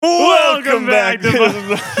Welcome back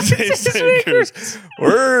to Taste Makers.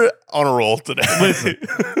 We're on a roll today. Listen,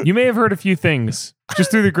 you may have heard a few things just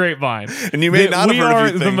through the grapevine. And you may not have heard a few We are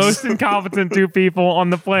things. the most incompetent two people on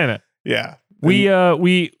the planet. Yeah.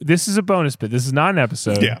 This is a bonus bit. This is not an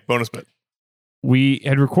episode. Yeah, bonus bit. We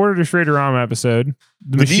had recorded a Schraderama episode.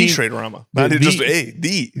 The Schraderama. Not just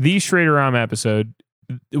the Schraderama episode.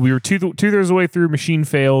 We were two-thirds of the way through. Machine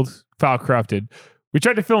failed. File corrupted. We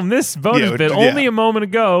tried to film this bonus bit only a moment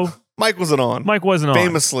ago. Mike wasn't on.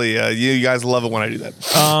 Famously, you guys love it when I do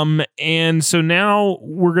that. And so now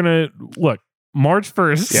we're gonna look. March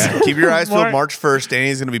 1st. Yeah, keep your eyes peeled. March 1st.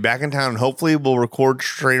 Danny's going to be back in town, and hopefully we'll record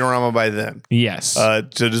Schraderama by then. Yes. So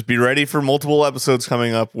just be ready for multiple episodes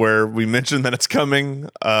coming up where we mention that it's coming.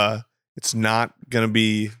 It's not going to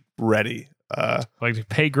be ready. Like to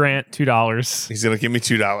pay Grant $2. He's going to give me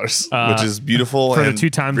 $2, which is beautiful. For the 2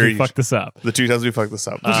 times we fucked this up. The 2 times we fucked this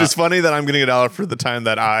up. Which is funny that I'm getting $1 for the time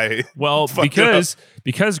that I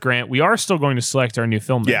because Grant, we are still going to select our new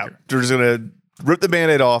filmmaker. Yeah, we're just going to rip the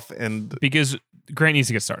Band-Aid off because Grant needs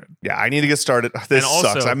to get started. Yeah, I need to get started. This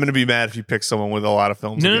sucks. I'm going to be mad if you pick someone with a lot of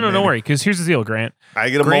films. No, don't worry. Because here's the deal, Grant. I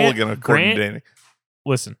get a mulligan according to Danny.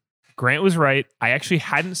 Listen, Grant was right. I actually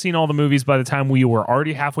hadn't seen all the movies by the time we were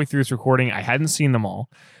already halfway through this recording. I hadn't seen them all.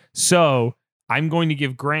 So I'm going to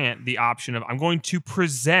give Grant the option of I'm going to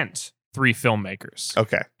present 3 filmmakers.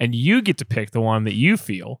 Okay. And you get to pick the one that you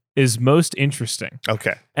feel is most interesting.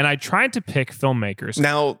 Okay. And I tried to pick filmmakers.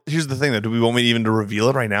 Now, here's the thing, though. Do we want me even to reveal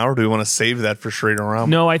it right now, or do we want to save that for Schraderama?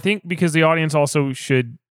 No, I think because the audience also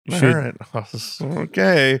should. All right.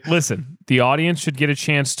 Okay. Listen, the audience should get a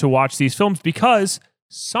chance to watch these films because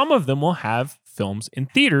some of them will have films in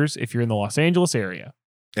theaters if you're in the Los Angeles area.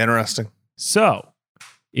 Interesting. So,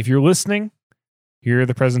 if you're listening, here are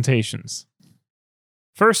the presentations.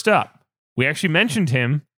 First up, we actually mentioned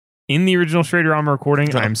him in the original Schraderama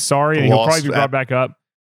recording. I'm sorry, and he'll probably be brought back up.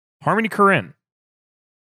 Harmony Korine.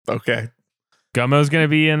 Okay. Gummo's going to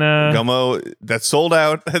be in a... Gummo, that's sold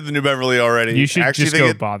out at the New Beverly already. You should just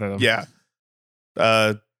go bother them. Yeah.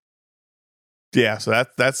 Yeah, so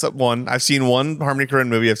that's one. I've seen one Harmony Korine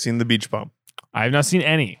movie. I've seen The Beach Bum. I have not seen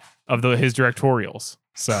any of his directorials,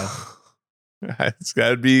 so...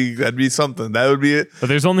 that'd be something. That would be it. But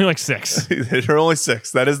there's only like 6. There are only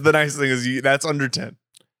 6. That is the nice thing is that's under 10.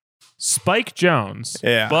 Spike Jonze.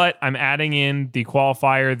 Yeah. But I'm adding in the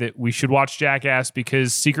qualifier that we should watch Jackass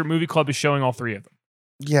because Secret Movie Club is showing all 3 of them.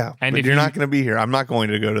 Yeah. And if you're not going to be here, I'm not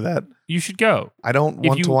going to go to that. You should go. I don't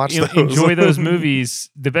want to watch those. Enjoy those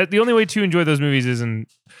movies. The only way to enjoy those movies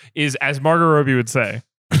is as Margot Robbie would say,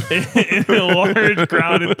 in a large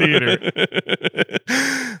crowded theater.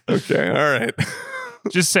 Okay, all right.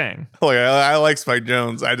 Just saying. Look, I like Spike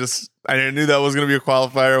Jonze. I knew that was going to be a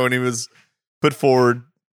qualifier when he was put forward.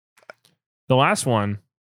 The last one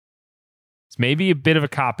is maybe a bit of a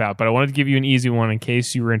cop out, but I wanted to give you an easy one in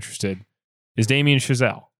case you were interested. Is Damien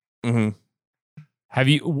Chazelle. Mm-hmm. Have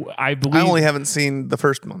you? I only haven't seen the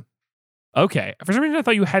first one. Okay. For some reason, I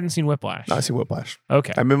thought you hadn't seen Whiplash. No, I see Whiplash.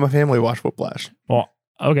 Okay. I made my family watch Whiplash. Well,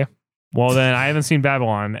 okay. Well, then I haven't seen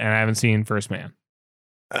Babylon and I haven't seen First Man.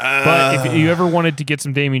 But if you ever wanted to get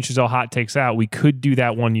some Damien Chazelle hot takes out, we could do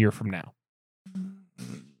that 1 year from now.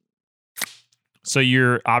 So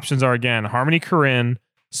your options are, again, Harmony Korine,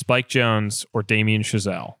 Spike Jonze, or Damien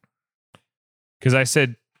Chazelle. Because I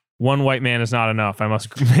said one white man is not enough. I must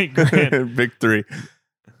make Grant. Big 3.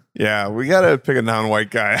 Yeah, we got to pick a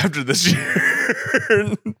non-white guy after this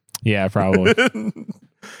year. Yeah, probably.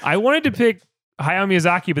 I wanted to pick Hayao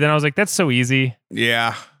Miyazaki, but then I was like, that's so easy.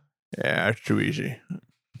 Yeah, it's too easy.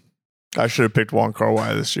 I should have picked Wong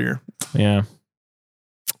Kar-wai this year. Yeah.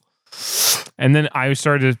 And then I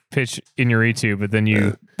started to pitch Inarritu, but then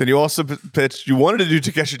you... then you also pitched... You wanted to do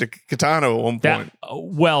Takeshi Kitano at one point.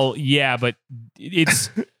 Well, yeah, but it's...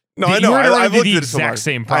 No, I know. I've looked at the exact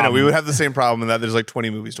same problem. I know. We would have the same problem in that there's like 20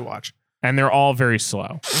 movies to watch. And they're all very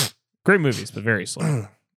slow. Great movies, but very slow.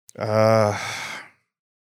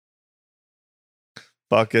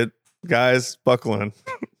 Fuck it. Guys, buckle in.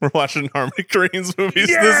 We're watching Harmony Korine's movies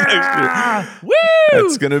this next year. Woo!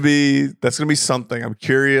 That's gonna be something. I'm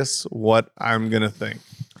curious what I'm gonna think.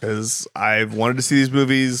 Because I've wanted to see these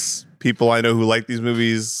movies. People I know who like these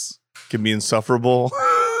movies can be insufferable.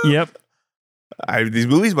 Yep. These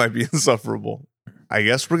movies might be insufferable. I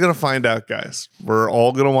guess we're gonna find out, guys. We're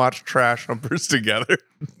all gonna watch Trash Humpers together.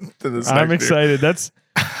 I'm excited. That's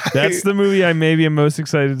the movie I maybe am most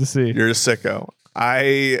excited to see. You're a sicko.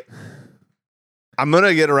 I'm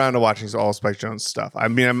gonna get around to watching all Spike Jonze stuff. I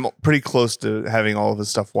mean, I'm pretty close to having all of his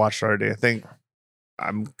stuff watched already. I think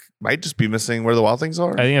might just be missing Where the Wild Things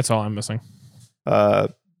Are. I think that's all I'm missing.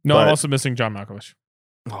 I'm also missing John Malkovich.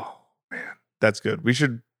 Oh, That's good. We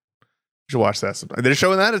should watch that sometime. They're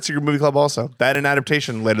showing that at Secret Movie Club also. That and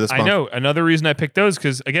adaptation later this month. I know. Another reason I picked those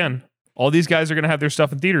because again, all these guys are going to have their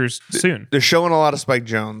stuff in theaters soon. They're showing a lot of Spike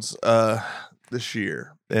Jonze this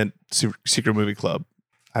year at Secret Movie Club.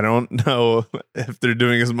 I don't know if they're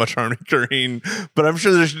doing as much Harmony Korine, but I'm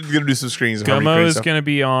sure they're going to do some screenings. Gummo is going to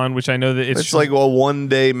be on, which I know that it's like a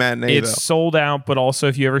 1-day matinee. It's sold out, but also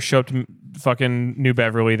if you ever show up to fucking New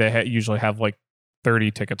Beverly, they usually have like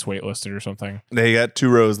 30 tickets waitlisted or something. They got 2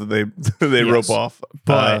 rows that they rope off.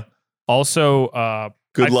 But also,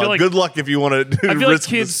 good luck. Like, good luck if you want to. I feel like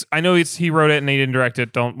kids. I know he wrote it and he didn't direct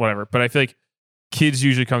it. Don't whatever. But I feel like kids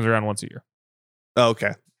usually comes around once a year.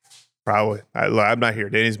 Okay. Probably. I'm not here.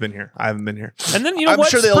 Danny's been here. I haven't been here. And then, you know, I'm what?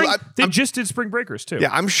 Sure they just did Spring Breakers, too. Yeah,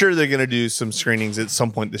 I'm sure they're going to do some screenings at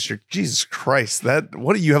some point this year. Jesus Christ.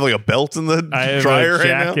 What do you have, like a belt in the dryer right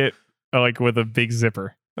now? Jacket, like with a big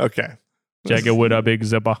zipper. Okay. Jacket with a big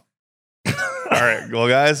zipper. All right. Well,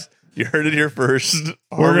 guys, you heard it here first.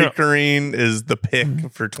 Harmony Korine is the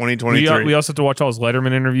pick for 2023. We also have to watch all his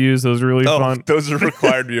Letterman interviews. Those are really fun. Those are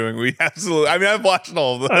required viewing. We absolutely. I mean, I've watched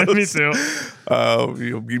all of those. Me too.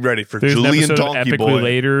 You'll be ready for There's Julian an Donkey Epically Boy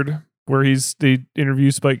Latered where they interview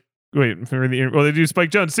Spike. Wait, they do Spike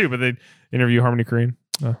Jonze too, but they interview Harmony Korine.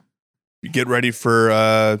 Get ready for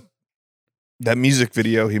that music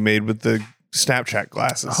video he made with the Snapchat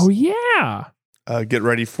glasses. Oh yeah. Get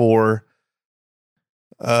ready for.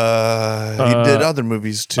 He did other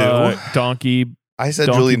movies too. Donkey. I said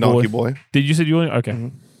Julian Donkey Boy. Did you say Julian? Okay.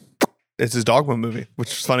 Mm-hmm. It's his Dogma movie,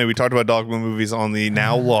 which is funny. We talked about Dogma movies on the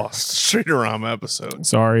now lost Streetorama episode.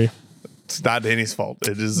 Sorry. It's not Danny's fault.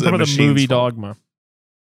 It is the movie fault. Dogma.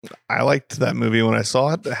 I liked that movie when I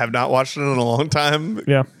saw it. I have not watched it in a long time.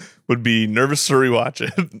 Yeah. Would be nervous to rewatch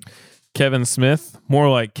it. Kevin Smith, more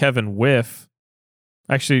like Kevin Whiff.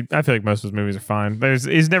 Actually, I feel like most of his movies are fine.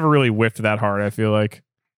 He's never really whiffed that hard, I feel like.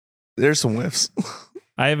 There's some whiffs.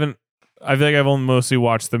 I feel like I've only mostly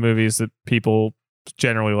watched the movies that people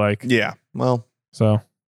generally like. Yeah. Well. So.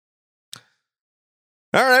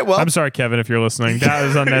 All right. Well. I'm sorry, Kevin, if you're listening. That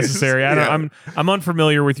was unnecessary. I'm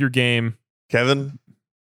unfamiliar with your game. Kevin,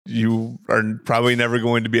 you are probably never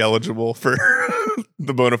going to be eligible for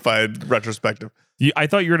the bona fide retrospective. I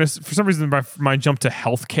thought you were going to, for some reason, my mind jumped to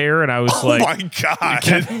healthcare, and I was like, oh my God.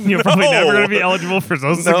 You're probably never going to be eligible for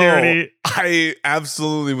Social Security. I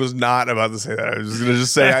absolutely was not about to say that. I was just going to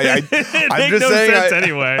just say, I'm just no saying, sense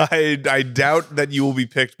anyway. I doubt that you will be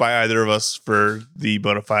picked by either of us for the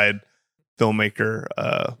bona fide filmmaker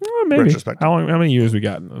maybe. retrospective. How many years we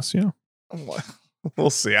got in this, you know?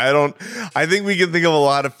 We'll see. I think we can think of a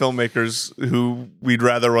lot of filmmakers who we'd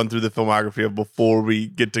rather run through the filmography of before we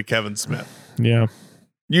get to Kevin Smith. Yeah.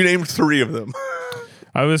 You named 3 of them.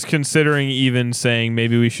 I was considering even saying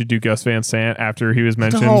maybe we should do Gus Van Sant after he was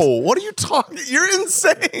mentioned. No, what are you talking? You're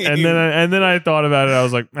insane. And then I thought about it. I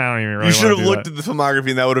was like, I don't even really. You should have looked at the filmography,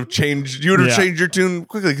 and that would have changed. You would have changed your tune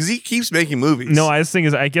quickly because he keeps making movies. No, the thing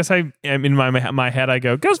is, I guess I am in my head. I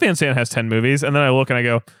go, Gus Van Sant has 10 movies, and then I look and I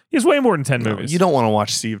go, he has way more than 10 movies. You don't want to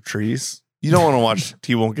watch Sea of Trees. You don't want to watch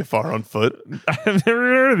He Won't Get Far on Foot. I've never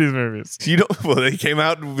heard of these movies. You don't. Well, they came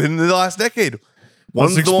out in the last decade.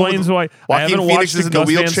 This explains why I haven't watched the Gus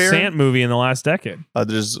Van Sant movie in the last decade.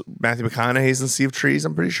 There's Matthew McConaughey's in Sea of Trees,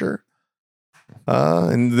 I'm pretty sure.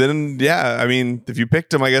 And then, I mean, if you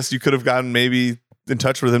picked him, I guess you could have gotten maybe in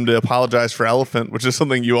touch with him to apologize for Elephant, which is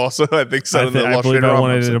something you also, I think, said in the Lost Streetorama. I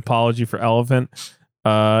wanted episode. An apology for Elephant.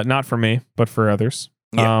 Not for me, but for others.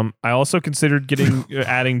 Yeah. I also considered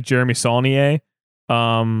adding Jeremy Saulnier.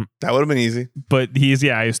 That would have been easy. But he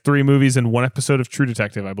has 3 movies and 1 episode of True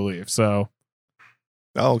Detective, I believe. So.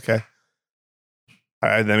 Oh, okay. All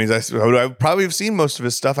right, that means I probably have seen most of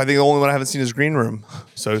his stuff. I think the only one I haven't seen is Green Room.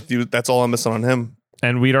 So that's all I'm missing on him.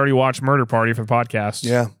 And we'd already watched Murder Party for the podcast.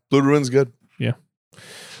 Yeah. Blue Ruin's good. Yeah.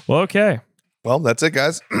 Well, okay. Well, that's it,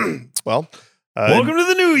 guys. Well, welcome to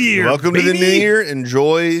the new year. Welcome to the new year.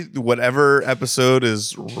 Enjoy whatever episode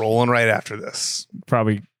is rolling right after this.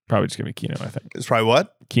 Probably just gonna be Kino, I think. It's probably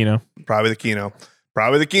what? Kino. Probably the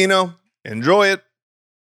Kino. Enjoy it.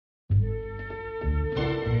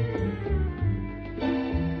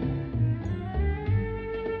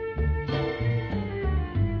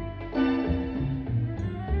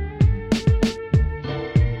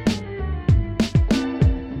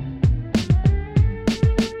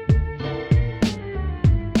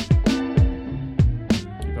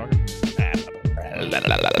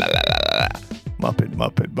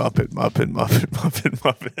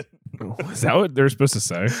 Muppet. Is that what they're supposed to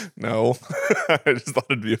say? No. I just thought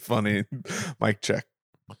it'd be a funny mic check.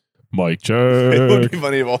 Mic check. It would be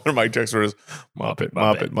funny if all their mic checks were just Muppet.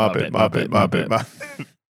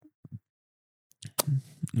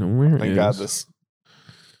 Thank God this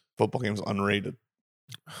football game's unrated.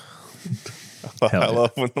 I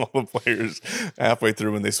love when all the players halfway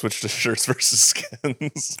through when they switch to shirts versus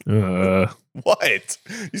skins. What?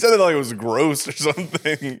 You said it like it was gross or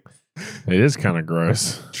something. It is kind of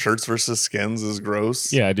gross. Shirts versus skins is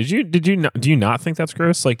gross. Yeah. Do you not think that's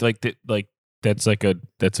gross? Like that's like a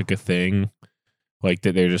thing. Like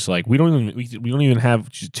that they're just like we don't even have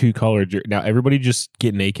two color now. Everybody just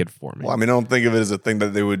get naked for me. Well, I mean, I don't think of it as a thing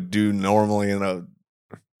that they would do normally in a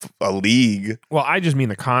league. Well, I just mean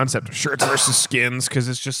the concept of shirts versus skins because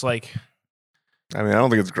it's just like. I mean, I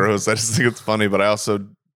don't think it's gross. I just think it's funny, but I also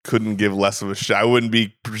couldn't give less of a shit. I wouldn't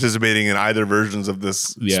be participating in either versions of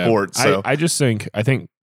this sport. So I think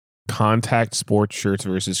contact sports shirts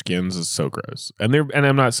versus skins is so gross. And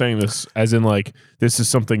I'm not saying this as in like this is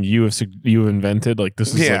something you have invented. Like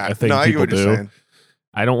this is like a thing people do.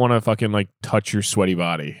 I don't want to fucking like touch your sweaty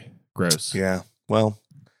body. Gross. Yeah. Well,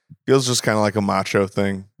 feels just kind of like a macho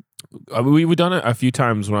thing. We've done it a few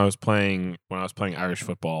times when I was playing Irish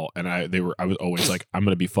football, and I was always like, I'm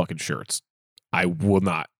gonna be fucking shirts. I will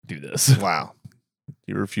not do this. Wow.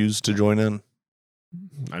 You refused to join in?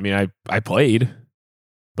 I mean, I played,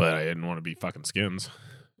 but I didn't want to be fucking skins.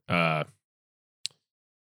 Did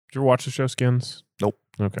you ever watch the show Skins? Nope.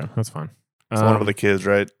 Okay, that's fine. It's one of the kids,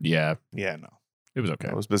 right? Yeah. Yeah, no. It was okay.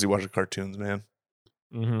 I was busy watching cartoons, man.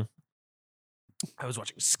 Mm-hmm. I was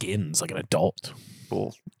watching Skins like an adult.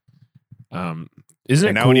 Cool. Isn't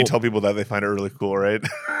it now cool? When you tell people that, they find it really cool, right?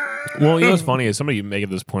 Well, you know what's funny is somebody making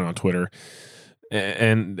this point on Twitter,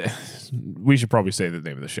 and we should probably say the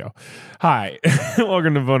name of the show. Hi,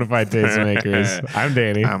 welcome to Bonafide Tastemakers. I'm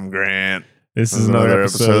Danny. I'm Grant. This is another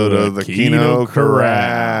episode of the Kino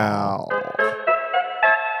Corral.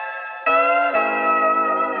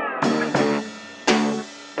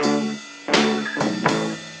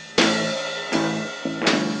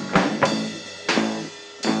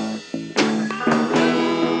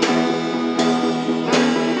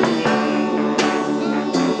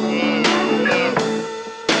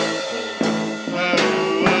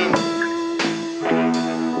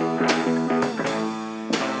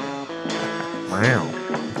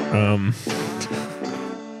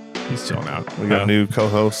 He's chilling out. We got a new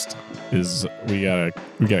co-host. We got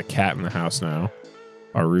a cat in the house now.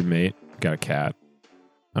 Our roommate got a cat.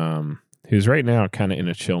 Who's right now kind of in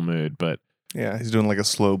a chill mood, but yeah, he's doing like a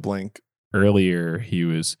slow blink. Earlier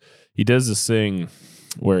he does this thing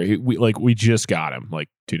where we just got him like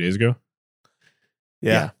 2 days ago.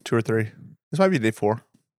 Yeah, 2 or 3. This might be day 4.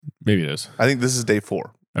 Maybe it is. I think this is day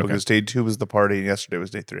 4 because Okay. day 2 was the party and yesterday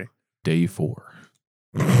was day 3. Day 4.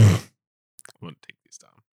 I'm gonna take these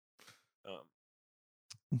down.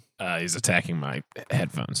 He's attacking my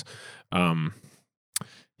headphones.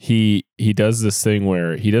 He does this thing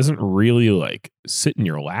where he doesn't really like sit in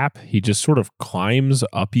your lap. He just sort of climbs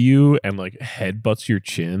up you and like headbutts your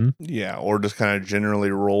chin. Yeah, or just kind of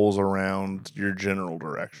generally rolls around your general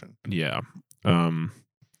direction. Yeah.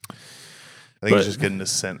 I think he's just getting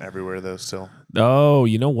his scent everywhere though still. Oh,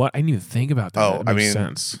 you know what? I didn't even think about that. Oh, That I makes mean,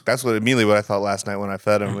 sense. that's immediately what I thought last night when I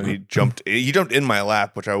fed him. When he jumped in my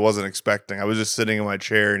lap, which I wasn't expecting. I was just sitting in my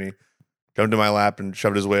chair and he jumped in my lap and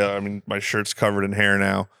shoved his way out. I mean, my shirt's covered in hair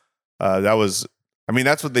now. That's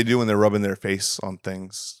what they do when they're rubbing their face on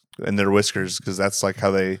things and their whiskers, because that's like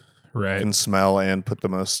how they can smell and put the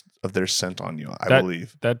most of their scent on you, I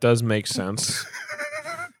believe. That does make sense.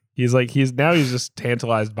 He's just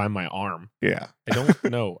tantalized by my arm. Yeah. I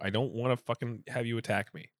don't want to fucking have you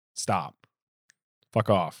attack me. Stop.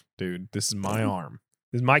 Fuck off, dude. This is my arm.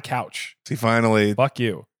 This is my couch. See, finally, Fuck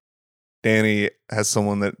you. Danny has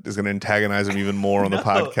someone that is going to antagonize him even more on the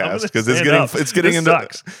podcast because it's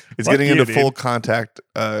getting into full contact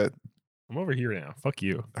I'm over here now. Fuck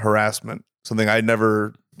you. harassment, something I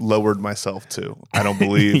never lowered myself to. I don't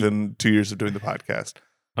believe in 2 years of doing the podcast.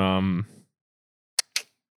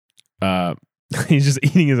 He's just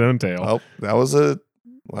eating his own tail. Oh, that was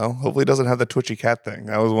hopefully he doesn't have the twitchy cat thing.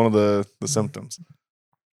 That was one of the symptoms.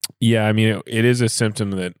 Yeah, I mean, it is a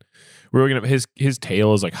symptom that we're looking at. His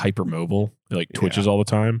tail is like hypermobile. It like twitches all the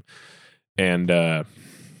time. And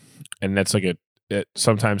that's like it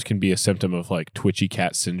sometimes can be a symptom of like twitchy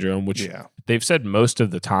cat syndrome, which they've said most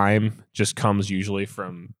of the time just comes usually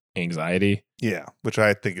from anxiety. Yeah, which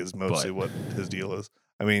I think is mostly what his deal is.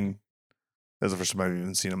 I mean, that's the first time I've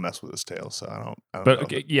even seen him mess with his tail, so I don't know.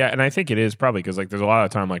 Okay, yeah, and I think it is probably because like there's a lot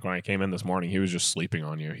of time like when I came in this morning, he was just sleeping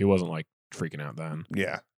on you. He wasn't like freaking out then.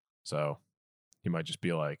 Yeah. So he might just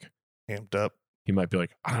be like amped up. He might be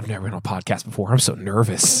like, I've never been on a podcast before. I'm so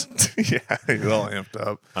nervous. Yeah, he's all amped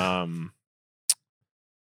up.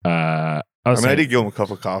 I did give him a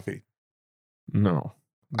cup of coffee. No.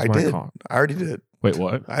 I did. I already did. Wait,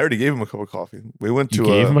 what? I already gave him a cup of coffee. We went to. You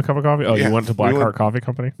gave him a cup of coffee? Oh, yeah, you went to Blackheart Coffee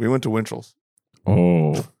Company? We went to Winchell's.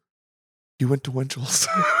 Oh. You went to Winchell's.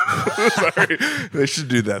 Sorry. They should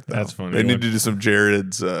do that, though. That's funny. They need to do some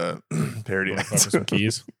Jared's parody ads. Some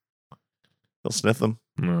keys? They'll sniff them.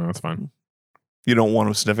 No, that's fine. You don't want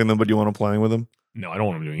them sniffing them, but you want them playing with them? No, I don't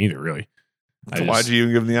want them doing either, really. So why'd you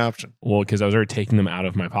even give them the option? Well, because I was already taking them out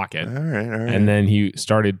of my pocket. All right. And then he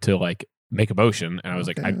started to like make a motion, and I was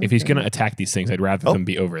like, if he's gonna attack these things, I'd rather them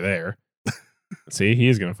be over there. See, he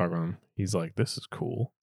is gonna fuck with them. He's like, this is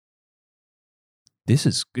cool.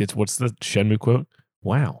 It's what's the Shenmue quote?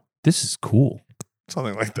 Wow, this is cool.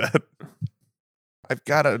 Something like that. I've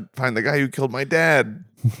got to find the guy who killed my dad.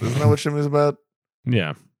 Isn't that what Shenmue's about?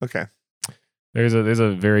 Yeah. Okay. There's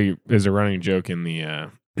a running joke in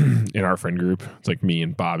the in our friend group. It's like me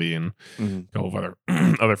and Bobby and a couple of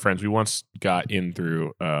other friends. We once got in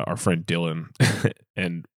through our friend Dylan,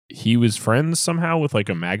 and he was friends somehow with like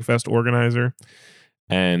a MagFest organizer,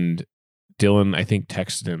 and Dylan, I think,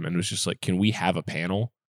 texted him and was just like, "Can we have a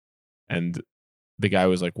panel?" And the guy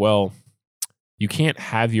was like, "Well, you can't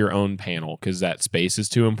have your own panel because that space is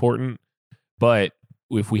too important. But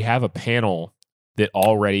if we have a panel that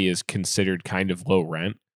already is considered kind of low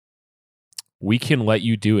rent, we can let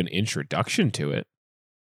you do an introduction to it."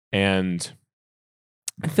 And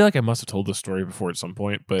I feel like I must have told this story before at some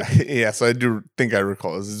point, but yes, I do think I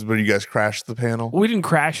recall. This is when you guys crashed the panel. We didn't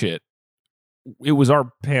crash it. It was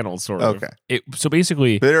our panel, sort of. Okay. So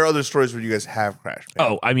basically, there are other stories where you guys have crashed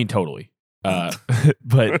panels. Oh, I mean, totally.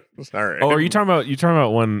 But sorry. Oh, are you talking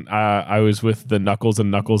about when I was with the Knuckles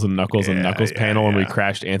panel and we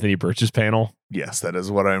crashed Anthony Birch's panel? Yes, that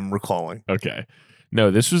is what I'm recalling. Okay.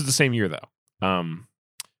 No, this was the same year though.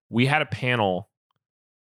 We had a panel,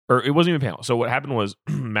 or it wasn't even a panel. So what happened was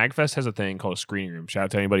MagFest has a thing called a screening room. Shout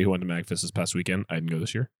out to anybody who went to MagFest this past weekend. I didn't go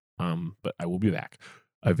this year. But I will be back.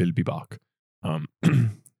 I will be back.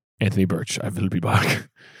 Anthony Birch, I will be back.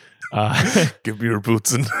 Give me your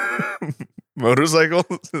boots and motorcycle.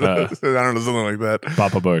 I don't know, something like that.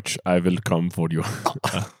 Papa Birch, I will come for you.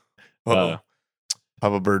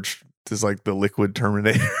 Papa Birch is like the liquid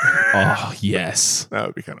Terminator. Oh yes, that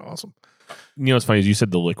would be kind of awesome. You know what's funny is you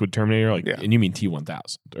said the liquid Terminator, and you mean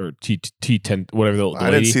T-1000 or T-10, whatever the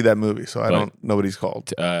I didn't see that movie, so I don't know what he's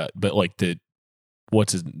called. But like the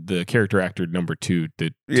character actor number 2?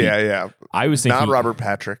 Yeah. I was thinking not Robert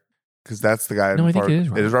Patrick. Because that's the guy. No, I think it is.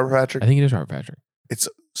 It is Robert Patrick. I think it is Robert Patrick. It's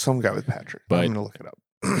some guy with Patrick. But I'm gonna look it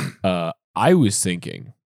up. I was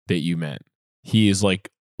thinking that you meant he is like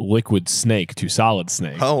Liquid Snake to Solid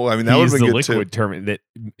Snake. Oh, I mean that would be the good liquid term that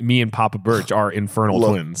me and Papa Birch are infernal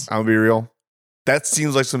twins. I'll be real. That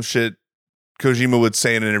seems like some shit Kojima would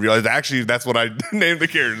say in an interview. Actually, that's what I named the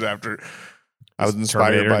characters after. I was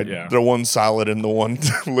inspired by the one Solid and the one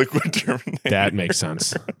Liquid Terminator. That makes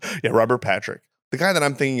sense. Yeah, Robert Patrick. The guy that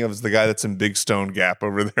I'm thinking of is the guy that's in Big Stone Gap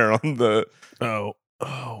over there on the. Oh.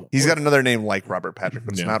 He's got another name like Robert Patrick,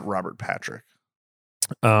 but it's not Robert Patrick.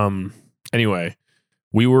 Anyway,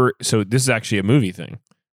 so this is actually a movie thing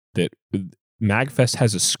that MagFest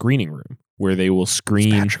has a screening room where they will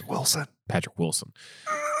screen Patrick Wilson.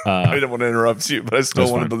 I didn't want to interrupt you, but I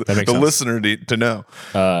still wanted the listener to know.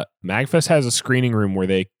 MagFest has a screening room where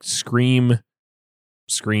they screen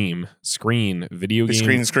video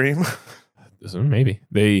game. Scream? Maybe.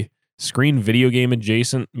 They screen video game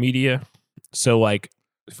adjacent media. So like,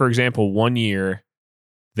 for example, one year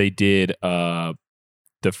they did the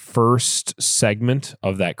first segment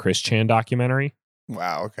of that Chris Chan documentary.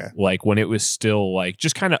 Wow, okay. Like when it was still like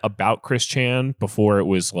just kind of about Chris Chan before it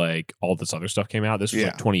was like all this other stuff came out. This was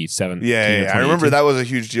like 2017. Yeah. I remember that was a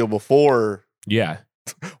huge deal before. Yeah.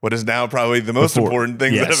 What is now probably the most important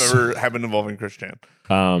thing that have ever happened involving Chris Chan.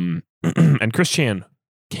 And Chris Chan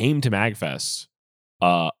came to MagFest.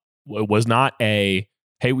 It was not hey,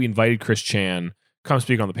 we invited Chris Chan, come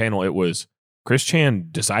speak on the panel. It was Chris Chan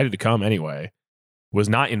decided to come anyway, was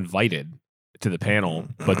not invited to the panel,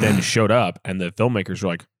 but then showed up, and the filmmakers were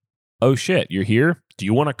like, oh shit, you're here? Do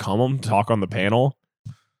you want to come talk on the panel?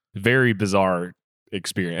 Very bizarre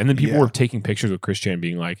experience. And then people were taking pictures with Chris Chan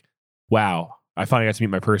being like, wow, I finally got to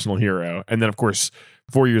meet my personal hero. And then, of course,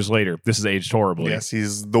 4 years later, this has aged horribly. Yes,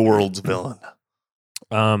 he's the world's villain.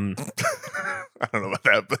 I don't know about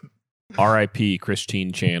that, but R.I.P.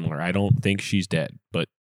 Christine Chandler. I don't think she's dead, but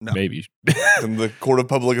maybe. In the court of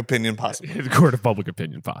public opinion, possibly. In the court of public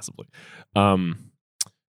opinion, possibly.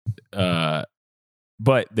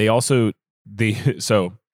 But they also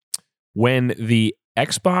so when the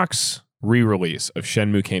Xbox re-release of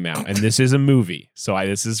Shenmue came out, and this is a movie, so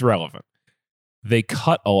this is relevant. They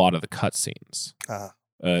cut a lot of the cutscenes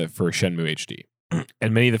for Shenmue HD.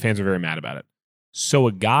 and many of the fans are very mad about it. So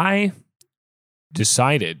a guy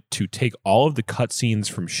decided to take all of the cutscenes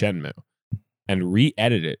from Shenmue and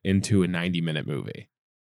re-edit it into a 90-minute movie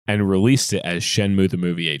and released it as Shenmue the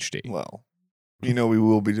Movie HD. Well, we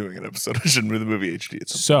will be doing an episode of Shenmue the Movie HD.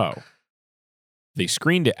 So they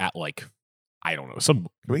screened it at I don't know. Can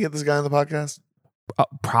we get this guy on the podcast?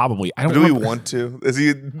 Probably. I don't. Do we want to? Is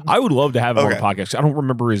he? I would love to have him on the podcast. I don't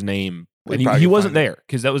remember his name, and he wasn't there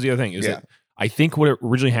because that was the other thing. That I think what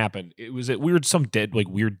originally happened, it was at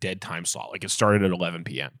weird dead time slot. It started at 11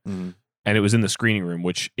 p.m. Mm-hmm. and it was in the screening room.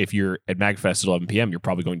 Which, if you're at MagFest at 11 p.m., you're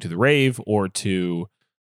probably going to the rave or to,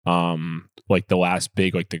 the last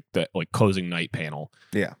big the closing night panel.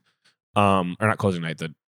 Yeah. Or not closing night,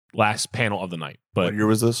 the last panel of the night. But what year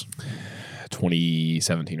was this?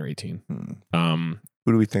 2017 or 18.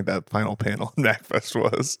 Who do we think that final panel in MagFest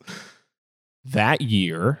was? That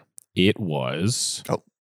year, it was. Oh,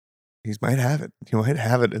 he might have it. He might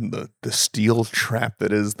have it in the steel trap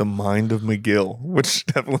that is the Mind of McGill, which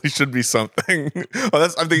definitely should be something.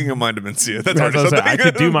 I'm thinking of Mind of Mencia. That's already something. I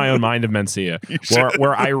could do my own Mind of Mencia,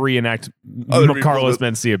 where I reenact Carlos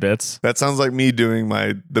Mencia bits. That sounds like me doing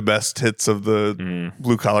the best hits of the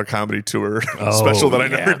Blue Collar Comedy Tour special that I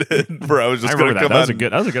never did. Where I was just going to come that was a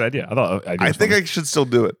good idea. I think I should still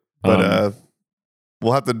do it, but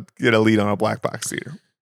we'll have to get a lead on a black box theater.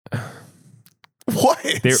 What?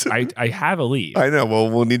 I have a lead. I know. Well,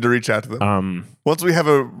 we'll need to reach out to them. Once we have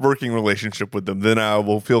a working relationship with them, then I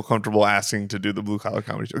will feel comfortable asking to do the Blue Collar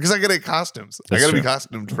Comedy Show because I got to get costumes. I got to be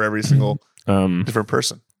costumed for every single different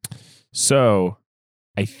person. So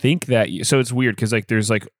I think that it's weird because there's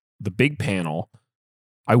the big panel.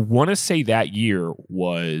 I want to say that year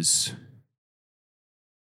was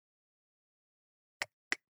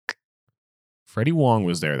Freddie Wong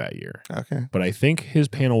was there that year. Okay. But I think his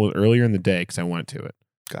panel was earlier in the day because I went to it.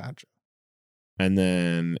 Gotcha. And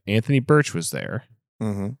then Anthony Birch was there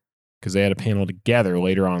because they had a panel together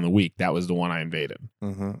later on in the week. That was the one I invaded.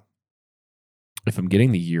 Mm-hmm. If I'm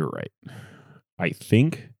getting the year right, I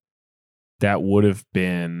think that would have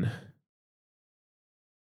been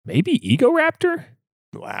maybe Ego Raptor.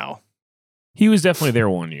 Wow. He was definitely there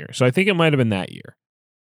one year. So I think it might have been that year.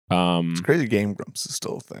 It's crazy Game Grumps is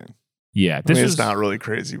still a thing. Yeah, it's not really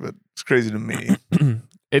crazy, but it's crazy to me.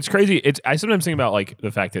 It's crazy. I sometimes think about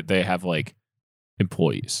the fact that they have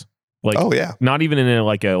employees. Oh yeah, not even in a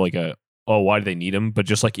why do they need them, but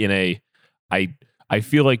just in a I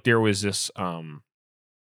feel like there was this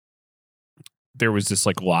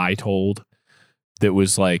lie told that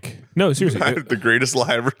was no, seriously, the greatest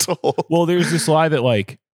lie ever told. Well, there's this lie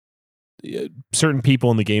that certain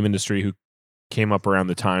people in the game industry who came up around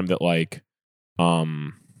the time that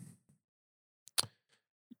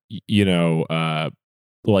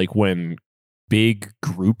when big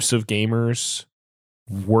groups of gamers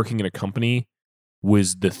working in a company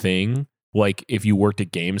was the thing. If you worked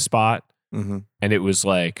at GameSpot and it was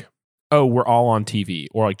oh, we're all on TV,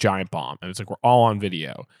 or Giant Bomb, and it's we're all on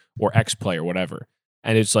video, or XPlay or whatever.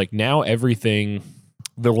 And it's now everything.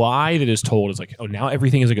 The lie that is told is oh, now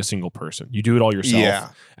everything is a single person. You do it all yourself. Yeah,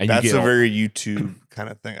 and that's a very YouTube kind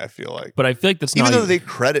of thing. I feel like, but I feel like that's even though they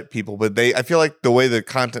credit people, but I feel like the way the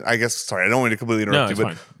content. I guess sorry, I don't want to completely interrupt you,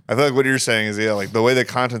 but fine. I feel like what you're saying is the way the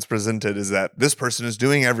content's presented is that this person is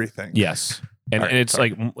doing everything. Yes, and it's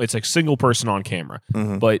it's single person on camera,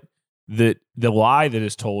 but the lie that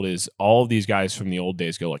is told is all of these guys from the old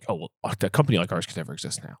days go oh, well, a company like ours could never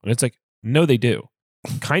exist now, and it's no, they do.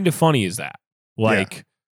 Kind of funny is that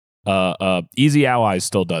Easy Allies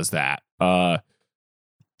still does that. Giant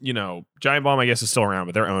Bomb I guess is still around,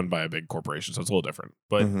 but they're owned by a big corporation, so it's a little different.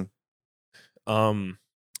 But and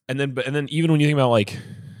then even when you think about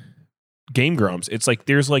Game Grumps, it's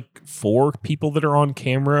there's 4 people that are on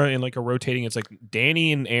camera in a rotating. It's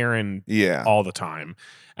Danny and Aaron all the time,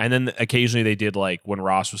 and then occasionally they did when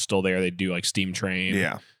Ross was still there, they'd do Steam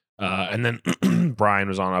Train, and then Brian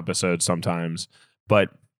was on episodes sometimes, but.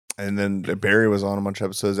 And then Barry was on a bunch of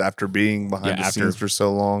episodes after being behind the scenes for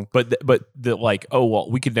so long. But oh,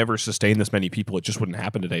 well, we could never sustain this many people. It just wouldn't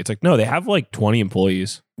happen today. It's no, they have 20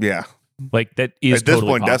 employees. Yeah. That is at this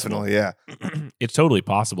totally point, possible. definitely, yeah. It's totally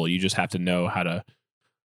possible. You just have to know how to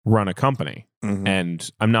run a company. And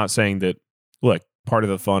I'm not saying that, look, part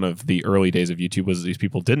of the fun of the early days of YouTube was these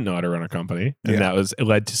people didn't know how to run a company. And it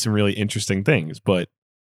led to some really interesting things. But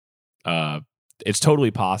it's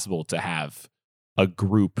totally possible to have a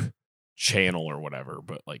group channel or whatever,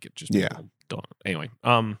 but it just don't. Anyway,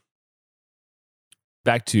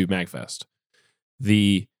 back to MagFest.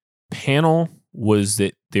 The panel was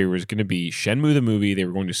that there was going to be Shenmue the movie. They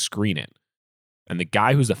were going to screen it, and the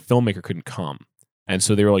guy who's a filmmaker couldn't come. And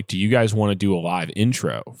so they were like, do you guys want to do a live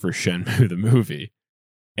intro for Shenmue the movie?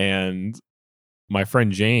 And my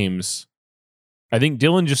friend James, I think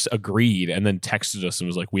Dylan just agreed and then texted us and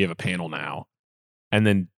was like, we have a panel now. And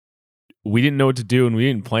then we didn't know what to do, and we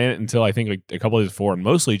didn't plan it until I think like a couple of days before. And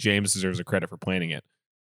mostly James deserves a credit for planning it.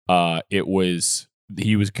 He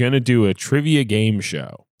was going to do a trivia game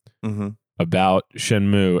show about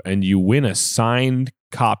Shenmue, and you win a signed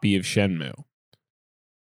copy of Shenmue.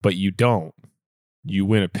 But you don't. You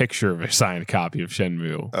win a picture of a signed copy of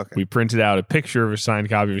Shenmue. Okay. We printed out a picture of a signed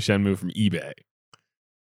copy of Shenmue from eBay.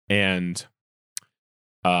 And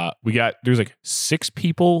there's like 6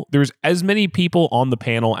 people. There's as many people on the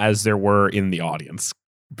panel as there were in the audience.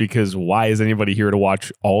 Because why is anybody here to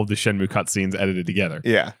watch all of the Shenmue cutscenes edited together?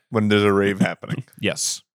 Yeah, when there's a rave happening.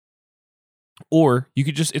 Yes. Or you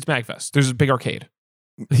could it's MagFest. There's a big arcade.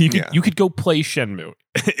 You could go play Shenmue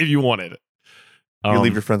if you wanted. You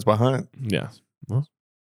leave your friends behind. Yeah. Well,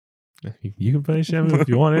 you can play Shenmue if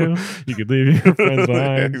you want to. You could leave your friends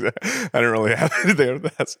behind. Yeah, exactly. I don't really have anything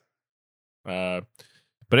with that.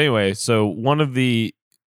 But anyway, so one of the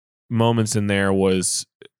moments in there was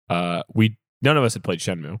none of us had played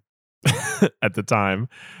Shenmue at the time.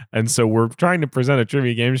 And so we're trying to present a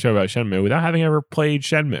trivia game show about Shenmue without having ever played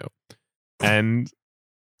Shenmue. And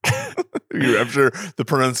I'm sure the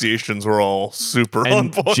pronunciations were all super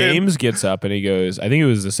on point. James gets up and he goes, I think it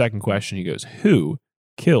was the second question. He goes, who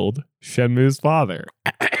killed Shenmue's father?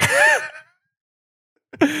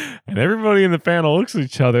 And everybody in the panel looks at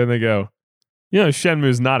each other and they go,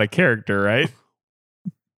 Shenmue's not a character, right?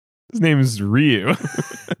 His name is Ryu.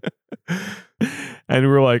 And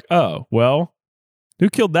we're like, oh, well, who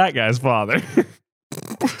killed that guy's father?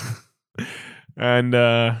 And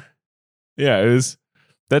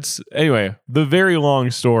anyway, the very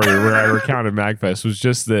long story where I recounted MagFest was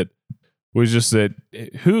just that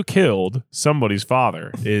who killed somebody's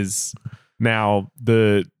father is now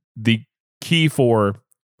the key for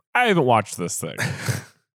I haven't watched this thing.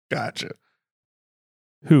 Gotcha.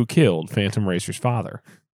 Who killed Phantom Racer's father?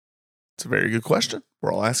 It's a very good question.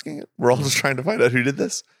 We're all asking it. We're all just trying to find out who did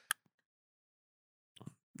this.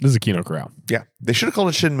 This is a Kino Corral. Yeah. They should have called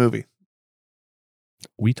it Shin Movie.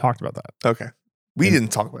 We talked about that. Okay. We didn't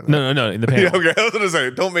talk about that. No. In the panel. Yeah, okay. I was going to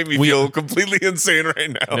say, don't make me feel completely insane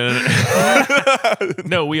right now. No.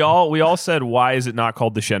 No, we all said, why is it not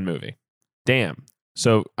called the Shen Movie? Damn.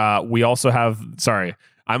 So we also have,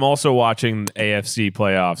 I'm also watching AFC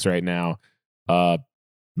playoffs right now.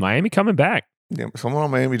 Miami coming back. Yeah, someone on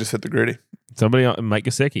Miami just hit the gritty. Somebody on Mike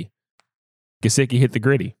Gesicki. Gesicki hit the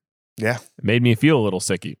gritty. Yeah. It made me feel a little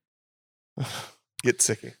sicky. Get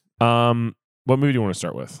sicky. What movie do you want to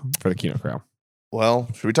start with for the Kino Corral? Well,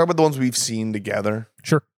 should we talk about the ones we've seen together?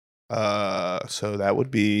 Sure. So that would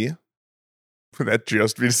be... Would that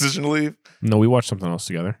just be Decision to Leave? No, we watched something else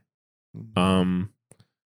together. We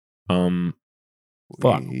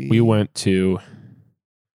went to...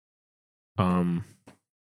 I'm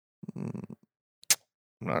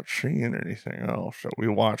not seeing anything else that we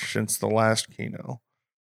watched since the last Kino.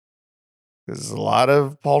 There's a lot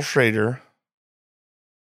of Paul Schrader.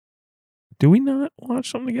 Do we not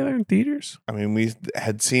watch something together in theaters? I mean, we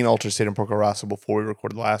had seen Altered State and Porco Rosso before we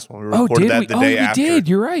recorded the last one. We recorded that the day after. We did.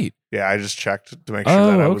 You're right. Yeah, I just checked to make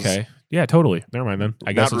sure that I was... okay. Yeah, totally. Never mind then.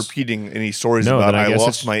 I guess not repeating any stories about I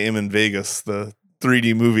lost my M in Vegas, the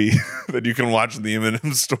 3D movie that you can watch in the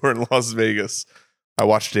M&M store in Las Vegas. I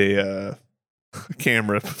watched a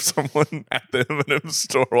camera of someone at the M&M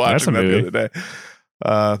store watching that the other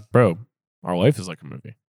day. Bro, our life is like a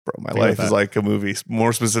movie. Bro, my life is like a movie.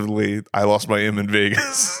 More specifically, I lost my M in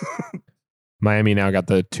Vegas. Miami now got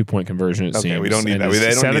the 2-point conversion, it seems. We don't need that.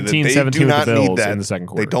 They don't 17 need that. 17 with the the Bills that. in the second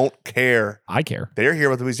quarter. They don't care. I care. They're here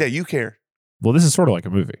about the movies. Yeah, you care. Well, this is sort of like a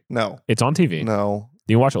movie. No. It's on TV. No.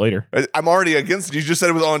 You can watch it later. I'm already against it. You just said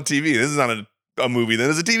it was on TV. This is not a movie. Then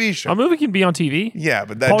it's a TV show. A movie can be on TV. Yeah,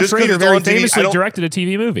 but that Paul just Schrader it's very on TV, famously directed a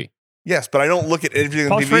TV movie. Yes, but I don't look at everything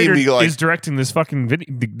Paul on TV Schrader and be like, is directing this fucking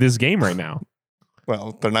this game right now.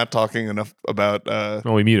 Well, they're not talking enough about...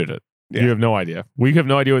 Oh, we muted it. Yeah. You have no idea. We have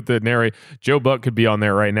no idea what the narrate. Joe Buck could be on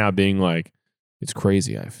there right now being like, it's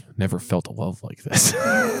crazy. I've never felt a love like this.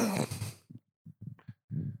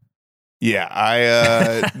 Yeah,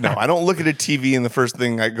 I don't look at a TV and the first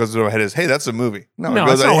thing that goes through my head is, hey, that's a movie. No,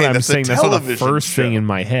 that's not what I'm saying. That's not the first thing in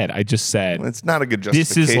my head. I just said, well, it's not a good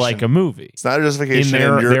justification. This is like a movie. It's not a justification.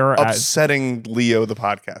 You're upsetting Leo, the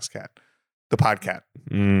podcast cat. The podcat.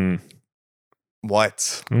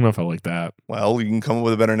 What? I don't know if I like that. Well, you can come up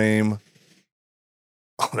with a better name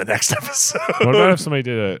on the next episode. What about if somebody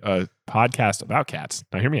did a podcast about cats?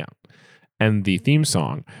 Now, hear me out. And the theme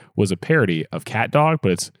song was a parody of Cat Dog,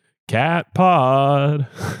 but it's Cat Pod.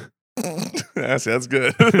 That's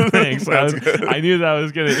good. Thanks. I knew that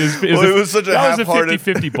was gonna. It was such a half-hearted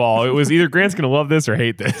 50-50 ball. It was either Grant's gonna love this or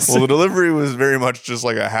hate this. Well, the delivery was very much just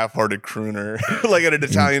like a half-hearted crooner, like an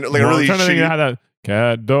Italian, like a really I'm trying to think of how that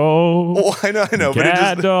cat dog. Oh, I know, but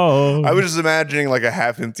cat dog. I was just imagining like a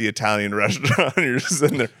half-empty Italian restaurant. You're just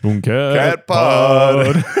sitting there, cat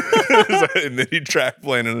pod, and then you track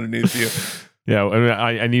playing underneath you. Yeah,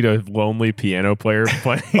 I need a lonely piano player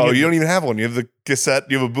playing. Oh, you don't even have one. You have the cassette.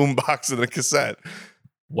 You have a boom box and a cassette.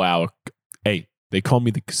 Wow. Hey, they call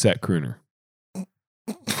me the cassette crooner.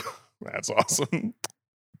 That's awesome.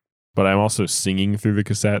 But I'm also singing through the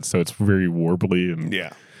cassette, so it's very warbly and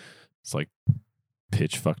it's like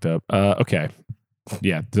pitch fucked up. Okay.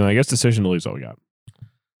 Yeah, then I guess decision to leave is all we got.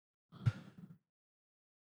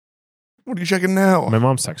 What are you checking now? My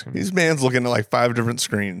mom's texting me. This man's looking at like 5 different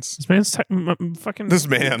screens. This man's fucking... This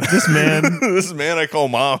man. This man I call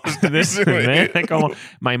mom. This man I call mom.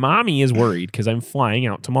 My mommy is worried because I'm flying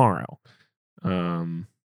out tomorrow. Grant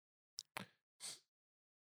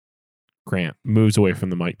moves away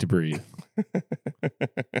from the mic to breathe.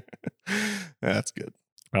 That's good.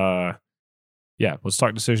 Yeah, let's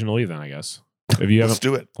talk Decision to Leave then, I guess. Let's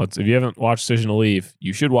do it. If you haven't watched Decision to Leave,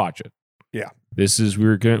 you should watch it. Yeah.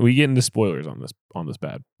 We get into spoilers on this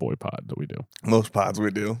bad boy pod that we do. Most pods we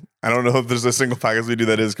do. I don't know if there's a single podcast we do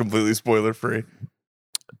that is completely spoiler free.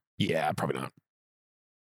 Yeah, probably not.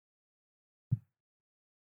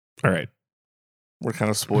 All right. We're kind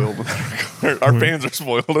of spoiled in that regard. Our fans are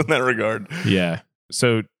spoiled in that regard. Yeah.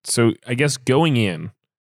 So I guess going in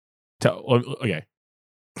to okay.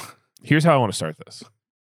 Here's how I want to start this.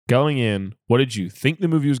 Going in, what did you think the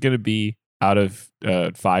movie was going to be out of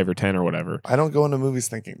 5 or 10 or whatever? I don't go into movies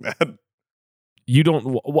thinking that. You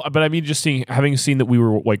don't, but I mean, just having seen that we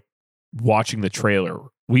were like watching the trailer.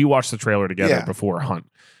 We watched the trailer together before Hunt.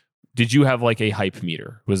 Did you have like a hype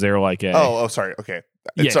meter? Was there like a? Oh, sorry. Okay,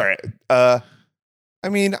 it's all right. I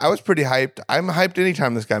mean, I was pretty hyped. I'm hyped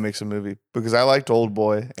anytime this guy makes a movie because I liked Old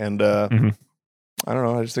Boy, and I don't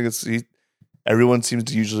know. I just think everyone seems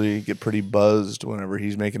to usually get pretty buzzed whenever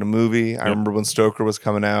he's making a movie. I remember when Stoker was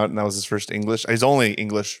coming out, and that was his only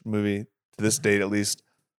English movie to this date, at least.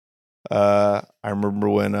 I remember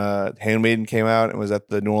when Handmaiden came out and was at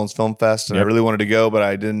the New Orleans Film Fest, and I really wanted to go, but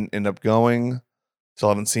I didn't end up going. Still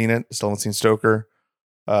haven't seen it. Still haven't seen Stoker.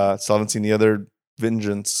 Still haven't seen the other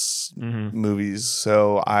Vengeance movies.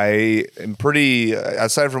 So I am pretty,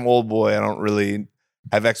 aside from Old Boy, I don't really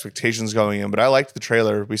have expectations going in, but I liked the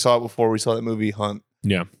trailer. We saw it before. We saw that movie Hunt.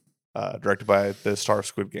 Yeah. Directed by the star of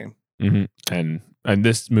Squid Game. And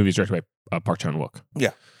this movie is directed by Park Chan-wook.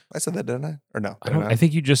 Yeah. I said that, didn't I? Or no? I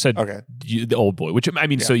think you just said the Old Boy, which I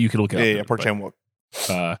mean, so you could look it up. Yeah, Park Chan-wook.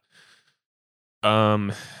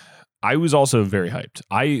 I was also very hyped.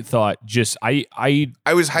 I thought I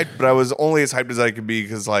was hyped, but I was only as hyped as I could be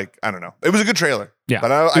because, like, I don't know. It was a good trailer. Yeah.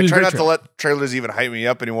 But I try not to let trailers even hype me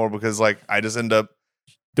up anymore because, like, I just end up.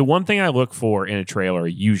 The one thing I look for in a trailer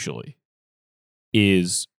usually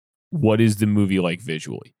is what is the movie like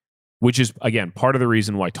visually, which is, again, part of the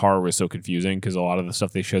reason why Tar was so confusing because a lot of the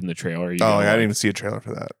stuff they showed in the trailer. I didn't even see a trailer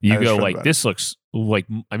for that. You go like, this looks like,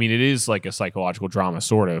 I mean, it is like a psychological drama,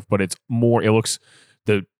 sort of, but it's more, it looks,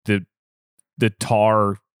 the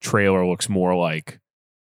Tar trailer looks more like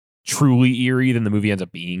truly eerie than the movie ends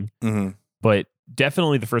up being. But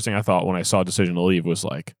definitely the first thing I thought when I saw Decision to Leave was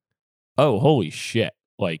like, oh, holy shit.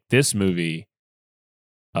 Like, this movie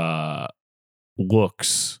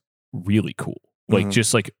looks really cool. Like,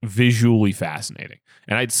 just like visually fascinating.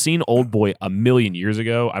 And I'd seen Old Boy a million years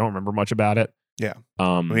ago. I don't remember much about it. Yeah.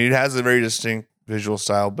 I mean, it has a very distinct visual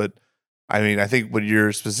style, but I mean, I think what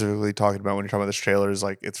you're specifically talking about when you're talking about this trailer is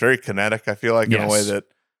like, it's very kinetic, I feel like, in a way that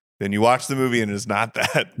then you watch the movie and it's not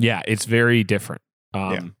that. Yeah, it's very different.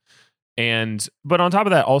 But on top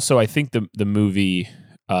of that, also, I think the movie,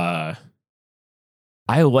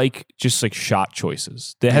 I like just like shot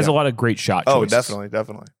choices. It has a lot of great shot choices. Oh,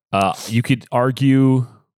 definitely. You could argue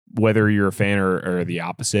whether you're a fan or the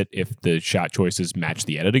opposite if the shot choices match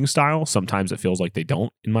the editing style. Sometimes it feels like they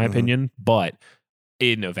don't, in my opinion, but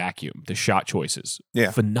in a vacuum, the shot choices,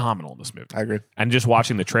 phenomenal in this movie. I agree. And just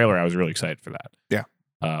watching the trailer, I was really excited for that. Yeah.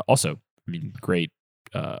 Also, I mean, great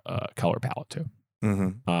color palette too.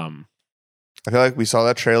 I feel like we saw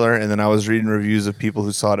that trailer, and then I was reading reviews of people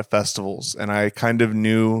who saw it at festivals, and I kind of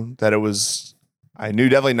knew that I knew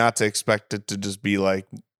definitely not to expect it to just be like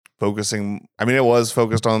focusing. I mean, it was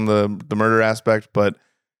focused on the murder aspect, but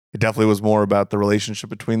it definitely was more about the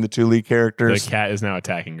relationship between the two lead characters. The cat is now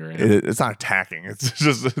attacking her. It's not attacking. It's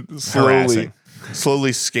just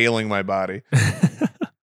slowly scaling my body.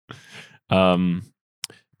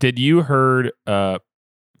 Had you heard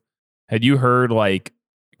like,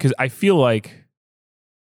 because I feel like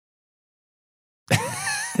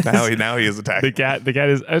now he is attacking. The cat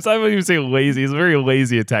is, I wouldn't even say lazy. It's a very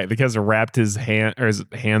lazy attack. The cat's wrapped his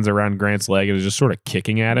hands around Grant's leg and is just sort of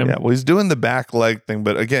kicking at him. Yeah, well, he's doing the back leg thing,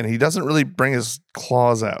 but again, he doesn't really bring his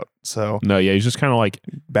claws out. So no, yeah, he's just kind of like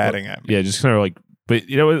batting at me. Yeah, just kind of like. But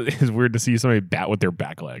you know, it's weird to see somebody bat with their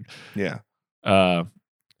back leg. Yeah.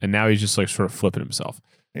 And now he's just like sort of flipping himself.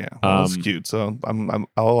 Yeah, well, that's cute. So I'll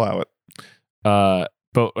allow it.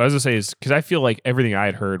 But as I say is because I feel like everything I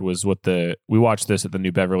had heard was we watched this at the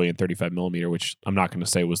New Beverly in 35mm, which I'm not going to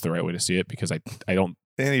say was the right way to see it because I don't.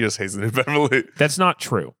 Danny just hates the New Beverly. That's not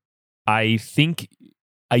true. I think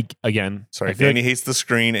Danny hates the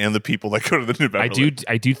screen and the people that go to the New Beverly.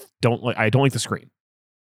 I don't like the screen.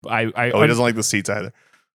 He doesn't like the seats either.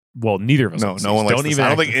 Well, neither of us. No one likes. I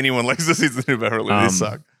don't think anyone likes the seats at the New Beverly. They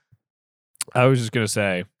suck. I was just going to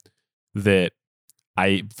say that.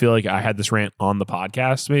 I feel like I had this rant on the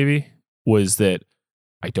podcast, maybe, was that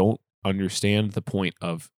I don't understand the point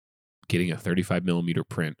of getting a 35mm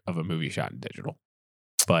print of a movie shot in digital.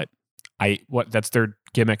 But that's their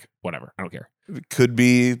gimmick, whatever. I don't care. It could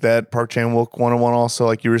be that Park Chan-wook 101 also,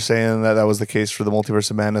 like you were saying, that was the case for the Multiverse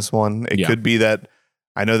of Madness one. It could be that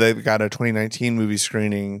I know they've got a 2019 movie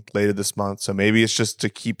screening later this month, so maybe it's just to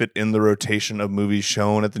keep it in the rotation of movies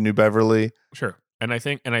shown at the New Beverly. Sure. And I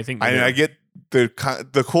think I get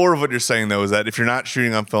the core of what you're saying though is that if you're not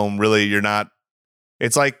shooting on film, really you're not.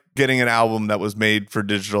 It's like getting an album that was made for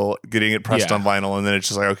digital, getting it pressed on vinyl, and then it's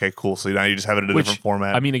just like, okay, cool. So now you just have it in a different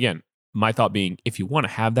format. I mean, again, my thought being, if you want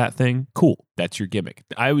to have that thing, cool, that's your gimmick.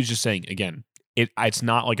 I was just saying again, it's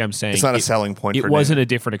not like I'm saying it's not a selling point. It wasn't a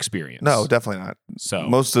different experience. No, definitely not. So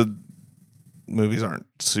most of movies aren't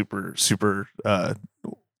super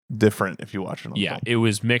different if you watch it on film. It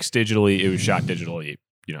was mixed digitally, it was shot digitally.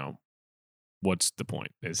 You know, what's the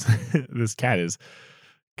point? Is this cat is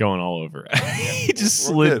going all over. He just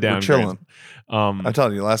slid down. We're chilling. I'm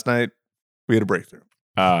telling you, last night we had a breakthrough.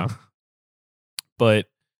 But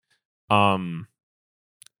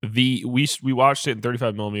we watched it in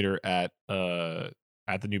 35mm at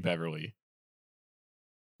the New Beverly.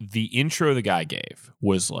 The intro the guy gave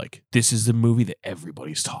was like, this is the movie that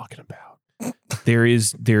everybody's talking about. There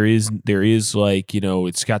is like, you know,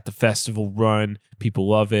 it's got the festival run. People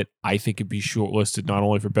love it. I think it'd be shortlisted not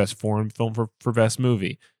only for best foreign film for best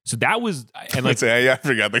movie. So that was, and like, I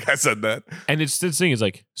forgot the guy said that. And it's the thing is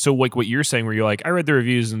like, so like what you're saying, where you're like, I read the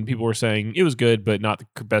reviews and people were saying it was good, but not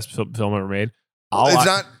the best film ever made.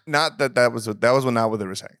 It's not that was not what they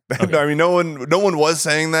were saying. Okay. I mean, no one was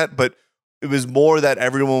saying that, but it was more that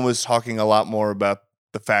everyone was talking a lot more about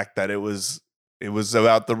the fact that it was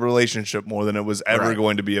about the relationship more than it was ever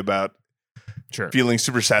going to be about feeling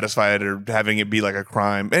super satisfied or having it be like a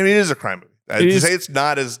crime. I mean, it is a crime movie. Say it's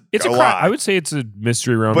not as it's a crime. I would say it's a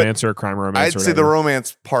mystery romance or a crime romance. I'd say the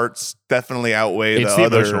romance parts definitely outweigh the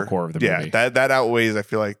other emotional core of the movie. Yeah, that outweighs. I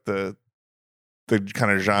feel like the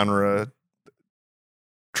kind of genre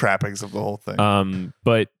trappings of the whole thing.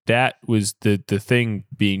 But that was the thing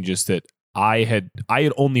being just that I had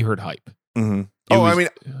only heard hype. Mm-hmm. I mean,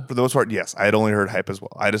 for the most part, yes. I had only heard hype as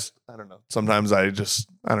well. I don't know. Sometimes I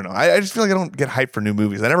don't know. I just feel like I don't get hype for new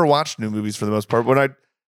movies. I never watched new movies for the most part.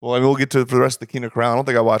 We'll get to it for the rest of the King of Crown. I don't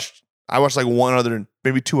think I watched like one other,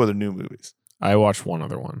 maybe two other new movies. I watched one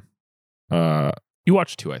other one. You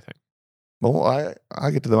watched two, I think. Well,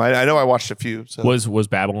 I get to them. I know I watched a few. So. Was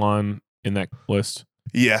Babylon in that list?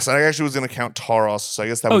 Yes, I actually was going to count Tar also, so I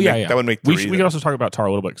guess that would make three. We can also talk about Tar a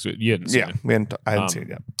little bit because you hadn't seen it. I hadn't seen it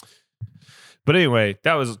yet. But anyway,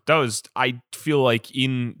 that was. I feel like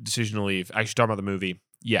in Decision to Leave, I should talk about the movie.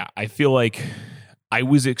 Yeah, I feel like I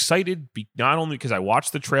was excited not only because I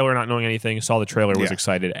watched the trailer not knowing anything, saw the trailer, was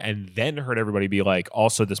excited, and then heard everybody be like,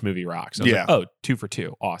 "Also, this movie rocks." I was like, "Oh, 2 for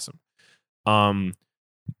 2, awesome." I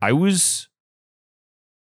was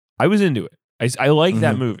into it. I like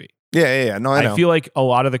that movie. Yeah. No, I know. I feel like a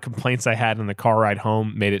lot of the complaints I had in the car ride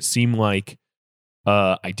home made it seem like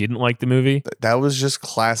I didn't like the movie. That was just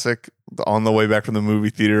classic on the way back from the movie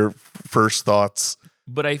theater, first thoughts.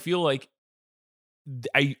 But I feel like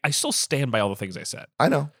I still stand by all the things I said. I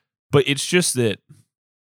know. But it's just that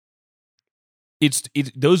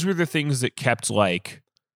those were the things that kept like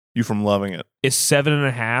you from loving it. It's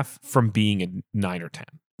 7.5 from being a 9 or 10.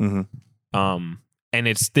 Mm-hmm. And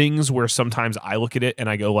it's things where sometimes I look at it and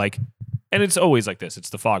I go like, and it's always like this. It's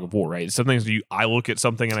the fog of war, right? It's sometimes I look at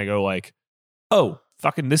something and I go like, oh,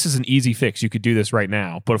 fucking, this is an easy fix. You could do this right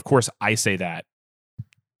now. But of course, I say that,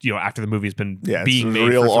 after the movie's been being made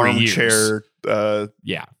real for 3 armchair. years.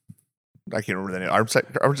 I can't remember the name.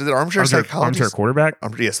 Armchair psychologist, armchair quarterback.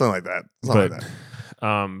 Yeah, something like that. Something like that.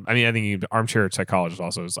 I mean, I think you armchair psychologist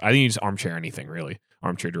also is. I think you just armchair anything really.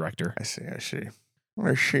 Armchair director. I see.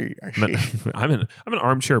 I'm an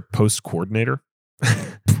armchair post coordinator.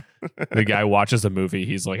 The guy watches the movie.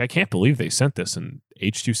 He's like, I can't believe they sent this in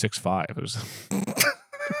H.265. It was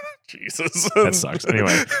Jesus. That sucks.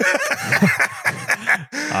 Anyway.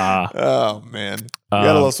 Oh man, you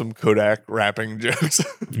gotta love some Kodak rapping jokes.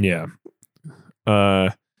 Yeah.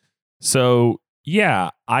 So yeah,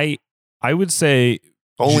 I would say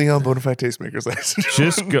only on Bonafide Tastemakers.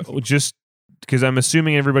 just because I'm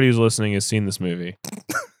assuming everybody who's listening has seen this movie.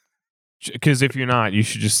 Because if you're not, you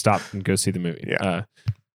should just stop and go see the movie. Yeah.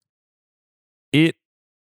 It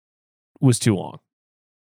was too long.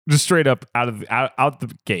 Just straight up out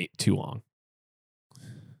the gate, too long.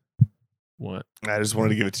 What? I just wanted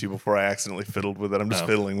to give it to you before I accidentally fiddled with it. I'm just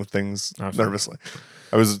fiddling with things nervously.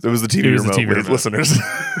 It was the TV remote with listeners.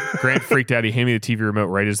 Grant freaked out. He handed me the TV remote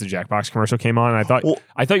right as the Jackbox commercial came on. And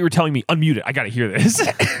I thought you were telling me unmute it. I got to hear this.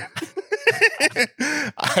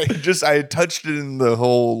 I touched it in the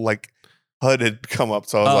whole HUD had come up,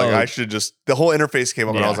 so I was like, I should just. The whole interface came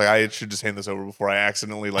up, and I was like, I should just hand this over before I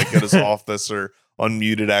accidentally get us off this or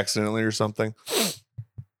unmute it accidentally or something. See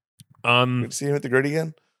him at the grid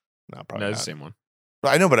again? No, probably not. It's the same one.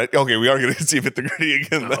 I know, but we are going to see him at the gritty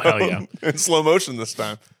again. Oh, hell yeah. In slow motion this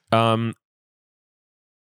time.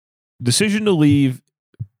 Decision to Leave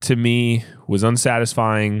to me was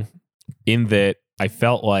unsatisfying in that I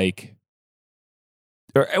felt like,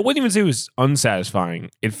 or I wouldn't even say it was unsatisfying.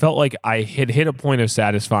 It felt like I had hit a point of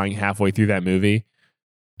satisfying halfway through that movie,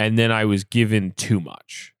 and then I was given too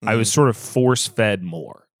much. I was sort of force-fed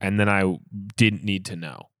more, and then I didn't need to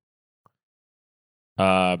know.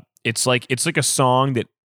 It's like a song that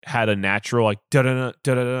had a natural da da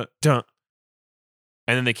da da da,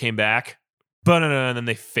 and then they came back, and then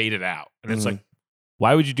they faded out, and it's like,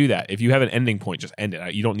 why would you do that? If you have an ending point, just end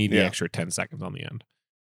it. You don't need the extra 10 seconds on the end.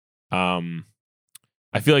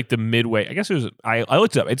 I feel like the midway. I guess it was. I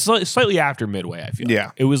looked it up. It's slightly after midway. I feel.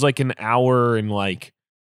 Yeah. It was like an hour and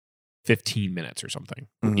 15 minutes or something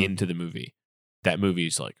into the movie. That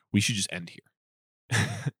movie's like, we should just end here.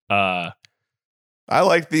 I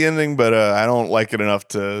like the ending, but I don't like it enough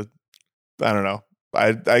to. I don't know.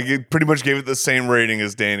 I pretty much gave it the same rating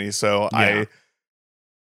as Danny, so yeah.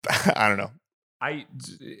 I don't know.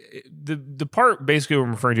 The part basically what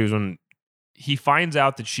I'm referring to is when he finds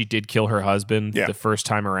out that she did kill her husband the first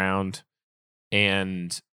time around,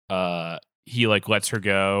 and he lets her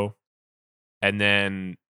go, and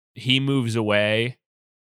then he moves away,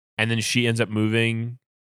 and then she ends up moving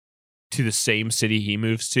to the same city he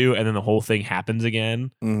moves to, and then the whole thing happens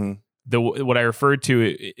again. What I referred to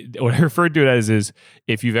it as is,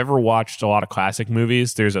 if you've ever watched a lot of classic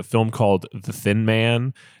movies, there's a film called The Thin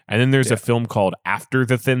Man, and then there's a film called After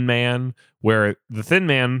the Thin Man, where The Thin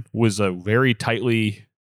Man was a very tightly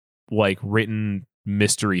written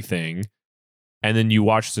mystery thing, and then you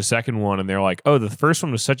watch the second one and they're like, oh, the first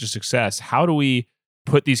one was such a success, how do we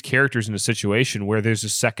put these characters in a situation where there's a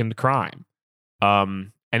second crime?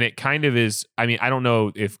 And it kind of is. I mean, I don't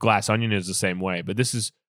know if Glass Onion is the same way, but this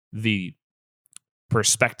is the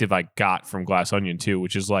perspective I got from Glass Onion too,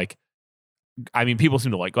 which is people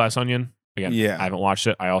seem to like Glass Onion. Again, I haven't watched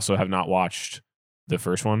it. I also have not watched the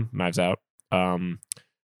first one, Knives Out.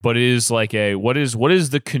 But it is what is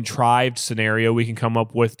the contrived scenario we can come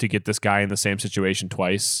up with to get this guy in the same situation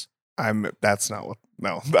twice? That's not what.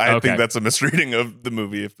 No, I think that's a misreading of the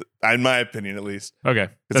movie, in my opinion, at least. Okay,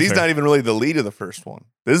 because he's not even really the lead of the first one.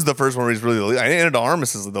 This is the first one where he's really the lead. Ana de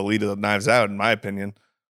Armas is the lead of the Knives Out, in my opinion.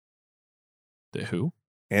 The who?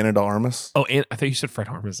 Ana de Armas. Oh, I thought you said Fred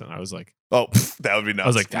Armisen. I was like, oh, that would be nuts. I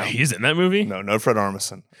was like, he's in that movie? No Fred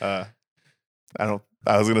Armisen.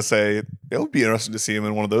 I was gonna say it would be interesting to see him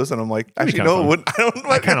in one of those, and I'm like, actually, no, it wouldn't.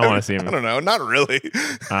 I kind of want to see him. I don't know, not really.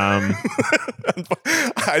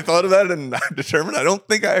 I thought of that and I determined I don't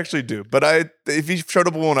think I actually do. But if he showed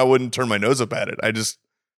up one, I wouldn't turn my nose up at it. There's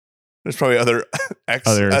probably other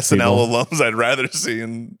SNL alums I'd rather see.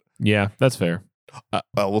 And yeah, that's fair.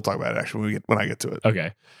 We'll talk about it actually when I get to it.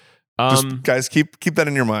 Okay. Just guys, keep that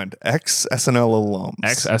in your mind. Ex-SNL alums.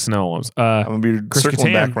 Ex-SNL alums. I'm gonna be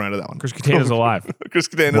circling back around to that one. Chris Kattan is alive. Chris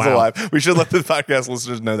Kattan is alive. We should let the podcast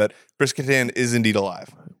listeners know that Chris Kattan is indeed alive.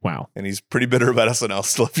 Wow. And he's pretty bitter about SNL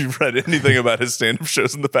still, if you've read anything about his stand-up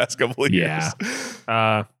shows in the past couple of years.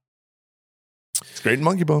 Yeah. He's great in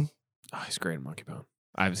Monkey Bone. Oh, he's great in Monkey Bone.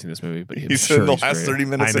 I haven't seen this movie, but he's in the last 30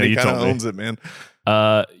 minutes and he kind of owns it, man.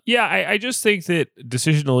 I just think that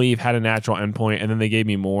Decision to Leave had a natural endpoint, and then they gave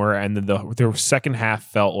me more, and then the second half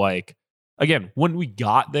felt like, again, when we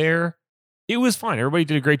got there, it was fine. Everybody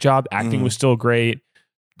did a great job. Acting was still great.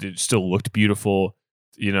 It still looked beautiful.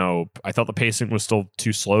 You know, I thought the pacing was still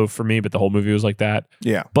too slow for me, but the whole movie was like that.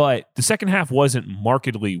 Yeah. But the second half wasn't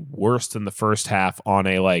markedly worse than the first half on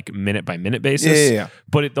a like minute by minute basis. Yeah.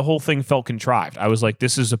 But the whole thing felt contrived. I was like,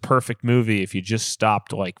 this is a perfect movie if you just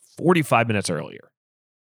stopped like 45 minutes earlier.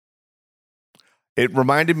 It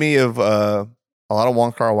reminded me of a lot of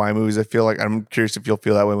Wong Kar-wai movies. I feel like, I'm curious if you'll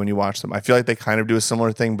feel that way when you watch them. I feel like they kind of do a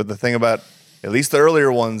similar thing, but the thing about at least the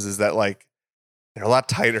earlier ones is that like they're a lot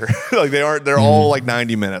tighter. Like they're all like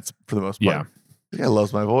 90 minutes for the most part. Yeah. This guy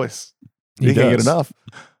loves my voice. He can't get does. enough.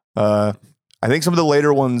 I think some of the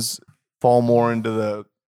later ones fall more into the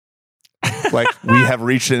like we have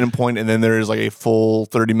reached an end point, and then there is like a full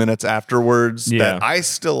 30 minutes afterwards that I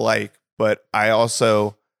still like, but I guess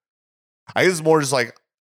it's more just like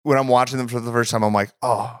when I'm watching them for the first time, I'm like,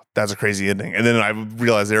 oh, that's a crazy ending. And then I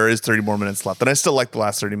realize there is 30 more minutes left. And I still like the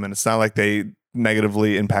last 30 minutes. It's not like they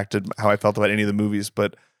negatively impacted how I felt about any of the movies,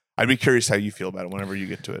 but I'd be curious how you feel about it whenever you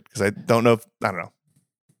get to it. Because I don't know I don't know.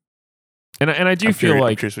 And I do feel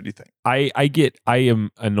like, I'm curious what you think. I am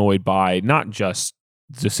annoyed by not just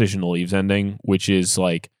Decision to Leave's ending, which is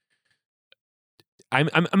like, I'm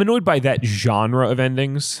annoyed by that genre of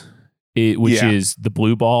endings, which is the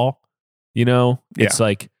blue ball. You know, it's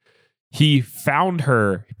like he found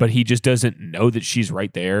her, but he just doesn't know that she's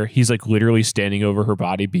right there. He's like literally standing over her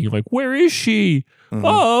body, being like, "Where is she? Mm-hmm.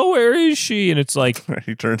 Oh, where is she?" And it's like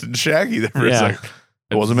he turns into Shaggy there for a second.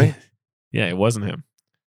 It wasn't me. Yeah, it wasn't him.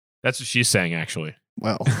 That's what she's saying, actually.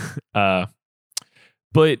 Well,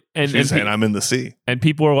 but she's saying I'm in the sea, and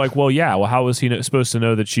people are like, "Well, yeah. Well, how is he supposed to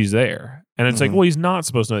know that she's there?" And it's like, well, he's not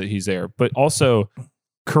supposed to know that he's there. But also,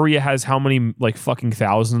 Korea has how many like fucking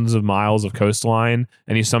thousands of miles of coastline,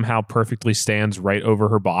 and he somehow perfectly stands right over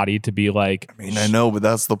her body to be like, I mean, I know, but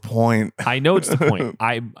that's the point. I know it's the point.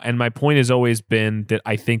 And my point has always been that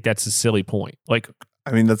I think that's a silly point. Like,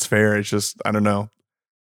 I mean, that's fair. It's just, I don't know.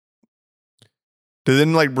 They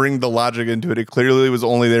didn't like bring the logic into it. It clearly was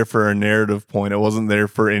only there for a narrative point. It wasn't there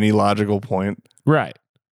for any logical point. Right.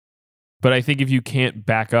 But I think if you can't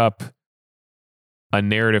back up a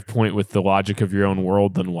narrative point with the logic of your own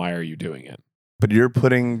world, then why are you doing it? But you're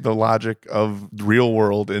putting the logic of the real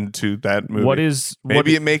world into that movie.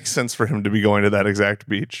 Maybe it makes sense for him to be going to that exact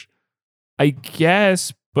beach. I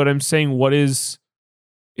guess, but I'm saying does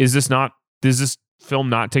this film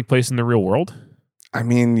not take place in the real world? I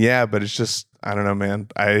mean, yeah, but it's just, I don't know, man.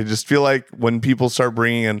 I just feel like when people start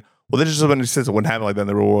bringing in, well, this is just when it wouldn't happen like that in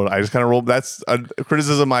the real world. I just kind of roll. That's a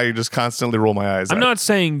criticism I just constantly roll my eyes at. I'm not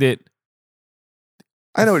saying that.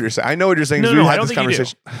 I know what you're saying. I know what you're saying. No, I don't think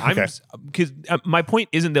conversation. You do. Because my point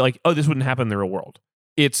isn't that like, oh, this wouldn't happen in the real world.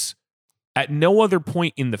 It's at no other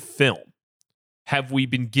point in the film have we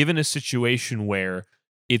been given a situation where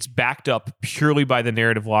it's backed up purely by the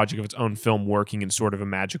narrative logic of its own film working in sort of a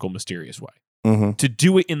magical, mysterious way. Mm-hmm. To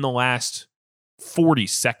do it in the last 40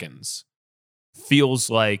 seconds feels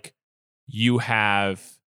like you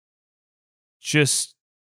have just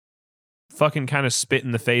fucking kind of spit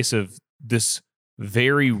in the face of this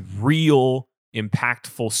very real,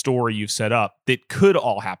 impactful story you've set up that could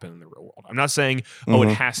all happen in the real world. I'm not saying, it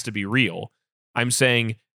has to be real. I'm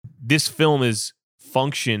saying this film is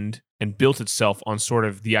functioned and built itself on sort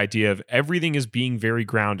of the idea of everything is being very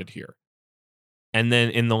grounded here. And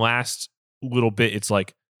then in the last little bit, it's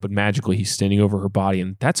like, but magically he's standing over her body,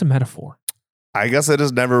 and that's a metaphor. I guess I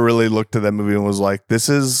just never really looked at that movie and was like, this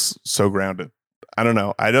is so grounded. I don't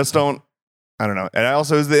know. I don't know. And I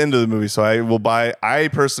also, is the end of the movie, so I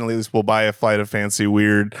personally at least will buy a Flight of Fancy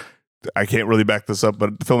weird. I can't really back this up,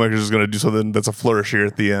 but the filmmaker is going to do something that's a flourish here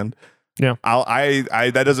at the end. Yeah.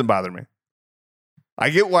 That doesn't bother me. I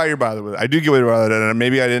get why you're bothered with it. I do get why you're bothered, and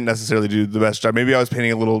maybe I didn't necessarily do the best job. Maybe I was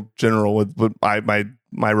painting a little general with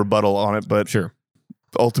my rebuttal on it, but sure.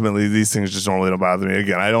 Ultimately, these things just normally don't bother me.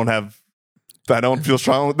 Again, I don't feel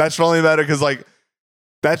that strongly about it because like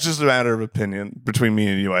that's just a matter of opinion between me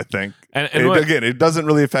and you, I think. And again, it doesn't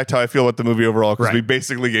really affect how I feel about the movie overall because we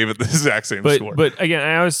basically gave it the exact same score. But again,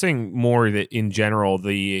 I was saying more that in general,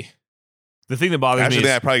 the thing that bothers me is...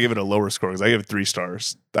 I probably give it a lower score because I give it 3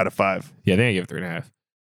 stars out of 5. Yeah, I think I give it 3.5.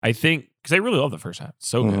 I think, because I really love the first half. It's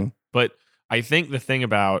so good. But I think the thing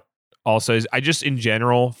about also is I just in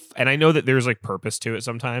general, and I know that there's like purpose to it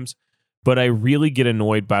sometimes, but I really get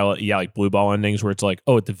annoyed by like blue ball endings where it's like,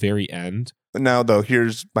 oh, at the very end. Now, though,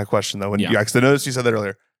 here's my question, though. Because I noticed you said that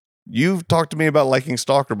earlier. You've talked to me about liking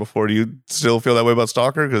Stalker before. Do you still feel that way about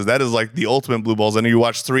Stalker? Because that is like the ultimate blue balls. And you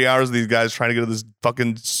watch 3 hours of these guys trying to get to this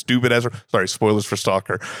fucking stupid ass. Sorry, spoilers for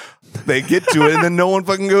Stalker. They get to it and then no one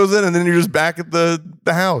fucking goes in, and then you're just back at the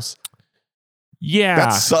house. Yeah. That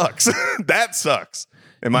sucks. That sucks,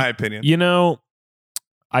 in my opinion. You know,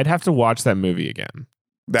 I'd have to watch that movie again.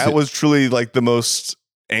 That was truly like the most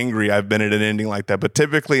angry I've been at an ending like that. But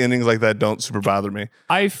typically endings like that don't super bother me.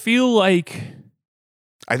 I feel like...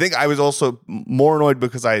 I think I was also more annoyed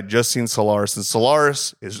because I had just seen Solaris, and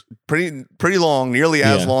Solaris is pretty long, nearly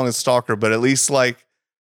as long as Stalker, but at least like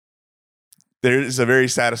there is a very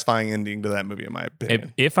satisfying ending to that movie, in my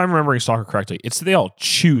opinion. If I'm remembering Stalker correctly, it's they all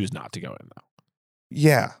choose not to go in, though.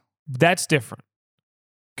 Yeah. That's different.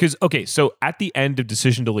 Because, okay, so at the end of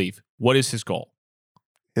Decision to Leave, what is his goal?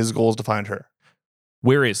 His goal is to find her.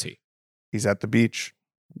 Where is he? He's at the beach.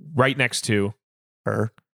 Right next to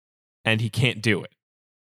her. And he can't do it.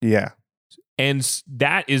 Yeah. And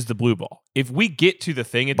that is the blue ball. If we get to the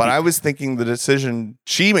thing... But I was thinking the decision...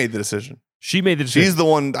 She made the decision. She made the decision. She's the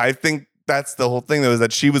one... I think that's the whole thing, though, is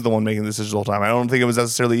that she was the one making the decision the whole time. I don't think it was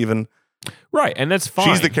necessarily even... Right, and that's fine.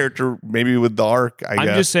 She's the character, maybe with the arc, I guess.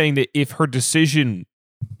 I'm just saying that if her decision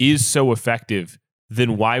is so effective,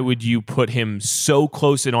 then why would you put him so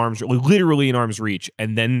close in arms... literally in arm's reach,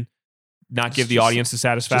 and then not give the audience the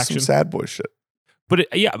satisfaction? Just some sad boy shit. But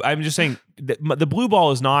I'm just saying that the blue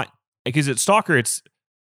ball is not, because it's Stalker, it's,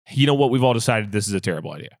 you know what, we've all decided this is a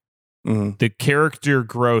terrible idea. Mm-hmm. The character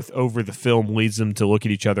growth over the film leads them to look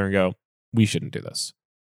at each other and go, we shouldn't do this.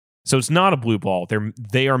 So it's not a blue ball.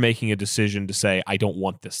 They are making a decision to say, I don't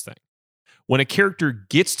want this thing. When a character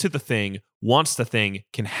gets to the thing, wants the thing,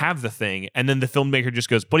 can have the thing, and then the filmmaker just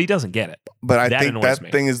goes, but he doesn't get it. But I think that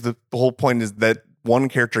thing is the whole point is that one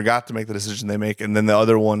character got to make the decision they make, and then the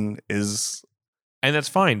other one is... And that's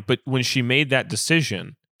fine. But when she made that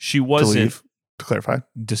decision, she wasn't... To clarify.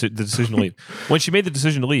 The decision to leave. When she made the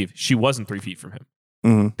decision to leave, she wasn't 3 feet from him.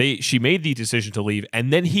 Mm-hmm. She made the decision to leave,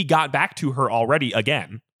 and then he got back to her already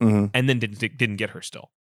again, and then didn't get her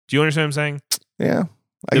still. Do you understand what I'm saying? Yeah.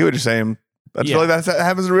 I get what you're saying. I feel like that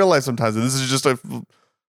happens in real life sometimes. This is just a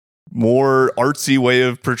more artsy way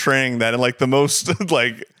of portraying that, and like the most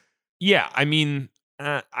like... Yeah, I mean,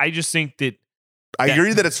 I just think that... I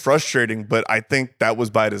agree that it's frustrating, but I think that was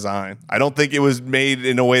by design. I don't think it was made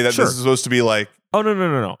in a way that this is supposed to be like... Oh,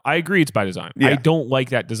 no. I agree it's by design. Yeah. I don't like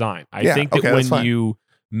that design. I think that when you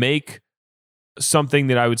make something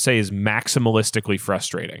that I would say is maximalistically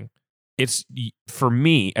frustrating, it's, for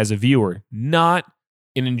me as a viewer, not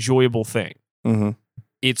an enjoyable thing. Mm-hmm.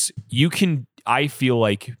 It's, you can, I feel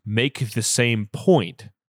like, make the same point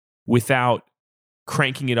without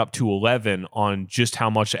cranking it up to 11 on just how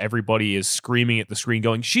much everybody is screaming at the screen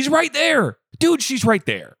going, she's right there. Dude, she's right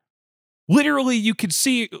there. Literally, you could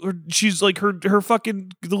see she's like her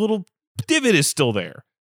fucking, the little divot is still there.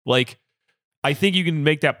 Like, I think you can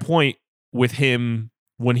make that point with him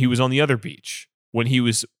when he was on the other beach, when he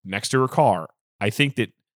was next to her car. I think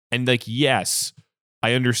that, and like, yes,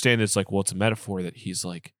 I understand it's like, well, it's a metaphor that he's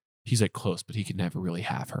like close, but he could never really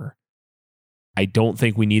have her. I don't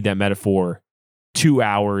think we need that metaphor 2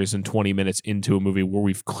 hours and 20 minutes into a movie where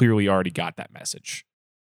we've clearly already got that message.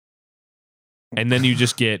 And then you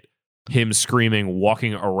just get him screaming,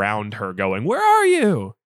 walking around her going, where are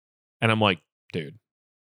you? And I'm like, dude,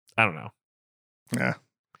 I don't know. Yeah.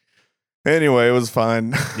 Anyway, it was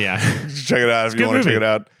fun. Yeah. Check it out if you want to check it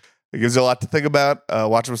out. It gives you a lot to think about.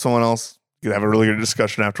 Watch it with someone else. You can have a really good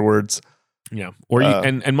discussion afterwards. Yeah. Or you,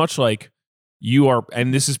 and much like you are,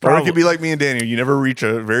 and this is probably... Or it could be like me and Daniel. You never reach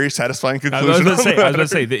a very satisfying conclusion. I was about to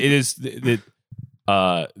say that it is...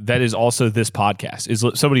 that is also this podcast. Is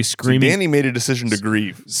somebody screaming? So Danny made a decision to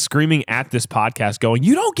grieve, screaming at this podcast, going,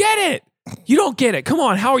 "You don't get it! You don't get it! Come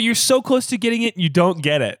on, how are you so close to getting it? And you don't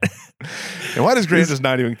get it." And why does Grant just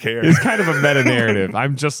not even care? It's kind of a meta narrative.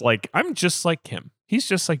 I'm just like him. He's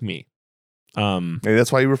just like me. Maybe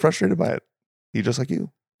that's why you were frustrated by it. He's just like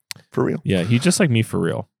you, for real. Yeah, he's just like me for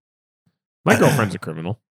real. My girlfriend's a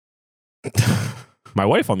criminal. My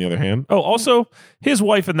wife, on the other hand, also his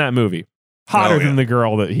wife in that movie. Hotter than the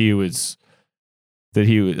girl that he was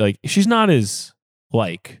like. She's not as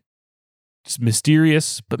like just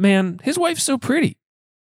mysterious, but man, his wife's so pretty.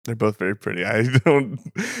 They're both very pretty. I don't.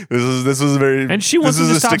 This is very. And she wants him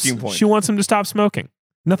to stop. She wants him to stop smoking.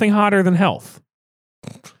 Nothing hotter than health.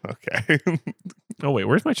 Okay. Oh wait,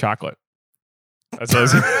 where's my chocolate? I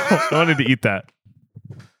wanted to eat that.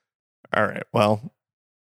 All right. Well,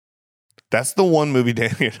 that's the one movie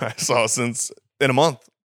Danny and I saw since in a month.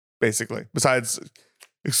 Basically, besides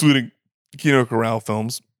excluding Kino Corral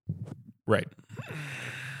films. Right.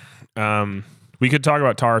 We could talk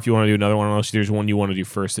about Tar if you want to do another one, unless there's one you want to do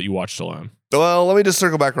first that you watched alone. Well, let me just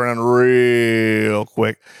circle back around real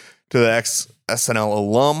quick to the ex-SNL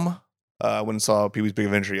alum. I went and saw Pee-wee's Big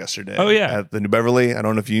Adventure yesterday. Oh, yeah. At the New Beverly. I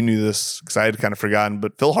don't know if you knew this because I had kind of forgotten,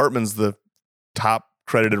 but Phil Hartman's the top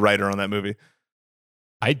credited writer on that movie.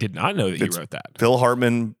 I did not know that he wrote that. Phil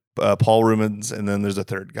Hartman, Paul Rubens, and then there's a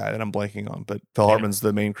third guy that I'm blanking on, but Phil Hartman's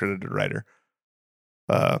the main credited writer.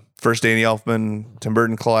 First Danny Elfman, Tim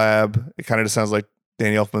Burton collab. It kind of just sounds like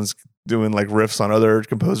Danny Elfman's doing like riffs on other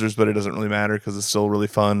composers, but it doesn't really matter because it's still really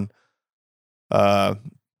fun. That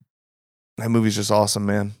movie's just awesome,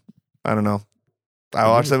 man. I don't know. I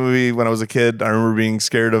watched that movie when I was a kid. I remember being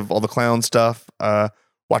scared of all the clown stuff.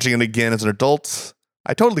 Watching it again as an adult,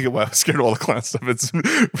 I totally get why I was scared of all the clown stuff. It's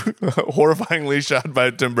horrifyingly shot by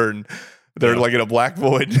Tim Burton. They're like in a black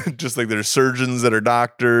void, just like there's surgeons that are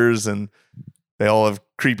doctors, and they all have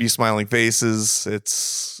creepy smiling faces.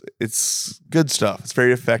 It's good stuff. It's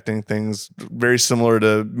very affecting things. Very similar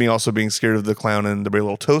to me also being scared of the clown in The Brave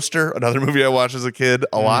Little Toaster, another movie I watched as a kid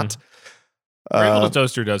a lot. Brave Little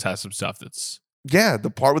Toaster does have some stuff that's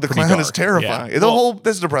the part with the clown is terrifying. Yeah.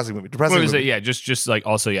 This is a depressing movie. Just like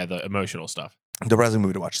also the emotional stuff. Depressing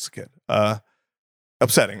movie to watch as a kid.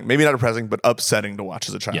 Upsetting. Maybe not depressing, but upsetting to watch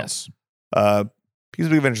as a child. Yes. Bees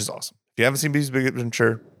Big Adventure is awesome. If you haven't seen Bees Big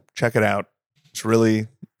Adventure, check it out. It's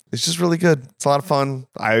just really good. It's a lot of fun.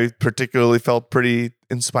 I particularly felt pretty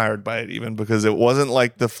inspired by it, even because it wasn't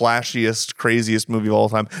like the flashiest, craziest movie of all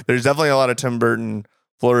time. There's definitely a lot of Tim Burton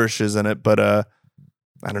flourishes in it, but I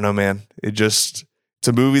don't know, man. It's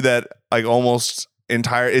a movie that like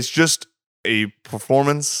it's just a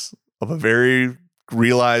performance of a very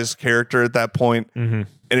realized character at that point. Mm-hmm.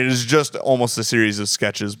 And it is just almost a series of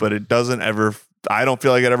sketches, but it doesn't ever, I don't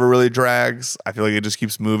feel like it ever really drags. I feel like it just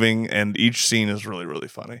keeps moving, and each scene is really, really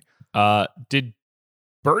funny. Did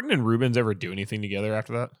Burton and Rubens ever do anything together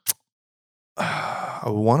after that? I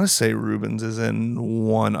want to say Rubens is in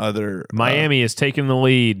one other. Miami is taking the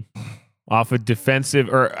lead off a defensive,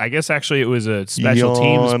 or I guess actually it was a special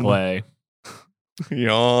teams play.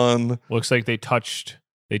 Yawn. Looks like they touched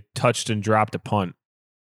and dropped a punt.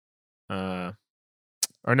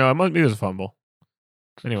 Or no, maybe it was a fumble.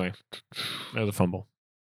 Anyway, it was a fumble.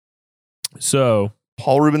 So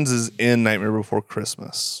Paul Rubens is in Nightmare Before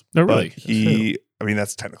Christmas. No, really?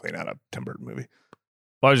 That's technically not a Tim Burton movie.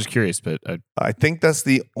 Well, I was just curious, but I think that's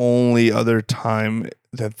the only other time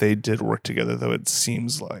that they did work together, though it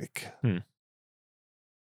seems like. Which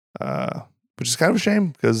is kind of a shame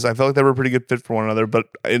because I felt like they were a pretty good fit for one another. But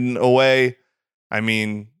in a way, I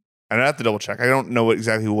mean, and I have to double check. I don't know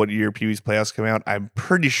exactly what year Pee-wee's Playhouse came out. I'm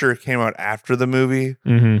pretty sure it came out after the movie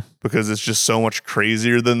because it's just so much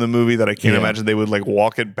crazier than the movie that I can't imagine they would like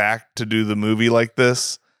walk it back to do the movie like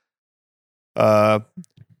this.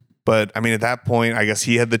 But I mean, at that point, I guess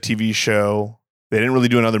he had the TV show. They didn't really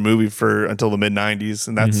do another movie until the mid 90s,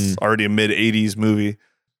 and that's already a mid 80s movie.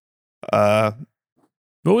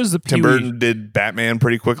 What was the Tim Burton did Batman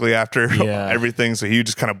pretty quickly after everything, so he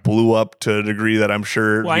just kind of blew up to a degree that I'm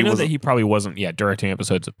sure. Well, I know that he probably wasn't directing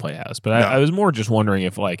episodes of Playhouse, but I was more just wondering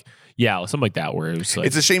if something like that where it was like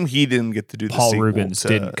it's a shame he didn't get to do. Paul Rubens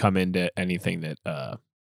didn't come into anything that.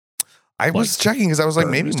 I was checking because I was like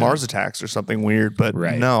maybe Mars Attacks or something weird, but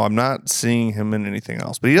no, I'm not seeing him in anything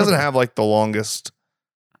else. But he doesn't have like the longest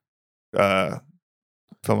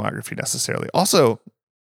filmography necessarily. Also,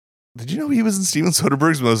 did you know he was in Steven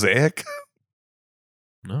Soderbergh's Mosaic?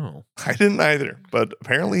 No. I didn't either, but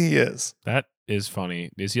apparently he is. That is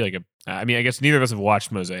funny. Is he like I mean, I guess neither of us have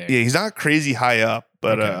watched Mosaic. Yeah, he's not crazy high up,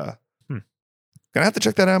 but gonna have to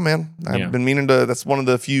check that out, man. I've been meaning to. That's one of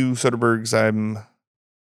the few Soderberghs I'm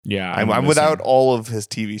without all of his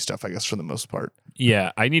TV stuff, I guess, for the most part.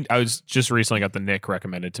 Yeah, I was just recently got The Nick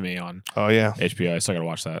recommended to me on HBO. I still gotta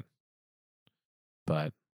watch that.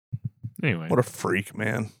 But anyway. What a freak,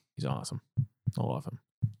 man. He's awesome. I love him.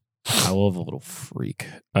 I love a little freak.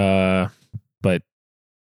 But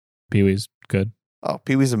Pee-wee's good. Oh,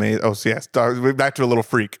 Pee-wee's amazing. Oh, so yes. Back to a little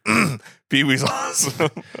freak. Pee-wee's awesome.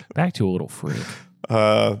 Back to a little freak.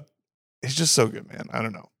 It's just so good, man. I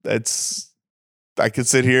don't know. I could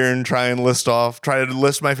sit here and try to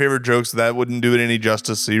list my favorite jokes. That wouldn't do it any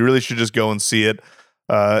justice. So you really should just go and see it.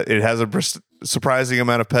 It has a surprising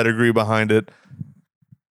amount of pedigree behind it.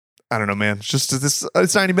 I don't know, man. It's just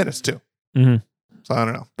it's 90 minutes too. Mm-hmm. So I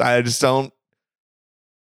don't know. I just don't.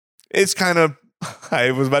 It's kind of.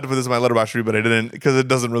 I was about to put this in my Letterboxd review, but I didn't because it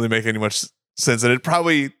doesn't really make any much sense, and it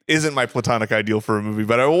probably isn't my platonic ideal for a movie.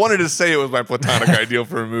 But I wanted to say it was my platonic ideal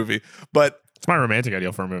for a movie. But it's my romantic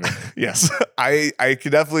ideal for a movie. Yes, I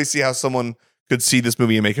could definitely see how someone could see this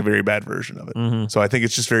movie and make a very bad version of it. Mm-hmm. So I think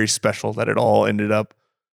it's just very special that it all ended up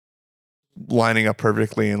lining up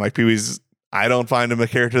perfectly. And like Pee-wee's, I don't find him a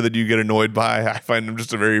character that you get annoyed by. I find him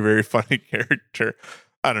just a very, very funny character.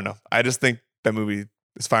 I don't know. I just think that movie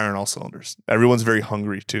is firing all cylinders. Everyone's very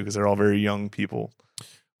hungry too because they're all very young people.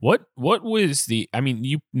 What was the? I mean,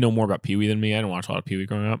 you know more about Pee Wee than me. I didn't watch a lot of Pee Wee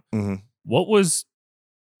growing up. Mm-hmm. What was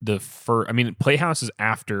the first? I mean, Playhouse is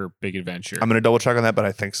after Big Adventure. I'm gonna double check on that, but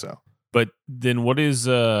I think so. But then what was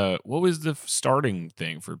the starting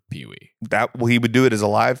thing for Pee Wee? He would do it as a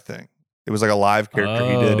live thing. It was like a live character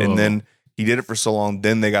he did, and then he did it for so long.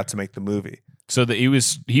 Then they got to make the movie. So he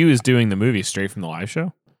was doing the movie straight from the live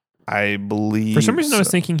show. I believe. For some reason, I was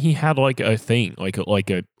thinking he had like a thing, like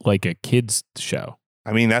a kids show.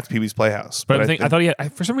 I mean, that's Pee Wee's Playhouse. But I thought he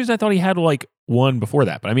had. For some reason, I thought he had like one before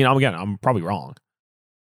that. But I mean, I'm probably wrong.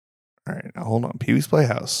 All right, now hold on. Pee Wee's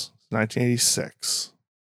Playhouse, 1986.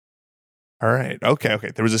 All right. Okay.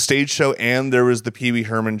 There was a stage show and there was the Pee Wee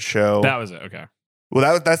Herman show. That was it. Okay.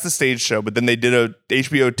 Well, that's the stage show, but then they did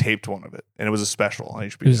HBO taped one of it, and it was a special on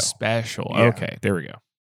HBO. It was special. Yeah. Okay, there we go.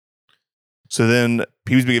 So then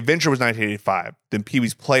Pee Wee's Big Adventure was 1985. Then Pee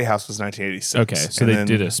Wee's Playhouse was 1986. Okay, so they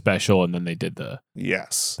did a special, and then they did the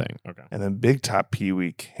thing. Okay. And then Big Top Pee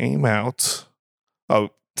Wee came out.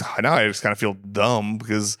 Oh, now I just kind of feel dumb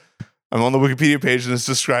because I'm on the Wikipedia page and it's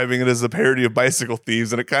describing it as a parody of Bicycle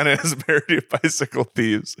Thieves, and it kind of is a parody of Bicycle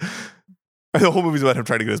Thieves. The whole movie's about him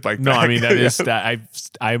trying to get his bike back. No, I mean, that is that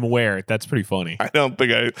I'm aware. That's pretty funny. I don't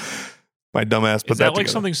think my dumbass put is that like together.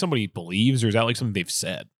 Something somebody believes, or is that like something they've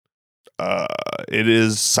said? It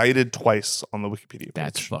is cited twice on the Wikipedia page.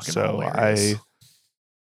 That's fucking so hilarious.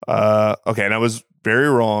 Okay, and I was very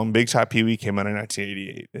wrong. Big Top Pee Wee came out in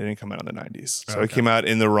 1988. It didn't come out in the 90s. So it came out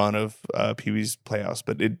in the run of Pee Wee's Playhouse,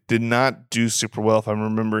 but it did not do super well, if I'm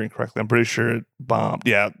remembering correctly. I'm pretty sure it bombed.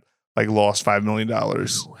 Yeah, like lost $5 million.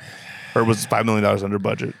 Or was $5 million under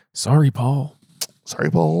budget. Sorry, Paul.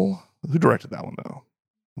 Who directed that one, though?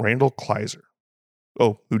 Randall Kleiser.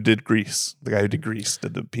 Oh, who did Grease? The guy who did Grease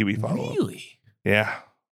did the Pee Wee follow-up. Really? Yeah.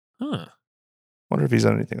 Huh. Wonder if he's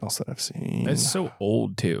done anything else that I've seen. That's so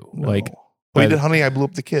old, too. No. Like, he did Honey, I Blew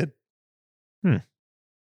Up the Kid.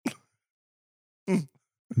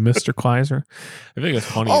 Mr. Kleiser. I think it's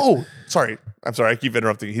funny. Oh, sorry. I'm sorry. I keep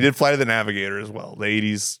interrupting. He did Flight of the Navigator as well, the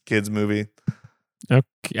 80s kids movie.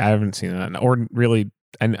 Okay, I haven't seen that, or really,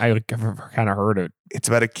 and I kind of heard it. It's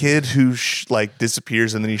about a kid who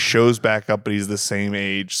disappears and then he shows back up, but he's the same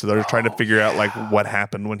age. So they're trying to figure out like what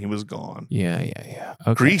happened when he was gone. Yeah.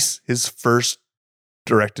 Okay. Grease, his first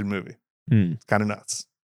directed movie. It's kind of nuts.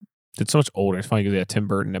 It's so much older. It's funny because Tim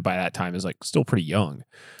Burton by that time is like still pretty young.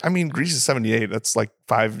 I mean, Grease is 78. That's like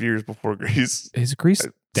 5 years before Grease. Is Grease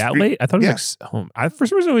that late? I thought it was like home. For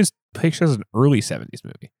some reason, I always pictured it as an early 70s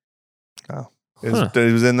movie. Oh. It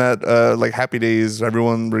was in that like Happy Days.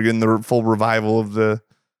 Everyone were getting the full revival of the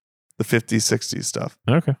 50s, 60s stuff.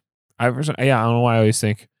 Okay. I don't know why I always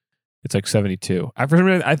think it's like 72. For some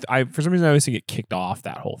reason, I always think it kicked off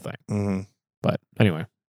that whole thing. Mm-hmm. But anyway,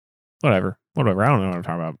 whatever. I don't know what I'm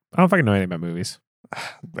talking about. I don't fucking know anything about movies.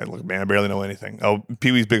 Look, man, I barely know anything. Oh,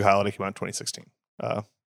 Pee Wee's Big Holiday came out in 2016. I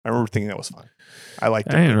remember thinking that was fun. I liked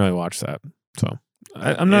it. I didn't really watch that. So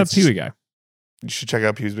I'm not a Pee Wee guy. You should check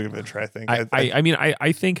out Pee Wee's Big Adventure, I think.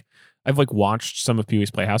 I think I've like watched some of Pee Wee's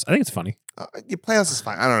Playhouse. I think it's funny. Playhouse is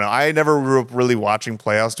fine. I don't know. I never grew up really watching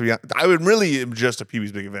Playhouse, to be honest. I would really am just a Pee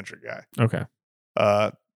Wee's Big Adventure guy. Okay.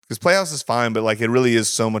 Because Playhouse is fine, but like it really is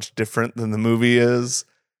so much different than the movie is.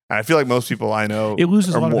 And I feel like most people I know, it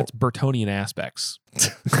loses a lot of its Burtonian aspects.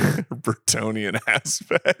 Burtonian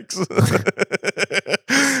aspects.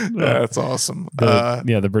 That's awesome.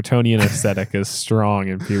 The Burtonian aesthetic is strong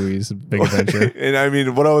in Pee Wee's Big Adventure. And I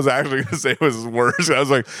mean, what I was actually going to say was worse. I was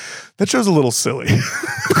like, that show's a little silly.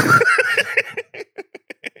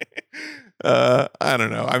 I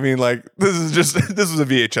don't know. I mean, like this was a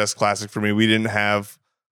VHS classic for me. We didn't have.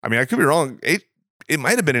 I mean, I could be wrong. It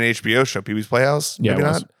might have been an HBO show, Pee Wee's Playhouse. Yeah, maybe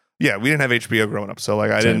not. Yeah, we didn't have HBO growing up, so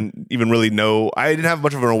like I didn't even really know. I didn't have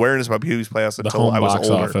much of an awareness about Pee Wee's Playhouse until I was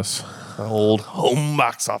older. Office. The old home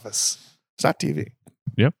box office. It's not TV.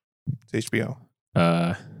 Yep, it's HBO.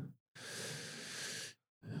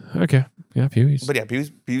 Okay, yeah, Pee Wee's. But yeah,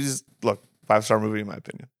 Pee Wee's. Look, 5-star movie in my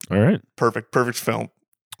opinion. All right, perfect film.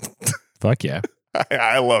 Fuck yeah,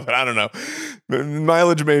 I love it. I don't know,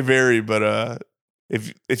 mileage may vary, but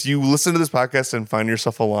If you listen to this podcast and find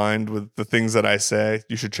yourself aligned with the things that I say,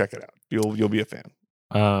 you should check it out. You'll be a fan.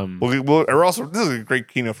 We're also, this is a great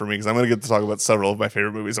keynote for me because I'm going to get to talk about several of my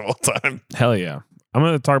favorite movies of all time. Hell yeah! I'm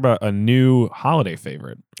going to talk about a new holiday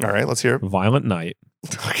favorite. All right, let's hear it. Violent Night.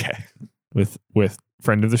 Okay. With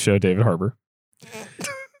friend of the show David Harbour.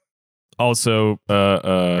 Also,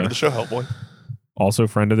 friend of the show Hellboy. Also,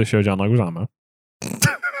 friend of the show John Leguizamo.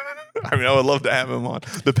 I mean, I would love to have him on.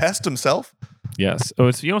 The Pest himself. Yes. Oh,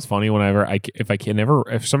 it's what's funny. Whenever if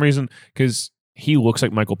for some reason, because he looks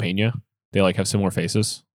like Michael Pena, they like have similar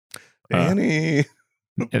faces. Danny.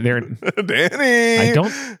 They're Danny. I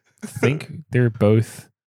don't think they're both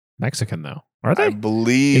Mexican though. Are they? I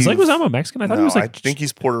believe is Leguizamo Mexican? I thought he was like. I think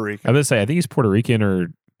he's Puerto Rican. I was gonna say I think he's Puerto Rican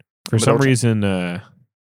or for some reason.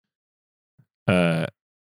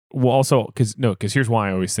 Well, also because here's why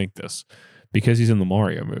I always think this, because he's in the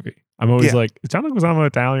Mario movie. I'm always like, is John Leguizamo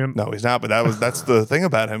Italian? No, he's not. But that's the thing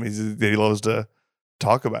about him. He loves to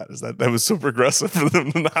talk about is that was so progressive for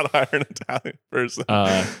them to not hire an Italian person.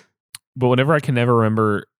 But whenever I can never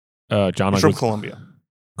remember John He's from Colombia.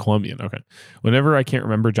 Colombian, okay. Whenever I can't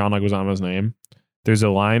remember John Leguizamo's name, there's a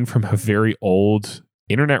line from a very old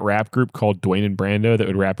internet rap group called Dwayne and Brando that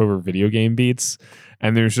would rap over video game beats.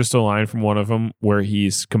 And there's just a line from one of them where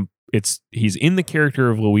he's in the character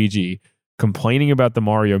of Luigi complaining about the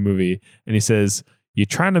Mario movie, and he says, "You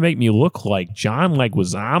trying to make me look like John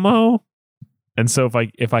Leguizamo?" And so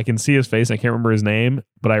if I can see his face, I can't remember his name,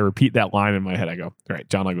 but I repeat that line in my head. I go, all right,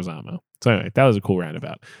 John Leguizamo. So anyway, that was a cool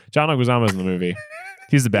roundabout. John Leguizamo's in the movie.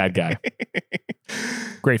 He's the bad guy.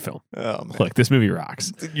 Great film. Oh, man. Look, this movie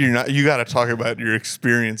rocks. You got to talk about your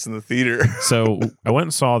experience in the theater. So I went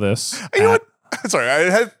and saw this. You know what? Sorry,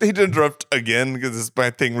 I hate to interrupt again because this is my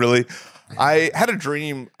thing. Really, I had a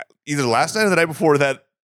dream either last night or the night before that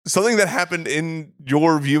something that happened in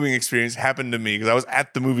your viewing experience happened to me because I was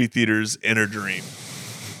at the movie theaters in a dream.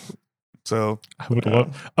 So I would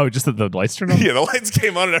love. Oh, just that the lights turned on. Yeah, the lights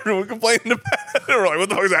came on and everyone complained about it. They were like, "What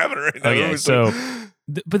the fuck is happening right now?" Okay, so.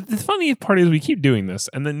 But the funny part is we keep doing this,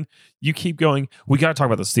 and then you keep going, we got to talk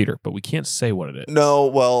about this theater, but we can't say what it is. No,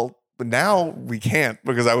 well, but now we can't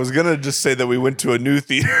because I was going to just say that we went to a new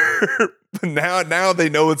theater. But now they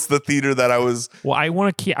know it's the theater that I was. Well, I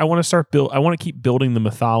want to keep building the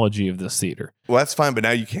mythology of this theater. Well, that's fine, but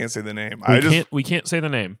now you can't say the name. We can't say the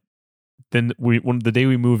name. Then when the day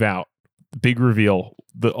we move out, big reveal,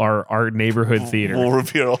 our neighborhood theater. We'll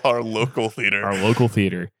reveal our local theater. Our local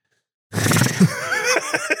theater.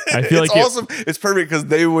 I feel it's awesome. It's perfect because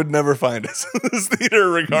they would never find us in this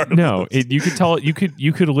theater regardless. No, you could tell. You could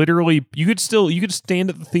stand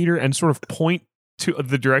at the theater and sort of point to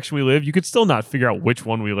the direction we live. You could still not figure out which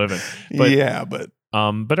one we live in.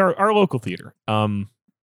 But our local theater. What are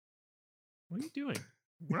you doing?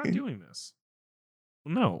 We're not doing this.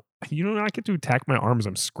 No, you do not get to attack my arms.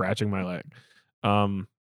 I'm scratching my leg.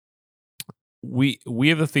 We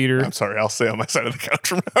have the theater. I'm sorry. I'll stay on my side of the couch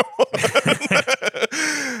from now on.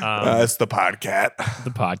 It's the podcat. The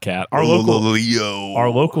podcat. Our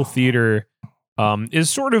local theater is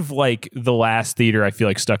sort of like the last theater I feel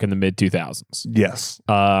like stuck in the mid 2000s. Yes.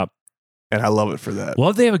 And I love it for that.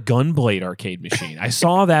 Love they have a Gunblade arcade machine. I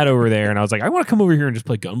saw that over there and I was like, I want to come over here and just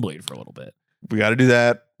play Gunblade for a little bit. We got to do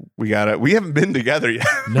that. We haven't been together yet.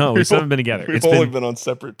 No, we haven't been together. We've only been on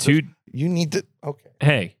separate. You need to. Okay.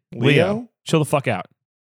 Hey, Leo, chill the fuck out.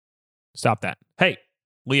 Stop that. Hey,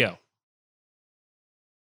 Leo.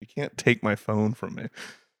 You can't take my phone from me.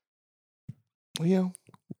 Leo.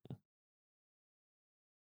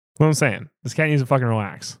 What I'm saying. This cat needs to fucking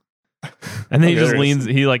relax. And then he just leans,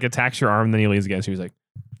 he like attacks your arm, and then he leans against you. He's like,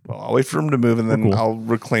 well, I'll wait for him to move and then I'll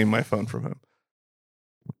reclaim my phone from him.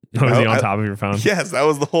 Oh, is he on top of your phone? Yes, that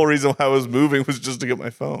was the whole reason why I was moving, was just to get my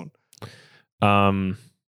phone.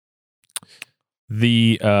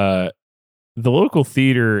 The local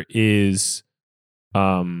theater is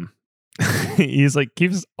he's like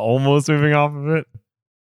keeps almost moving off of it.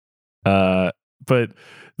 But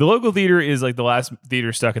the local theater is like the last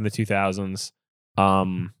theater stuck in the 2000s.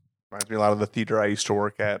 Reminds me a lot of the theater I used to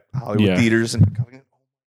work at, Hollywood Theaters, and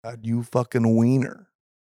God, you fucking wiener.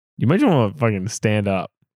 You might just want to fucking stand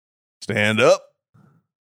up. Stand up.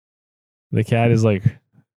 The cat is like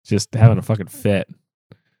just having a fucking fit.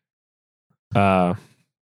 I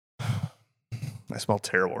smell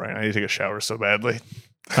terrible right now. I need to take a shower so badly.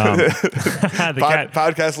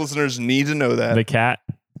 Podcast listeners need to know that. The cat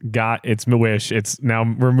got its wish. It's now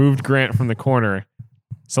removed Grant from the corner.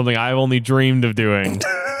 Something I've only dreamed of doing.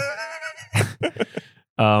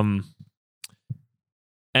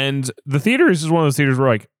 And the theater is just one of those theaters where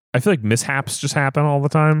like I feel like mishaps just happen all the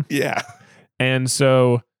time. Yeah. And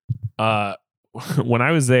so when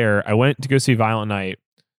I was there, I went to go see Violent Night,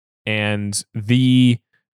 and the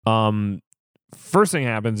first thing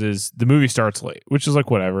happens is the movie starts late, which is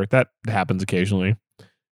like whatever. That happens occasionally.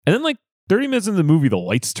 And then like 30 minutes into the movie, the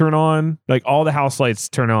lights turn on, like all the house lights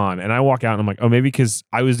turn on, and I walk out and I'm like, oh, maybe because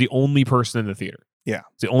I was the only person in the theater. Yeah.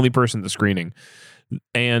 It's the only person at the screening.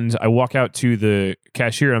 And I walk out to the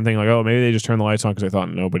cashier and I'm thinking like, oh, maybe they just turned the lights on because I thought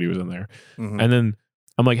nobody was in there. Mm-hmm. And then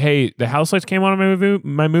I'm like, hey, the house lights came on in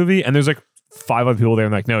my movie, and there's like 5 other people there.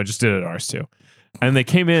 And like, no, it just did it at ours too. And they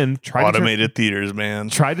came in, tried automated theaters, man.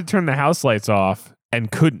 Tried to turn the house lights off and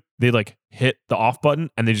couldn't. they like hit the off button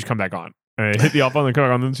and they just come back on. And they hit the off button and come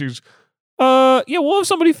back on. And then she's, yeah, we'll have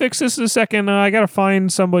somebody fix this in a second. I got to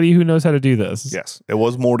find somebody who knows how to do this. Yes, it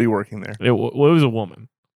was Morty working there. It was a woman.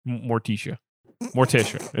 Morticia.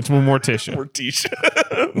 It's more Morticia.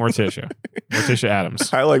 Morticia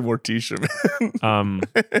Adams. I like Morticia, man.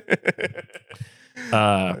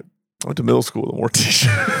 I went to middle school with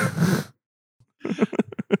Morticia.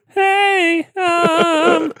 Hey,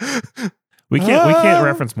 we can't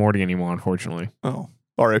reference Morty anymore, unfortunately. Oh,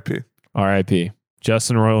 R.I.P. R.I.P.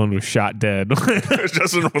 Justin Roiland was shot dead.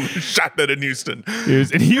 Justin Roiland was shot dead in Houston. He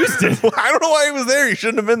was in Houston. I don't know why he was there. He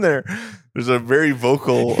shouldn't have been there. There's a very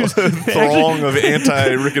vocal throng of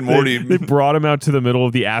anti-Rick and Morty. They brought him out to the middle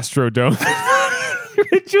of the Astrodome.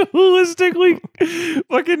 Ritualistically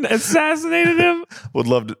fucking assassinated him. Would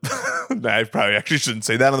love to. I probably actually shouldn't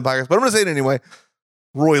say that on the podcast, but I'm going to say it anyway.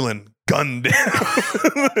 Roiland gunned down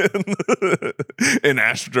in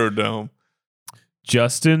Astrodome.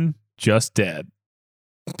 Justin just dead.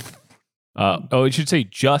 It should say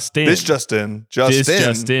Justin. This Justin.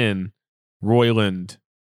 Roiland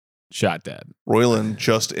shot dead. Roiland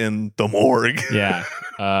just in the morgue. Yeah.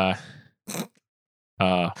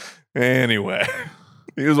 Anyway,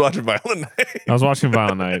 he was watching Violent Night. I was watching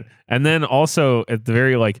Violent Night, and then also at the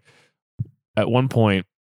very at one point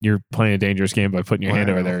you're playing a dangerous game by putting your hand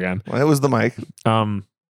over there again. Well, that was the mic.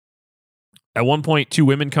 At one point, 2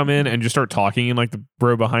 women come in and just start talking in like the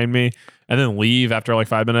row behind me, and then leave after like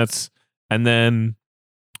 5 minutes. And then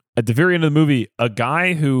at the very end of the movie, a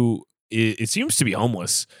guy who it seems to be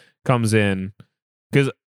homeless comes in,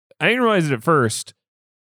 because I didn't realize it at first,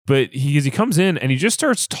 but he comes in and he just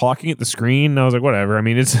starts talking at the screen. And I was like, whatever. I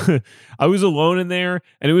mean, I was alone in there,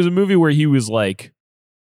 and it was a movie where he was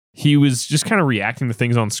just kind of reacting to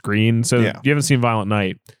things on screen. So if you haven't seen Violent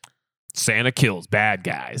Night, Santa kills bad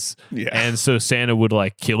guys. Yeah. And so Santa would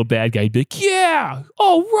like kill a bad guy. He'd be like, yeah,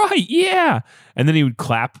 oh, right, yeah. And then he would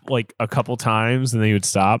clap like a couple times and then he would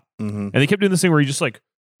stop. Mm-hmm. And they kept doing this thing where he just like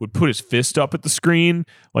would put his fist up at the screen,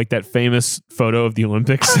 like that famous photo of the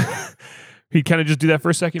Olympics. He'd kind of just do that for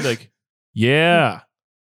a second, be like, yeah.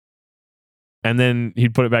 And then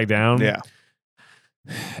he'd put it back down. Yeah.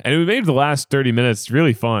 And it made the last 30 minutes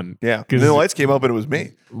really fun. Yeah. Because the lights came up and it was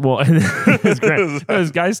me. Well, it was great. This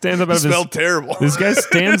guy stands up out of smelled terrible. This guy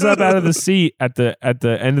stands up out of the seat at the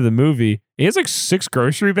end of the movie. He has like 6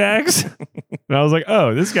 grocery bags. And I was like,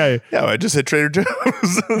 oh, this guy. Yeah, I just hit Trader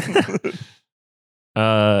Joe's.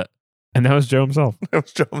 And that was Joe himself. That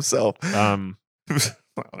was Joe himself. Well,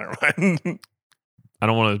 never mind. I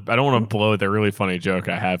don't want to blow the really funny joke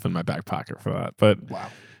I have in my back pocket for that. But wow.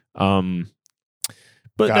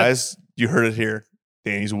 But guys, you heard it here.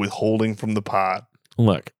 Danny's withholding from the pod.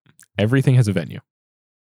 Look, everything has a venue.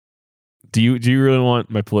 Do you really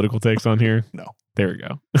want my political takes on here? No. There we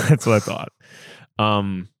go. That's what I thought.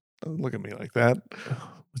 Don't look at me like that.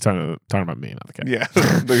 We're talking about me, not the cat. Yeah.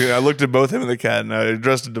 I looked at both him and the cat, and I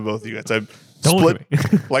addressed it to both of you guys. I split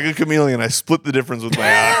like a chameleon. I split the difference with my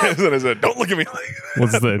eyes, and I said, "Don't look at me like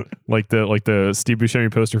that." What's the Steve Buscemi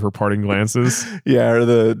poster for Parting Glances? Yeah,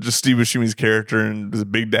 or just Steve Buscemi's character and the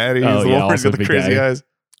Big Daddy. Oh, the one where he's got the crazy eyes.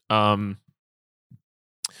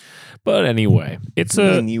 But anyway, it's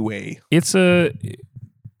a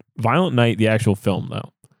Violent Night, the actual film,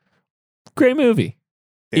 though. Great movie.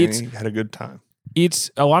 Danny had a good time.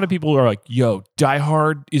 It's a lot of people are like, "Yo, Die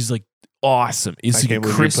Hard is like awesome. It's a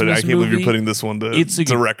Christmas movie. I can't believe you're putting this one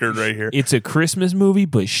to record right here. It's a Christmas movie,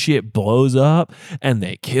 but shit blows up and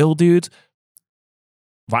they kill dudes."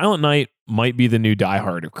 Violent Night might be the new Die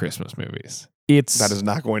Hard of Christmas movies. That is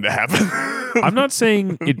not going to happen. I'm not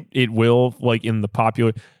saying it will, like in the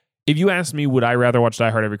popular. If you ask me, would I rather watch Die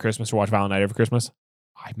Hard every Christmas or watch Violent Night every Christmas?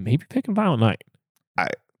 I may be picking Violent Night. I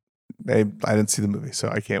didn't see the movie, so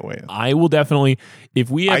I can't wait. I will definitely, if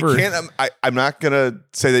we ever... I'm not going to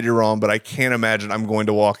say that you're wrong, but I can't imagine I'm going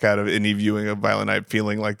to walk out of any viewing of Violent Night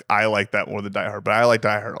feeling like I like that more than Die Hard, but I like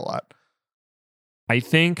Die Hard a lot. I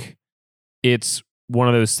think it's one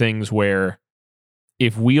of those things where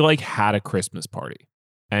if we had a Christmas party,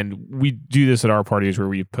 and we do this at our parties where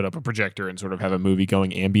we put up a projector and sort of have a movie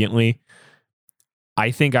going ambiently, I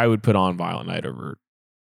think I would put on Violent Night over...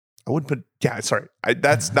 I would put... Yeah, sorry.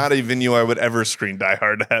 That's not a venue I would ever screen Die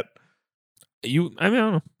Hard at. I don't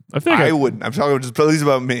know. I wouldn't. I'm talking just at least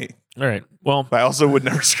about me. All right. Well... I also would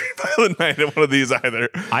never screen Violent Night at one of these either.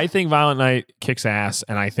 I think Violent Night kicks ass,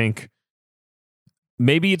 and I think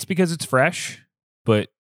maybe it's because it's fresh, but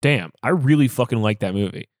damn, I really fucking like that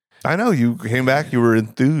movie. I know. You came back, you were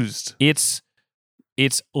enthused. It's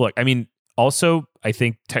look, I mean, also, I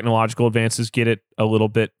think technological advances get it a little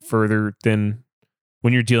bit further than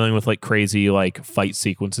when you're dealing with like crazy like fight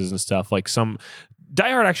sequences and stuff. Like Die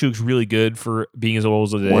Hard actually looks really good for being as old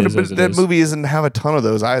as it is. But that movie doesn't have a ton of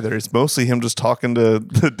those either. It's mostly him just talking to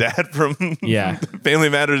the dad from Family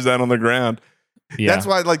Matters down on the ground. Yeah. That's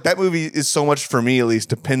why like that movie is so much, for me at least,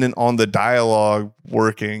 dependent on the dialogue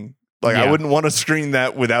working. Like I wouldn't want to screen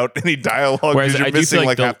that without any dialogue because you're missing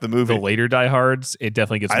like half the movie. The later Die Hards, it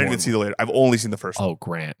definitely gets. I didn't see the later. I've only seen the first one. Oh,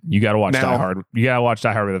 Grant, you got to watch Die Hard. You got to watch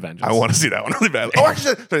Die Hard with a Vengeance. I want to see that one really badly. Oh,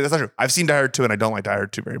 actually, sorry, that's not true. I've seen Die Hard 2 and I don't like Die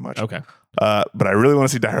Hard 2 very much. Okay, but I really want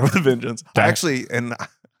to see Die Hard with a Vengeance. I actually in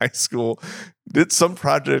high school did some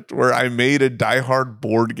project where I made a Die Hard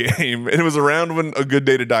board game, and it was around when A Good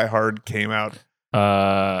Day to Die Hard came out.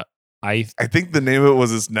 I think the name of it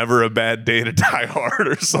was "It's Never a Bad Day to Die Hard"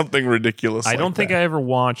 or something ridiculous. I don't think I ever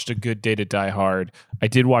watched A Good Day to Die Hard. I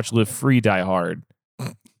did watch Live Free Die Hard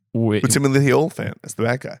with Timothy Olyphant. That's the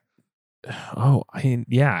bad guy. Oh,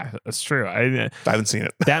 yeah, that's true. I haven't seen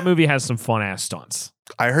it. That movie has some fun ass stunts.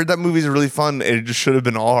 I heard that movie's really fun. It just should have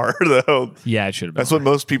been R though. Yeah, it should have been. That's what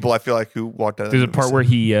most people I feel like who walked out. There's a part where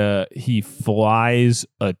he flies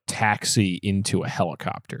a taxi into a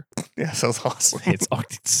helicopter. Yeah, sounds awesome. It's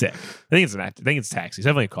sick. I think it's taxi. It's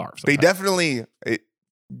definitely a car. They definitely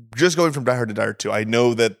just going from Die Hard to Die Hard 2. I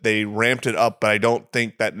know that they ramped it up, but I don't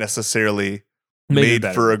think that necessarily made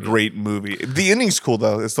for a great movie. The ending's cool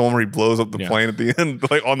though. It's the one where he blows up the plane at the end,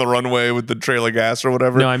 like on the runway with the trail of gas or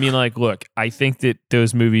whatever. No, I mean, like, look, I think that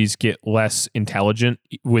those movies get less intelligent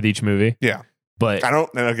with each movie. Yeah. But I don't,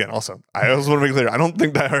 and again, also, I also want to be clear, I don't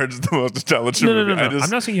think Die Hard is the most intelligent movie. No. I'm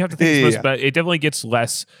not saying you have to think it's most, but it definitely gets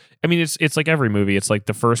less. I mean, it's like every movie. It's like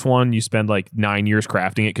the first one, you spend like 9 years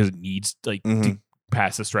crafting it because it needs like to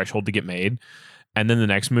pass this threshold to get made. And then the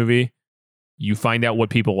next movie, you find out what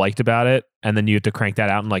people liked about it, and then you have to crank that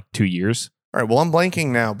out in like 2 years. All right, well, I'm blanking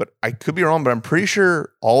now, but I could be wrong, but I'm pretty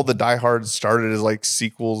sure all the Die Hards started as like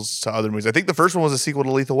sequels to other movies. I think the first one was a sequel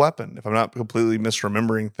to Lethal Weapon, if I'm not completely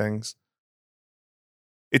misremembering things.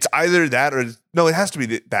 It's either that or no, it has to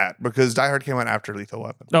be that because Die Hard came out after Lethal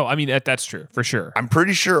Weapon. No, I mean that's true for sure. I'm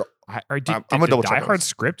pretty sure. I'm a double check. Die Hard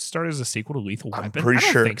script started as a sequel to Lethal Weapon. I'm pretty sure.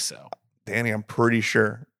 I don't think so, Danny. I'm pretty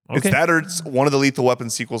sure. Okay. It's that or it's one of the Lethal Weapon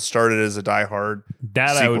sequels started as a Die Hard.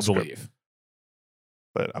 That I would believe.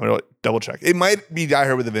 But I'm gonna double check. It might be Die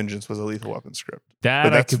Hard with a Vengeance was a Lethal Weapon script.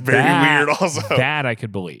 That's very weird. Also, that I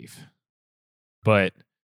could believe. But,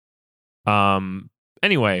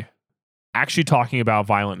 anyway, actually talking about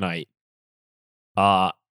Violent Night.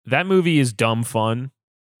 That movie is dumb fun.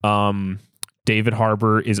 David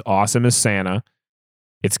Harbour is awesome as Santa.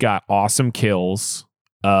 It's got awesome kills.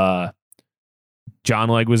 John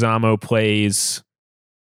Leguizamo plays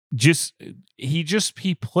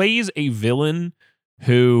he plays a villain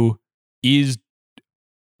who is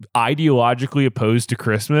ideologically opposed to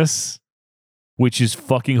Christmas, which is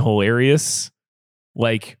fucking hilarious.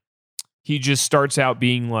 Like, he just starts out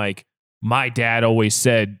being like, my dad always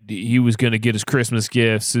said he was going to get his Christmas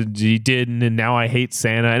gifts and he didn't, and now I hate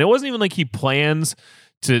Santa. And it wasn't even like he plans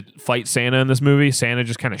to fight Santa in this movie. Santa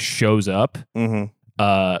just kind of shows up.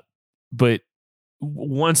 But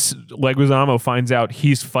once Leguizamo finds out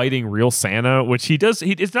he's fighting real Santa, which he does,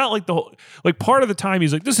 it's not like the whole, like part of the time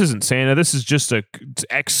he's like, this isn't Santa, this is just a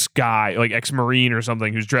ex-guy, like ex-Marine or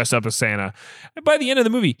something who's dressed up as Santa. And by the end of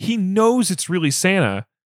the movie, he knows it's really Santa.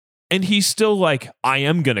 And he's still like, I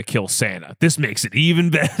am going to kill Santa. This makes it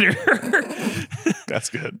even better.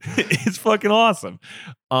 That's good. It's fucking awesome.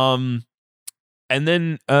 And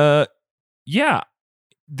then, yeah,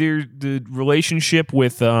 the relationship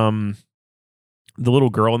with the little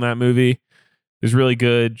girl in that movie is really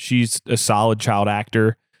good. She's a solid child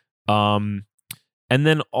actor. And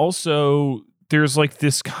then also there's like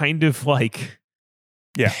this kind of like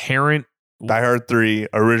parent. Die Hard 3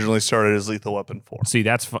 originally started as Lethal Weapon 4. See,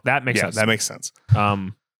 that makes sense. That makes sense.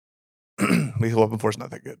 Lethal Weapon 4 is not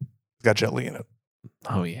that good. It's got Jet Li in it.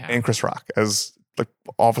 Oh yeah, and Chris Rock as like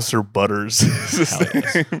Officer Butters. There's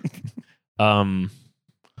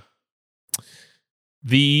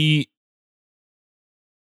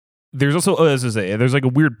also there's like a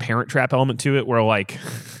weird Parent Trap element to it where like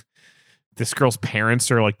this girl's parents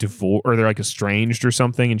are like divorced or they're like estranged or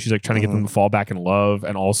something, and she's like trying to get them to fall back in love,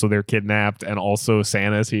 and also they're kidnapped, and also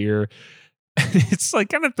Santa's here. It's like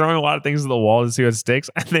kind of throwing a lot of things at the wall to see what sticks,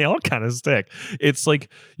 and they all kind of stick. It's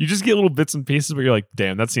like you just get little bits and pieces, but you're like,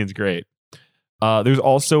 damn, that scene's great. There's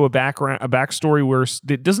also a backstory where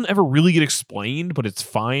it doesn't ever really get explained, but it's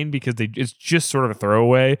fine because it's just sort of a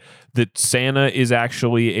throwaway that Santa is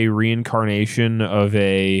actually a reincarnation of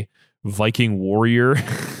a Viking warrior.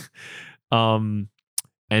 And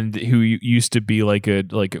who used to be like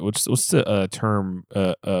what's the term?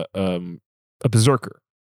 a berserker.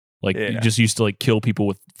 Like he just used to like kill people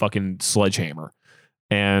with fucking sledgehammer.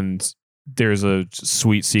 And there's a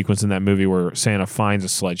sweet sequence in that movie where Santa finds a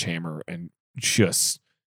sledgehammer and just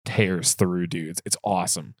tears through dudes. It's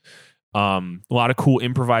awesome. A lot of cool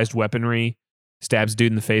improvised weaponry. Stabs a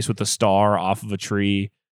dude in the face with a star off of a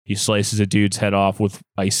tree. He slices a dude's head off with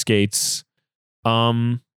ice skates.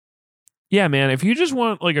 Yeah, man, if you just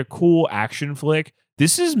want like a cool action flick,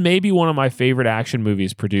 this is maybe one of my favorite action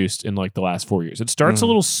movies produced in like the last 4 years. It starts a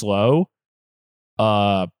little slow,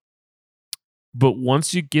 but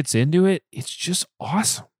once it gets into it, it's just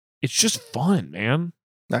awesome. It's just fun, man.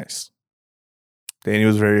 Nice. Danny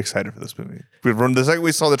was very excited for this movie. From the second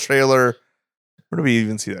we saw the trailer, where did we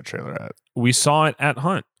even see that trailer at? We saw it at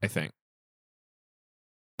Hunt, I think.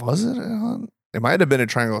 Was it at Hunt? It might have been a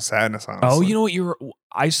Triangle of Sadness, honestly. Oh, you know what?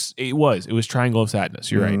 It was Triangle of Sadness.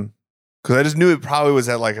 You're right. Because I just knew it probably was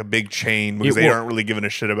at like a big chain because they aren't really giving a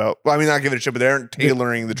shit about. Well, I mean, not giving a shit, but they aren't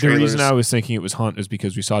tailoring the trailers. The reason I was thinking it was Hunt is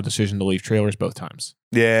because we saw Decision to Leave trailers both times.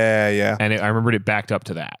 Yeah. And I remembered it backed up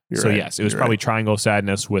to that. You're right. Yes, it was probably Triangle of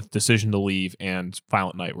Sadness with Decision to Leave and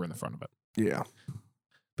Violent Night were in the front of it. Yeah.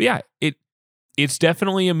 But yeah, it's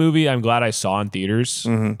definitely a movie I'm glad I saw in theaters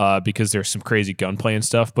because there's some crazy gunplay and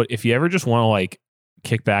stuff. But if you ever just want to like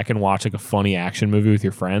kick back and watch like a funny action movie with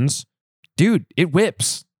your friends, dude, it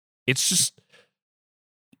whips. It's just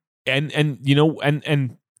and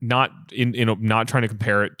not not trying to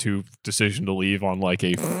compare it to Decision to Leave on like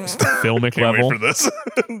a filmic level. Wait for this.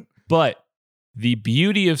 But the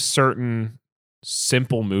beauty of certain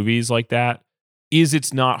simple movies like that is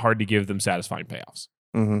it's not hard to give them satisfying payoffs.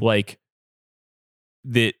 Like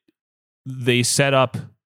that they set up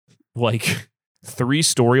like 3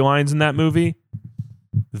 storylines in that movie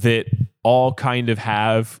that all kind of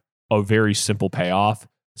have a very simple payoff.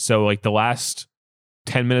 So like the last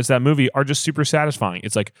 10 minutes of that movie are just super satisfying.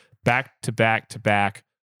 It's like back to back to back.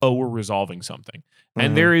 Oh, we're resolving something.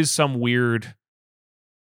 And there is some weird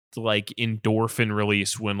like endorphin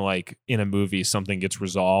release when like in a movie something gets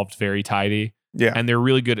resolved very tidy. Yeah. And they're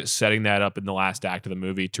really good at setting that up in the last act of the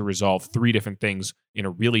movie to resolve 3 different things in a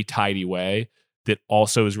really tidy way that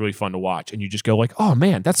also is really fun to watch. And you just go like, oh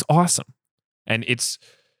man, that's awesome. And it's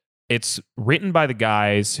written by the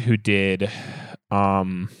guys who did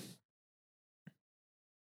oh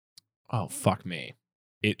fuck me.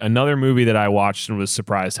 Another movie that I watched and was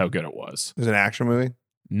surprised how good it was. Is it an action movie?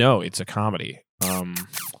 No, it's a comedy.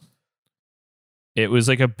 It was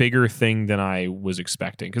like a bigger thing than I was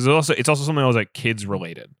expecting because it's also something that was like kids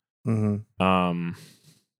related. Goosebumps.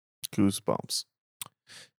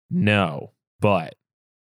 No, but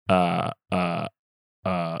Sonic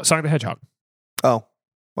the Hedgehog. Oh,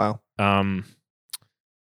 wow.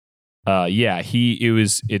 Yeah,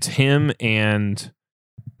 it's him and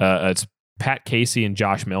it's Pat Casey and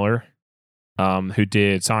Josh Miller, who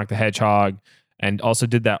did Sonic the Hedgehog and also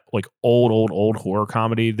did that like old horror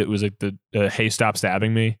comedy that was like the Hey Stop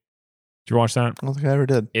Stabbing Me. Did you ever watch that? I don't think I ever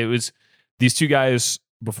did. It was these 2 guys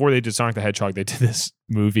before they did Sonic the Hedgehog. They did this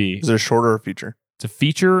movie. Is it a shorter feature? It's a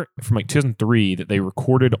feature from like 2003 that they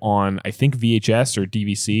recorded on I think VHS or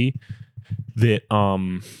DVC. That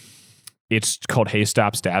it's called Hey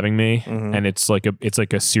Stop Stabbing Me, and it's like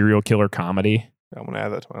a serial killer comedy. I'm gonna add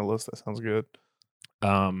that to my list. That sounds good.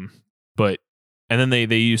 But and then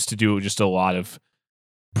they used to do just a lot of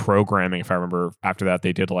programming. If I remember, after that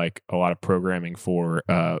they did like a lot of programming for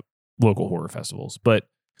local horror festivals. But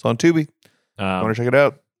it's on Tubi. I want to check it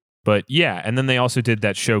out. But yeah, and then they also did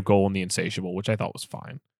that show Golem the Insatiable, which I thought was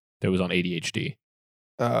fine. That was on ADHD.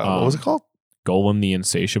 What was it called? Golem the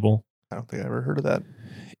Insatiable. I don't think I ever heard of that.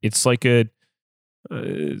 It's like a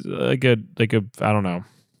I don't know.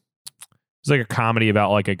 It's like a comedy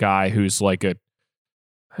about like a guy who's like I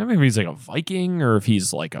don't know if he's like a Viking or if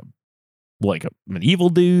he's like a medieval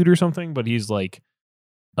dude or something, but he's like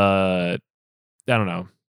I don't know.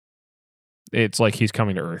 It's like he's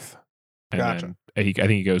coming to Earth. And gotcha. I think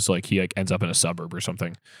he goes like he like ends up in a suburb or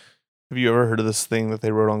something. Have you ever heard of this thing that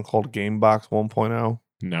they wrote on called Gamebox 1.0?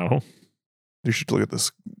 No. You should look at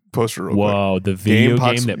this poster real Whoa, quick. the video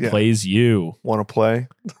game that plays you. Want to play?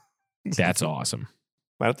 That's awesome.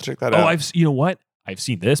 Might have to check that out. You know what? I've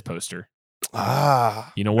seen this poster.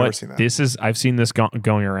 You know what? I've seen this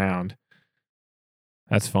going around.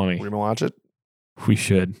 That's funny. We're gonna watch it. We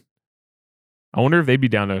should. I wonder if they'd be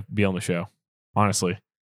down to be on the show. Honestly,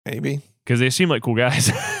 maybe because they seem like cool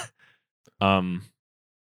guys. But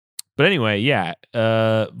anyway, yeah.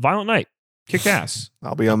 Violent Night kicked ass.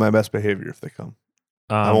 I'll be on my best behavior if they come.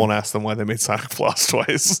 I won't ask them why they made Sonic floss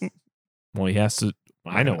twice. Well, he has to.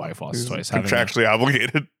 I know why he flosses twice. Contractually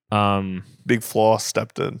obligated. Big floss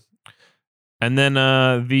stepped in. And then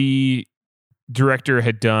the director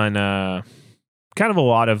had done kind of a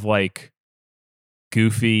lot of like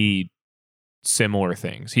goofy, similar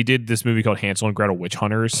things. He did this movie called Hansel and Gretel Witch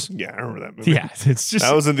Hunters. Yeah, I remember that movie. Yeah, it's just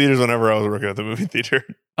that was in theaters whenever I was working at the movie theater.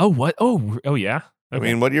 Oh, what? Oh, yeah. Okay. I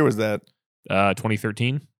mean, what year was that?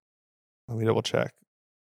 2013. Let me double check.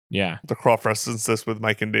 Yeah. The Croft references this with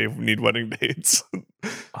Mike and Dave need wedding dates.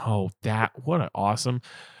 Oh, what an awesome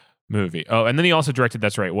movie. Oh, and then he also directed,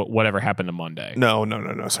 that's right, Whatever Happened to Monday. No.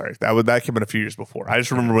 Sorry. That came in a few years before. I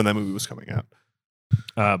just remember when that movie was coming out.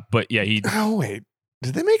 But yeah, Oh, wait.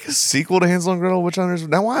 Did they make a sequel to Hansel and Gretel Witch Hunters?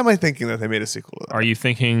 Now, why am I thinking that they made a sequel to that? Are you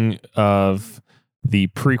thinking of the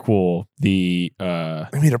prequel, They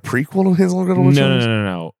made a prequel to Hansel and Gretel Witch Hunters?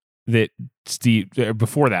 No.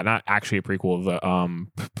 Before that, not actually a prequel of the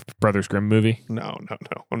Brothers Grimm movie. No.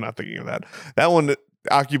 I'm not thinking of that. That one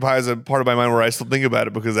occupies a part of my mind where I still think about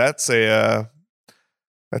it because that's the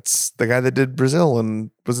guy that did Brazil and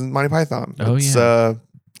was in Monty Python.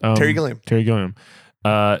 Terry Gilliam. Terry Gilliam.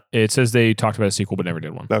 It says they talked about a sequel but never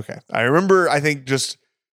did one. Okay. I remember, I think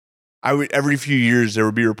every few years there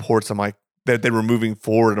would be reports that they were moving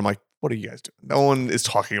forward. I'm like, what are you guys doing? No one is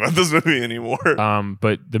talking about this movie anymore.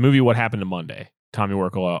 But the movie What Happened to Monday, Tommy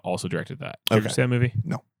Wirkola also directed that. Did you ever see that movie?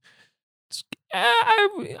 No.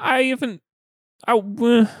 I haven't.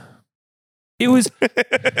 It was.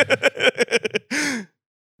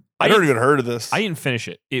 I never even heard of this. I didn't finish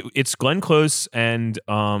it. It's Glenn Close and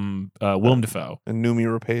Willem Dafoe and Noomi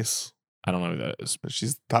Rapace. I don't know who that is, but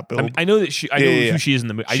she's top billed. I know that she. I know who she is in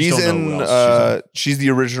the movie. I she's just don't know who else she's the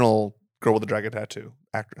original girl with the dragon tattoo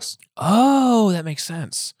actress. Oh, that makes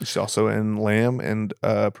sense. She's also in Lamb and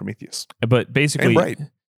Prometheus. But basically, and Bright.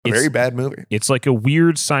 A very bad movie. It's like a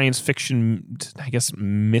weird science fiction, I guess,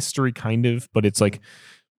 mystery kind of. But it's like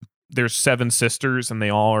there's 7 sisters, and they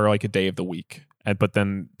all are like a day of the week. But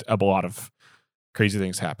then a lot of crazy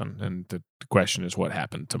things happen, and the question is what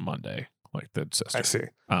happened to Monday, like the sister. I see.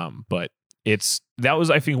 But that was,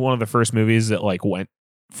 I think, one of the first movies that like went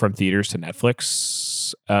from theaters to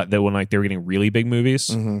Netflix. That when like they were getting really big movies.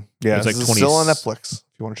 Mm-hmm. Yeah, it's like still on Netflix if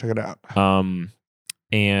you want to check it out.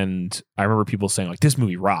 And I remember people saying like this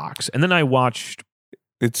movie rocks, and then I watched.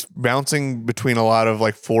 It's bouncing between a lot of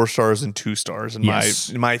like 4 stars and 2 stars in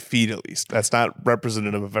my feed, at least. That's not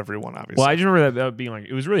representative of everyone, obviously. Well, I just remember that being like,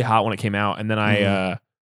 it was really hot when it came out. And then I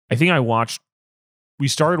think we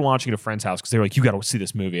started watching at a friend's house because they were like, you got to see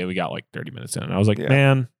this movie. And we got like 30 minutes in. And I was like,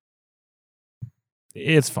 man,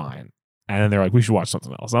 it's fine. And then they're like, we should watch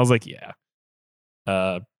something else. And I was like, yeah.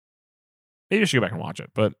 Maybe I should go back and watch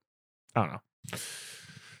it. But I don't know.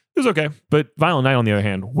 It was okay. But Violent Night, on the other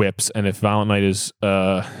hand, whips. And if Violent Night is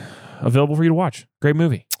available for you to watch, great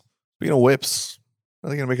movie. Speaking of whips, are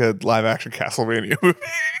they going to make a live action Castlevania movie?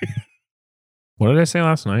 What did I say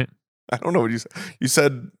last night? I don't know what you said. You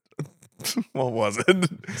said, what was it?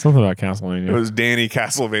 Something about Castlevania. It was Danny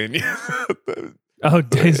Castlevania.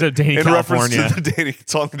 It's a Danny in California. In reference to the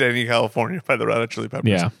song Danny California by the Red Hot Chili Peppers.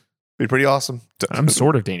 Yeah. Be pretty awesome. I'm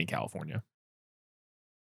sort of Danny California.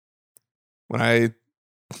 When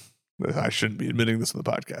I shouldn't be admitting this in the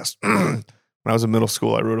podcast. When I was in middle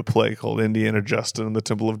school, I wrote a play called Indiana Justin and the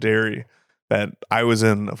Temple of Derry that I was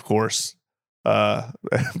in, of course. But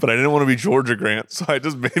I didn't want to be Georgia Grant, so I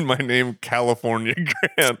just made my name California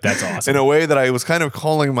Grant. That's awesome. In a way that I was kind of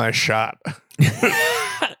calling my shot.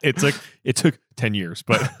 It took 10 years,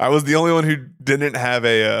 but I was the only one who didn't have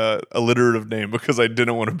a alliterative name because I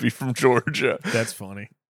didn't want to be from Georgia. That's funny.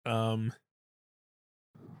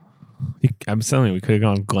 I'm telling you, we could have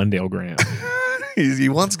gone Glendale Grant. He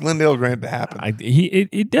wants Glendale Grant to happen.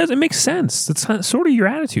 It does. It makes sense. That's sort of your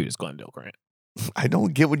attitude is Glendale Grant. I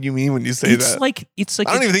don't get what you mean when you say that. It's like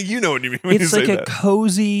I don't even think you know what you mean when you say that. It's like a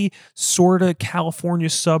cozy sort of California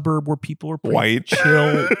suburb where people are pretty white,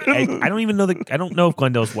 chill. I don't even know I don't know if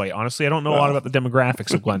Glendale's white. Honestly, I don't know a lot about the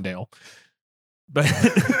demographics of Glendale. But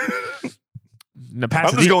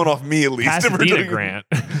I'm just going off me at least. Pasadena Grant.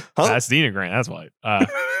 Pasadena Grant. That's white.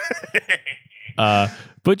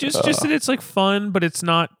 But just that it's like fun, but it's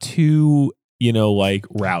not too like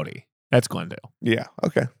rowdy. That's Glendale. Yeah.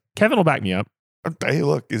 Okay. Kevin will back me up. Hey,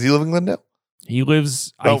 look, is he living in Glendale? He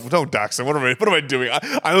lives. Don't dox him. What am I doing?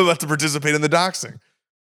 I'm about to participate in the doxing.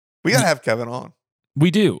 We gotta have Kevin on. We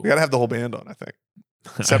do. We gotta have the whole band on. I think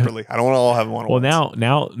separately. I don't want to all have one. Well,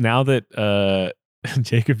 now that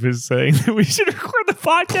Jacob is saying that we should record the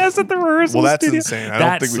podcast at the rehearsal. Well, that's studio. insane. I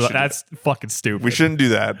don't think we should. That's fucking stupid. We shouldn't do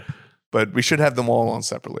that. But we should have them all on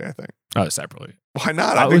separately, I think. Oh, separately. Why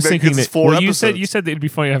not? I was thinking that 4 episodes. You said that it'd be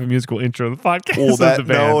funny to have a musical intro to the podcast.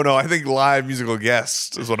 Well, no. I think live musical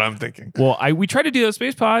guest is what I'm thinking. Well, we tried to do that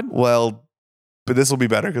Space Pod. Well, but this will be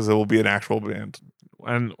better because it will be an actual band.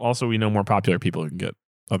 and also we know more popular people who can get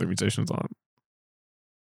other musicians on.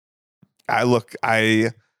 I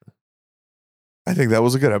think that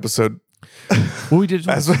was a good episode. Well, we did it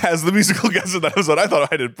as the musical guest of that episode. I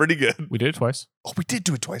thought I did pretty good. We did it twice. Oh, we did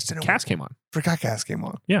do it twice, didn't we? Cass came on. Forgot Cass came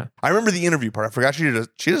on. Yeah, I remember the interview part. I forgot she did a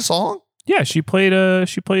song. Yeah, she played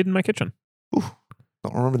in my kitchen. Ooh,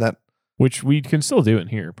 don't remember that. Which we can still do in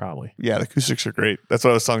here, probably. Yeah, the acoustics are great. That's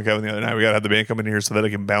what I was telling Kevin the other night. We gotta have the band come in here so that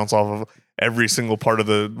it can bounce off of every single part of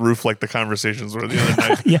the roof, like the conversations were the other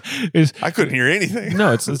night. Yeah, I couldn't hear anything.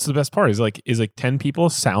 No, it's the best part. Is like 10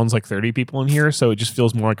 people sounds like 30 people in here, so it just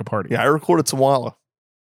feels more like a party. Yeah, I recorded some Walla.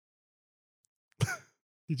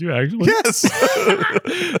 Did you actually? Yes.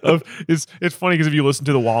 It's funny because if you listen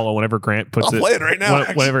to the Walla, whenever Grant puts I'll play it right now.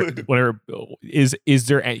 Whenever is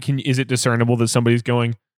it discernible that somebody's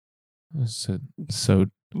going? So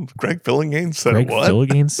Greg Phillinganes said Greg what?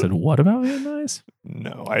 Phillinganes said what about Van Nuys?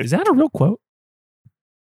 No, is that a real quote?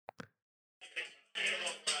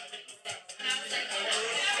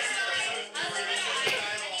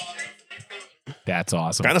 That's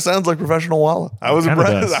awesome. Kind of sounds like professional Walla. I was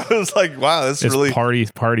impressed. I was like, wow, this is really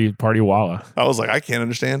party Walla. I was like, I can't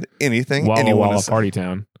understand anything. Walla Party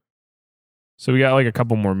Town. So we got like a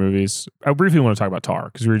couple more movies. I briefly want to talk about Tar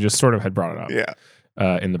because we just sort of had brought it up. Yeah.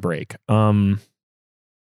 In the break. What'd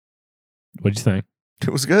you think? It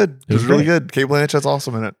was good. It was really good. Cate Blanchett's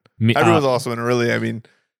awesome in it. Everyone's awesome in it. Really, I mean,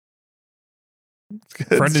 it's good.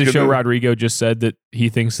 Friend of the show, Rodrigo, just said that he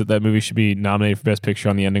thinks that movie should be nominated for Best Picture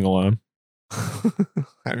on the ending alone.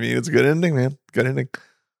 I mean, it's a good ending, man. Good ending.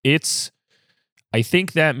 I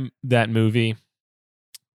think that movie,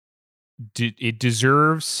 it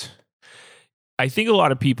deserves. I think a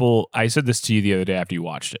lot of people. I said this to you the other day after you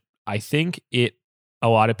watched it. I think a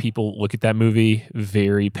lot of people look at that movie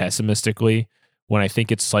very pessimistically when I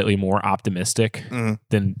think it's slightly more optimistic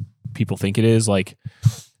than people think it is. Like,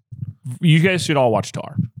 you guys should all watch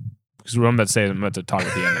Tar. Because what I'm about to say, I'm about to talk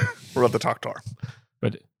at the ending. We're about to talk Tar.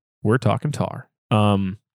 But we're talking Tar.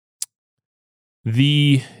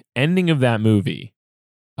 The ending of that movie.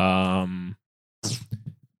 The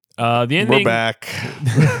ending. We're back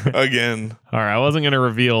again. All right, I wasn't going to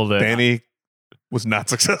reveal that. Danny was not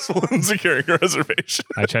successful in securing a reservation.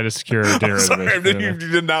 I tried to secure a dinner reservation. You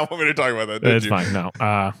did not want me to talk about that, did It's fine. No.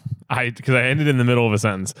 Because I ended in the middle of a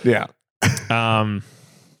sentence. Yeah. It's fine.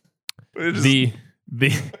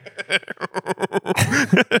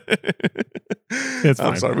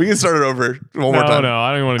 I'm sorry. We can start it over one more time. No, I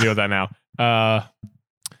don't even want to deal with that now.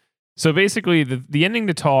 So basically, the ending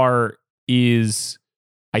to Tar is,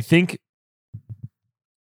 I think,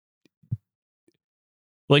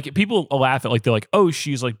 like, people laugh at, like, they're like, oh,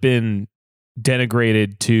 she's like been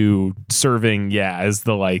denigrated to serving, as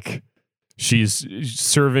the, like, she's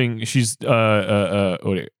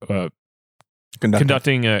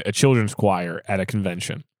conducting a children's choir at a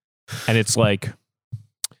convention. And it's like,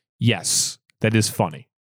 yes, that is funny.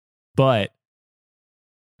 But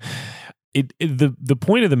the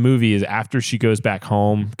point of the movie is after she goes back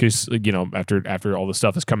home, because, you know, after all the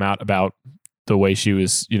stuff has come out about the way she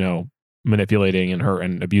was, you know, manipulating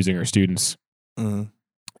and abusing her students. And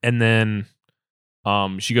then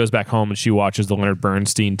she goes back home and she watches the Leonard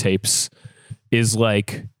Bernstein tapes, is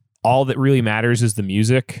like, all that really matters is the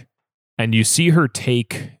music. And you see her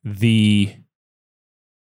take the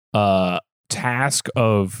task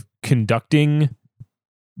of conducting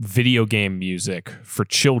video game music for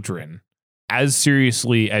children as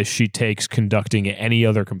seriously as she takes conducting any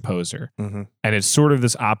other composer. And it's sort of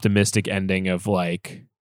this optimistic ending of like,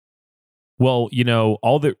 well, you know,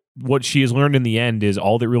 what she has learned in the end is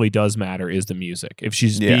all that really does matter is the music. If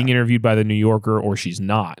she's being interviewed by the New Yorker or she's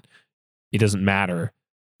not, it doesn't matter.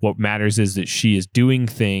 What matters is that she is doing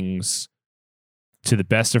things to the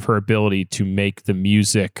best of her ability to make the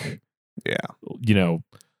music, you know,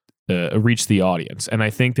 reach the audience. And I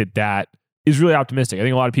think that is really optimistic. I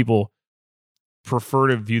think a lot of people prefer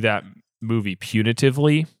to view that movie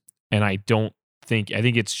punitively, and I think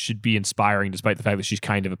it should be inspiring, despite the fact that she's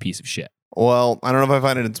kind of a piece of shit. Well, I don't know if I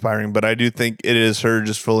find it inspiring, but I do think it is her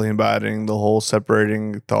just fully embodying the whole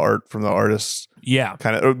separating the art from the artist. Yeah.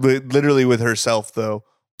 Kind of literally with herself, though,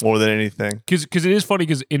 more than anything. Because it is funny,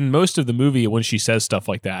 because in most of the movie, when she says stuff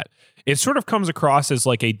like that, it sort of comes across as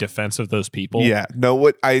like a defense of those people. Yeah. No,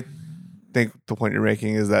 what I think the point you're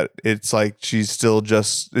making is that it's like she's still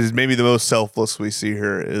just, is maybe the most selfless we see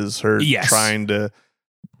her, is her trying to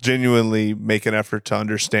genuinely make an effort to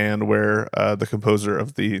understand where the composer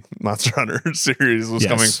of the Monster Hunter series was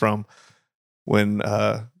coming from when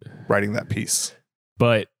writing that piece.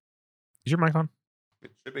 But is your mic on?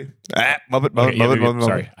 It Should be. Muppet.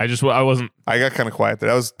 Sorry, I wasn't. I got kind of quiet there.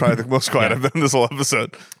 That was probably the most quiet I've been in this whole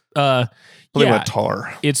episode. Something about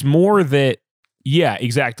Tar. It's more that, yeah,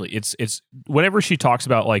 exactly. It's whenever she talks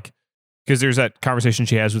about like, because there's that conversation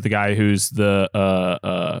she has with the guy who's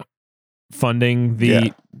the funding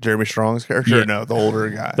the Jeremy Strong's character. Yeah. No, the older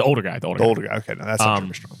guy. The older guy. Okay, no, that's not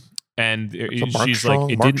Jeremy Strong. And Mark she's Strong?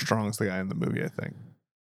 like, Mark Strong's the guy in the movie, I think.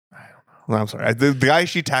 No, I'm sorry. The guy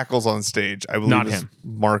she tackles on stage, I believe, Not is him.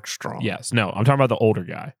 Mark Strong. Yes, no, I'm talking about the older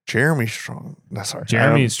guy. Jeremy Strong. No, sorry.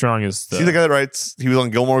 Jeremy Strong is the guy that writes. He was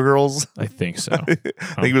on Gilmore Girls. I think so. I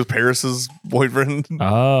think he was Paris's boyfriend.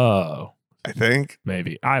 Oh, I think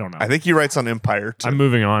maybe. I don't know. I think he writes on Empire too. I'm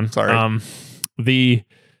moving on. Sorry. The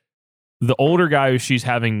older guy who she's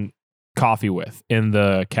having coffee with in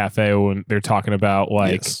the cafe when they're talking about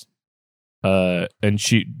like, and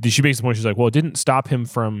she makes the point. She's like, well, it didn't stop him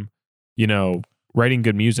from, writing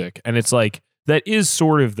good music. And it's like, that is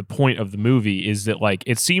sort of the point of the movie, is that like,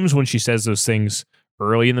 it seems when she says those things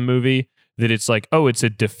early in the movie that it's like, oh, it's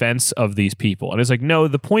a defense of these people. And it's like, no,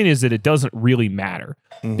 the point is that it doesn't really matter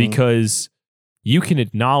because you can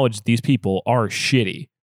acknowledge these people are shitty,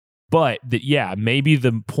 but that, yeah, maybe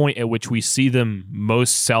the point at which we see them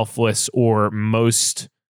most selfless or most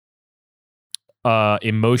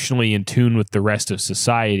emotionally in tune with the rest of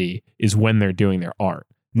society is when they're doing their art.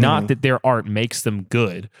 Not that their art makes them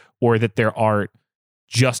good or that their art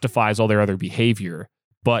justifies all their other behavior,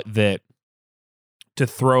 but that to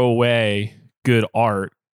throw away good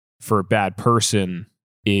art for a bad person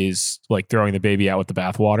is like throwing the baby out with the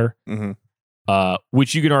bathwater,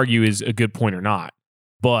 which you can argue is a good point or not.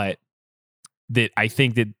 But that I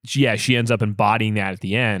think that, yeah, she ends up embodying that at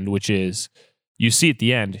the end, which is, you see at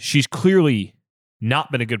the end, she's clearly not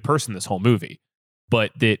been a good person this whole movie,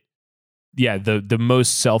 but that, yeah, the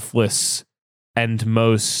most selfless and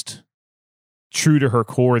most true to her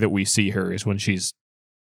core that we see her is when she's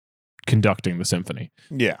conducting the symphony.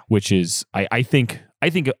 Yeah. Which is, I think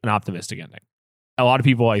an optimistic ending. A lot of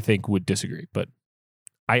people, I think, would disagree, but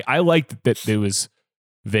I liked that it was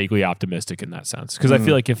vaguely optimistic in that sense. Because I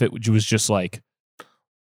feel like if it was just like,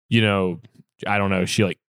 I don't know, she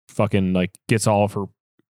like fucking like gets all of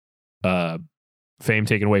her fame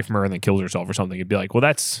taken away from her and then kills herself or something, it'd be like, well,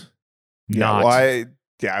 that's not. I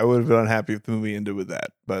would have been unhappy if the movie ended with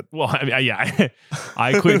that. But well, I mean,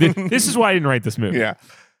 I clearly this is why I didn't write this movie. Yeah,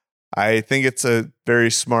 I think it's a very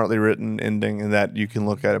smartly written ending, and that you can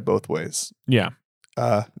look at it both ways. Yeah.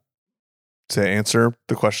 To answer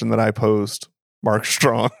the question that I posed, Mark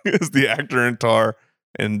Strong is the actor in Tar,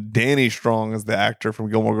 and Danny Strong is the actor from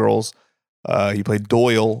Gilmore Girls. He played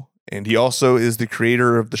Doyle, and he also is the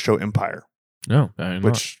creator of the show Empire. No,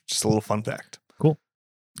 which just a little fun fact. Cool.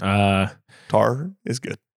 Tar is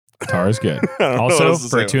good. Tar is good. Also,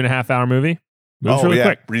 for a 2.5 hour movie, moves really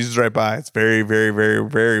quick. Breezes right by. It's very, very, very,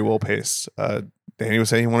 very well paced. Danny was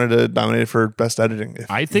saying he wanted to nominate it for best editing.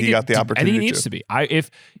 I think he got the opportunity. I think it needs to be.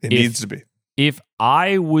 It needs to be. If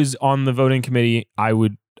I was on the voting committee, I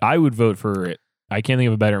would vote for it. I can't think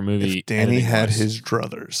of a better movie. If Danny had his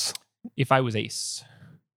druthers. If I was Ace.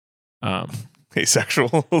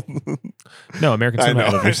 Asexual. No, American Cinema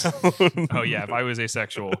Editors. Oh yeah, if I was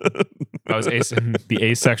asexual, I was the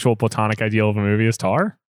asexual platonic ideal of a movie is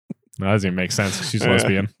Tar. No, that doesn't even make sense. She's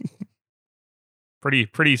lesbian.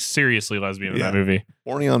 Pretty seriously lesbian in that movie.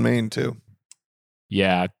 Horny on Maine too.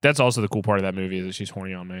 Yeah, that's also the cool part of that movie is that she's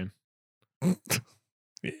horny on Maine.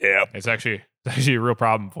 Yeah, it's actually a real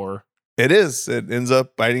problem for her. It is. It ends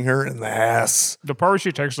up biting her in the ass. The part where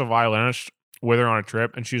she takes the violinist with her on a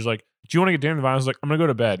trip, and she's like, do you want to get dinner? The violinist is like, I'm going to go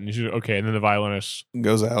to bed. And she's like, okay. And then the violinist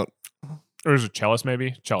goes out. Or is it cellist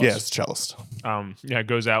maybe? Cellist. Yeah, it's cellist.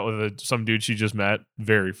 Goes out with some dude she just met.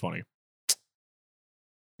 Very funny.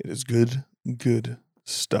 It is good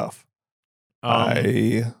stuff.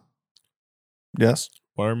 Yes?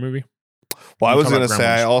 What other movie? Well, I was going to say,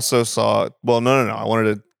 I also saw, well, no. I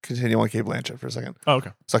wanted to continue on Cate Blanchett for a second. Oh,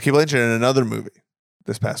 okay. Saw Cate Blanchett in another movie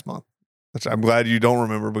this past month, which I'm glad you don't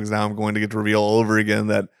remember because now I'm going to get to reveal all over again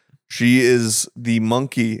that she is the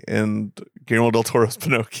monkey in Guillermo del Toro's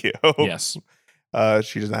Pinocchio. Yes.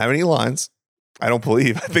 She doesn't have any lines. I don't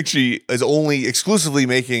believe. I think she is only exclusively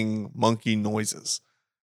making monkey noises.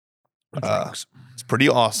 It's pretty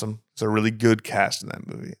awesome. It's a really good cast in that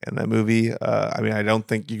movie. And that movie, I don't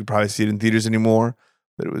think you could probably see it in theaters anymore,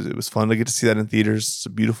 but it was fun to get to see that in theaters. It's a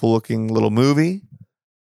beautiful looking little movie.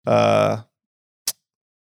 I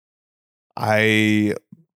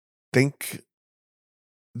think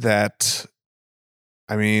that,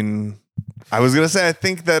 I was going to say, I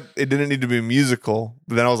think that it didn't need to be a musical,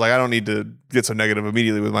 but then I was like, I don't need to get so negative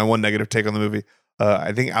immediately with my one negative take on the movie.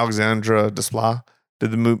 I think Alexandra Desplat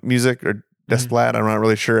did the music, or Desplat. I'm not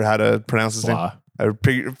really sure how to pronounce his name. I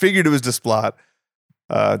figured it was Desplat.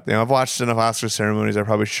 I've watched enough Oscar ceremonies. I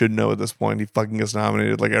probably should know at this point. He fucking gets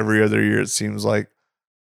nominated like every other year, it seems like.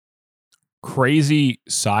 Crazy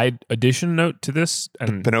side addition note to this.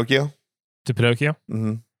 And Pinocchio? To Pinocchio?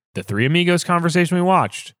 Mm-hmm. The Three Amigos conversation we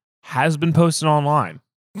watched has been posted online.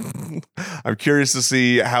 I'm curious to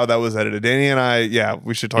see how that was edited. Danny and I,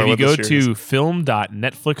 we should talk about this. If you go to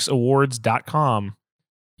film.netflixawards.com,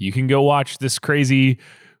 you can go watch this crazy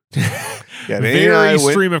very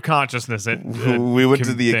stream of consciousness. We went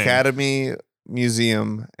to the Academy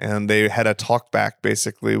Museum, and they had a talk back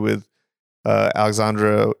basically with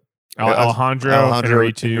Alejandro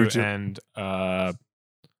Inarritu and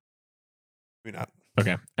maybe not.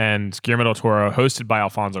 Okay, and Guillermo del Toro, hosted by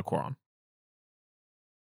Alfonso Cuarón.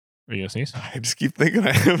 Are you gonna sneeze? I just keep thinking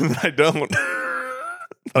I am, and I don't.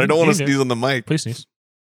 But I don't want to sneeze on the mic. Please sneeze.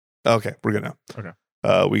 Okay, we're good now. Okay.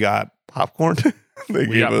 We got popcorn. They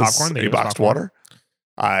gave us popcorn. A boxed water.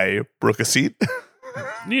 I broke a seat.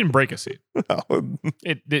 You didn't break a seat.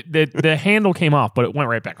 The handle came off, but it went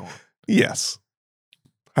right back on. Yes.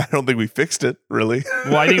 I don't think we fixed it, really.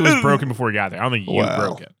 Well, I think it was broken before we got there. I don't think you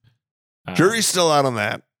broke it. Jury's still out on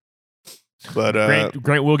that. But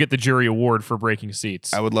Grant will get the jury award for breaking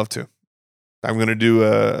seats. I would love to. I'm going to do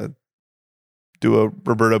a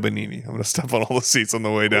Roberto Benigni. I'm going to step on all the seats on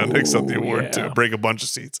the way down to accept the award to break a bunch of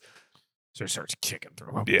seats. So it starts kicking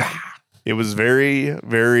through them. Yeah. It was very,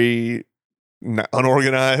 very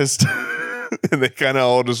unorganized. And they kind of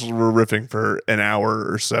all just were riffing for an hour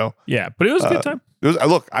or so. Yeah, but it was a good time.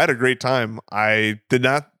 Look, I had a great time. I did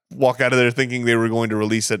not walk out of there thinking they were going to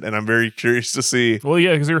release it, and I'm very curious to see. Well,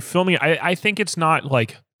 yeah, because they were filming it. I think it's not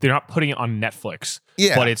like they're not putting it on Netflix.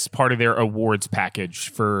 Yeah. But it's part of their awards package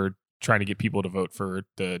for trying to get people to vote for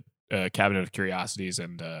the Cabinet of Curiosities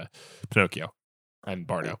and Pinocchio and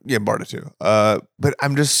Bardo. Yeah, Bardo too. But I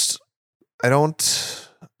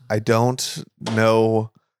don't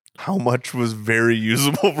know how much was very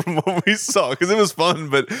usable from what we saw, because it was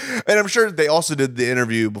fun. And I'm sure they also did the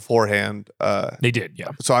interview beforehand. They did, yeah.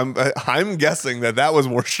 So I'm guessing that was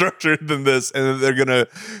more structured than this, and they're gonna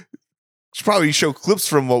probably show clips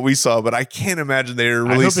from what we saw. But I can't imagine they're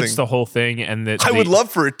releasing. I hope it's the whole thing, and that I would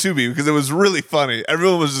love for it to be, because it was really funny.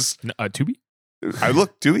 Everyone was just Tubi.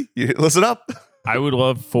 Tubi. Listen up. I would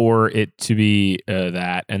love for it to be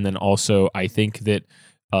that, and then also I think that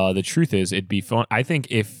the truth is it'd be fun. I think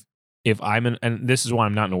if I'm and this is why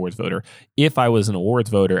I'm not an awards voter. If I was an awards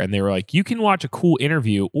voter and they were like, you can watch a cool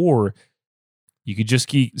interview, or you could just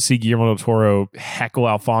see Guillermo del Toro heckle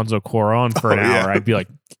Alfonso Cuarón for an hour, I'd be like,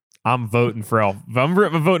 I'm voting for I'm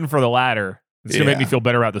voting for the latter. It's gonna make me feel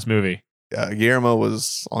better about this movie. Guillermo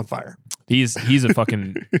was on fire. He's a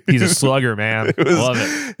fucking he's a slugger, man. Love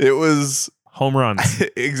it. It was home runs.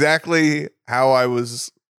 Exactly how I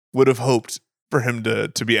would have hoped for him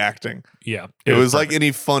to be acting. Yeah. It was like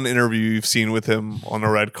any fun interview you've seen with him on a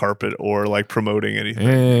red carpet or like promoting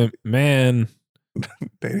anything. Man.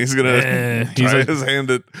 Danny's gonna try his hand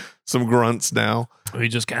at some grunts now. He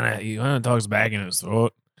just kind of talks back in his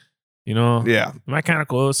throat. You know? Yeah. Am I kind of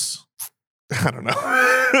close? I don't know.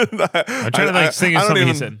 I'm trying to think of something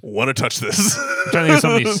he said. Want to touch this? I'm trying to think of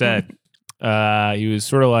something he said. He was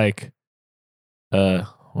sort of like,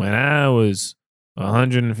 when I was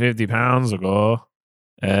 150 pounds ago,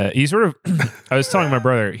 he sort of, I was telling my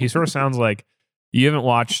brother, he sort of sounds like, you haven't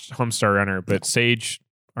watched Homestar Runner, but Sage,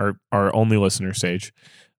 our only listener, Sage,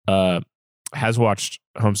 has watched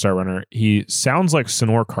Homestar Runner. He sounds like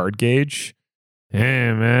Sonor Card Gauge.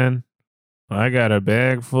 Hey, man, I got a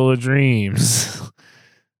bag full of dreams.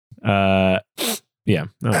 Yeah,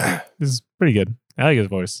 no, this is pretty good. I like his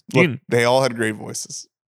voice. Look, they all had great voices.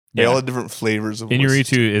 They all had different flavors of voices.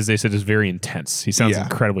 Inarritu, as they said, is very intense. He sounds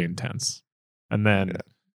incredibly intense. And then,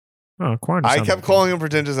 I kept calling him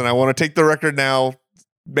pretentious, and I want to take the record now,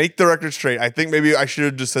 make the record straight. I think maybe I should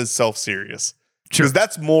have just said self-serious. Because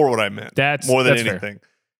that's more what I meant. More than anything.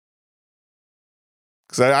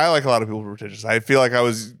 Because I like a lot of people who are pretentious. I feel like I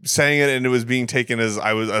was saying it and it was being taken as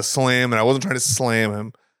I was a slam, and I wasn't trying to slam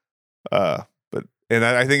him. And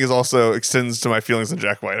that I think is also extends to my feelings on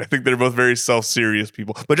Jack White. I think they're both very self-serious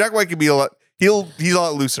people. But Jack White can be he's a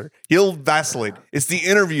lot looser. He'll vacillate. It's the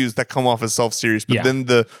interviews that come off as self-serious, but then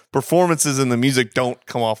the performances and the music don't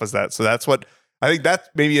come off as that. So that's what I think that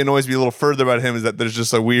maybe annoys me a little further about him, is that there's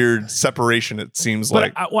just a weird separation, it seems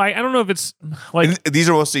like. I don't know if it's like... And these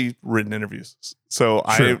are mostly written interviews. So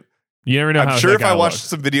you never know. I'm sure if I watched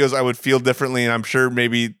some videos, I would feel differently, and I'm sure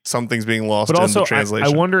maybe something's being lost in the translation.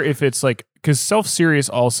 I wonder if it's like, because self-serious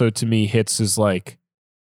also to me hits as like,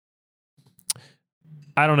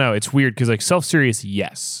 I don't know. It's weird because like self-serious,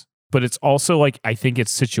 yes. But it's also like, I think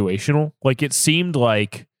it's situational. Like it seemed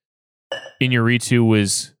like Iñárritu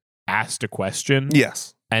was asked a question.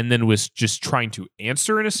 Yes. And then was just trying to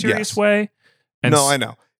answer in a serious way. And I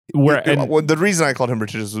know. The reason I called him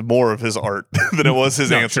pretentious was more of his art than it was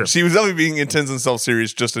his answers. Sure. He was definitely being intense and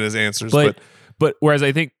self-serious just in his answers. But whereas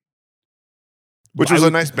I think... Which was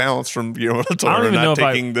a nice balance from Guillermo del Toro not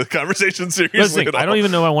taking the conversation seriously at all. I don't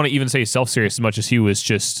even know I want to even say self-serious as much as he was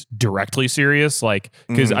just directly serious. Like,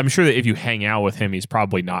 because I'm sure that if you hang out with him, he's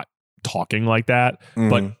probably not talking like that.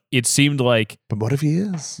 But it seemed like... But what if he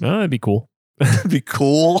is? That'd be cool. It'd be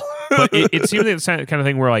cool. But it seemed like the kind of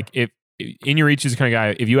thing where like, if Iñárritu is the kind of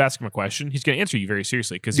guy, if you ask him a question, he's going to answer you very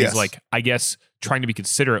seriously because he's like, I guess, trying to be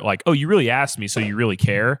considerate. Like, oh, you really asked me, so you really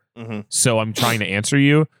care. So I'm trying to answer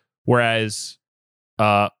you. Whereas...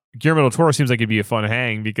 Guillermo del Toro seems like it'd be a fun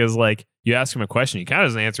hang because like you ask him a question, he kind of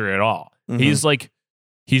doesn't answer it at all. He's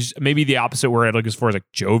maybe the opposite where I look as far as like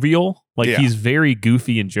jovial. Like he's very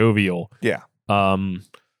goofy and jovial. Yeah.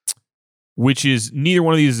 Which is neither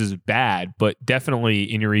one of these is bad, but definitely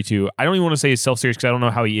Iñárritu. I don't even want to say he's self-serious because I don't know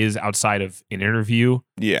how he is outside of an interview.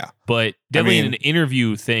 Yeah. But definitely in an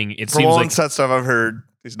interview thing, it from seems all like set stuff I've heard,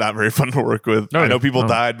 he's not very fun to work with. I know people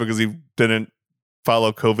died because he didn't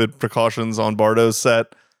follow COVID precautions on Bardo's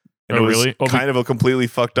set. And it was really? Kind of a completely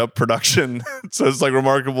fucked up production. So it's like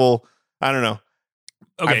remarkable. I don't know.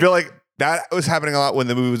 Okay. I feel like that was happening a lot when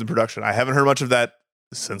the movie was in production. I haven't heard much of that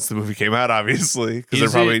since the movie came out, obviously. Because they're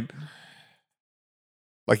probably...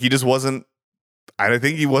 Like he just wasn't... I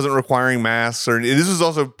think he wasn't requiring masks. This was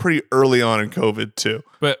also pretty early on in COVID too.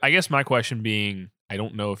 But I guess my question being, I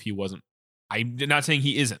don't know if he wasn't... I'm not saying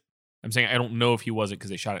he isn't. I'm saying I don't know if he wasn't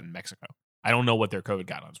because they shot it in Mexico. I don't know what their COVID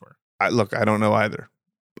guidelines were. I don't know either.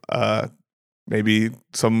 Maybe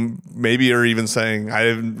are even saying, I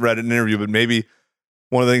haven't read an interview, but maybe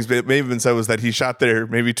one of the things that may have been said was that he shot there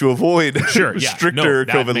maybe to avoid stricter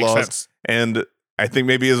COVID laws. Sense. And I think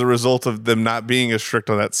maybe as a result of them not being as strict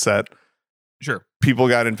on that set, people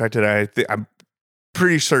got infected. I'm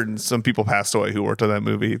pretty certain some people passed away who worked on that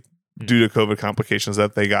movie due to COVID complications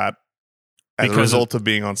that they got as a result of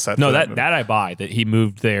being on set. No, that I buy, that he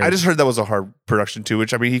moved there. I just heard that was a hard production too,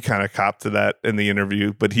 which I mean, he kind of copped to that in the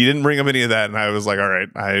interview, but he didn't bring up any of that. And I was like, all right,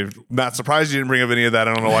 I'm not surprised you didn't bring up any of that.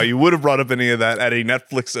 I don't know why you would have brought up any of that at a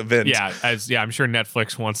Netflix event. Yeah, I'm sure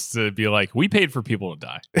Netflix wants to be like, we paid for people to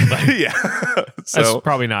die. Yeah. So, that's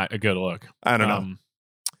probably not a good look. I don't know.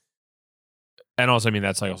 And also, I mean,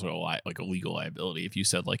 that's like also like a legal liability. If you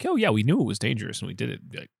said like, oh yeah, we knew it was dangerous and we did it.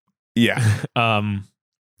 Like, yeah.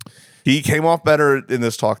 He came off better in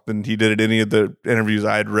this talk than he did at any of the interviews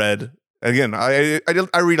I had read. Again, I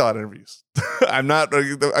read a lot of interviews. I'm not,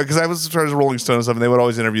 because I was trying to Rolling Stone and stuff, and they would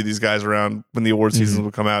always interview these guys around when the award seasons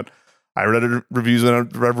would come out. I read reviews when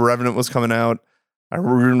Revenant was coming out. I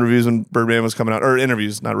read reviews when Birdman was coming out, or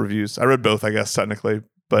interviews, not reviews. I read both, I guess, technically.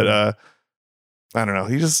 But I don't know.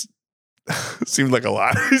 He just seemed like a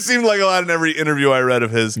lot. He seemed like a lot in every interview I read of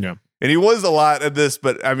his. Yeah. And he was a lot at this,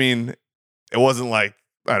 but I mean, it wasn't like,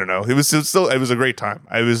 I don't know. It was a great time.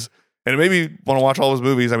 And it made me want to watch all his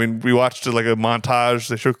movies. I mean, we watched like a montage.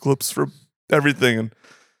 They show clips from everything, and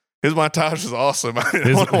his montage is awesome.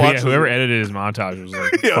 Whoever edited his montage was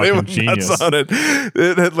like fucking genius on it.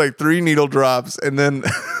 It had like 3 needle drops, and then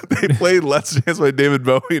they played Let's Dance by David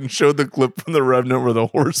Bowie and showed the clip from The Revenant where the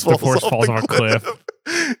horse falls off a cliff.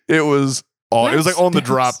 It was like on the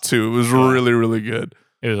drop too. It was really, really good.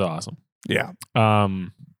 It was awesome. Yeah.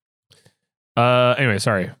 Anyway,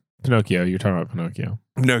 sorry. Pinocchio. You're talking about Pinocchio.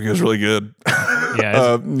 Pinocchio's really good.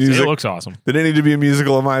 Yeah, it looks awesome. It didn't need to be a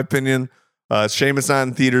musical, in my opinion. Shame it's not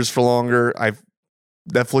in theaters for longer.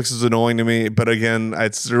 Netflix is annoying to me, but again,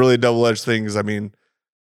 it's really a double-edged thing because I mean,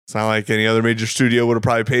 it's not like any other major studio would have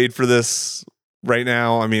probably paid for this right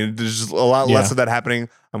now. I mean, there's just a lot less of that happening.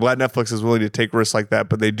 I'm glad Netflix is willing to take risks like that,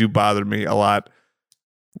 but they do bother me a lot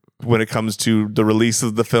when it comes to the release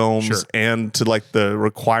of the films and to like the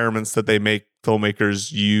requirements that they make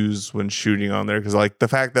filmmakers use when shooting on there. Because like the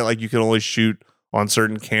fact that like you can only shoot on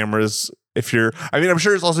certain cameras I'm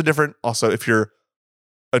sure it's also different. Also, if you're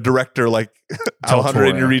a director like Alejandro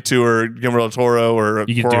Iñárritu or Guillermo del Toro or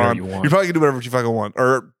you can do whatever you want. You probably can do whatever you fucking want.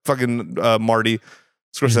 Or fucking Marty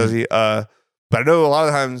Scorsese. But I know a lot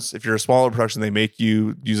of times if you're a smaller production, they make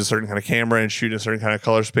you use a certain kind of camera and shoot in a certain kind of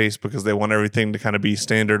color space because they want everything to kind of be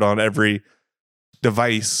standard on every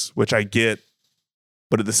device, which I get.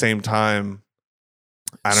 But at the same time,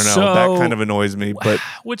 I don't know. That kind of annoys me. But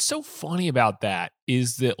what's so funny about that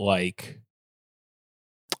is that like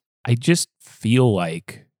I just feel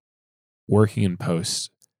like working in post,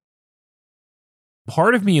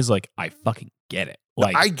 part of me is like, I fucking get it.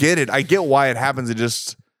 Like, I get it. I get why it happens. It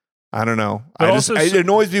just, I don't know. It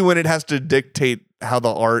annoys me when it has to dictate how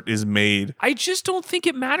the art is made. I just don't think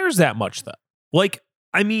it matters that much, though. Like,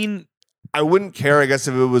 I mean, I wouldn't care, I guess,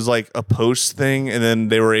 if it was like a post thing and then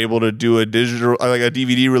they were able to do a digital, like a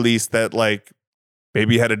DVD release that like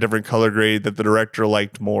maybe had a different color grade that the director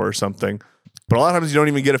liked more or something. But a lot of times you don't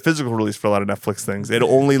even get a physical release for a lot of Netflix things. It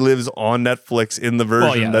only lives on Netflix in the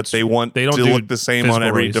version that they want to look the same on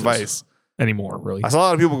every device anymore, really. I saw a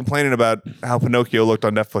lot of people complaining about how Pinocchio looked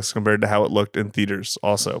on Netflix compared to how it looked in theaters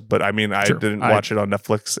also. But I mean, I didn't watch it on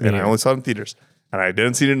Netflix and I only saw it in theaters. And I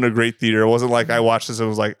didn't see it in a great theater. It wasn't like I watched this and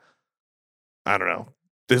was like, I don't know.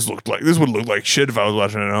 This would look like shit if I was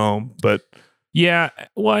watching it at home. But yeah,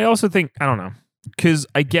 well, I also think, I don't know. Because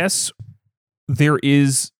I guess there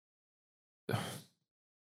is...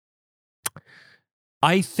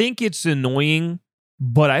 I think it's annoying,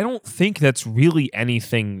 but I don't think that's really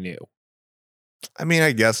anything new. I mean,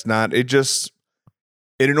 I guess not. It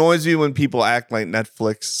annoys me when people act like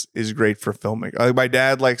Netflix is great for filmmakers. Like my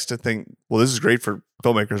dad likes to think, well, this is great for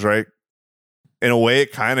filmmakers, right? In a way,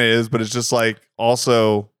 it kind of is, but it's just like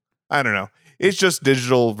also, I don't know. It's just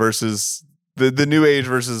digital versus the new age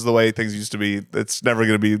versus the way things used to be. It's never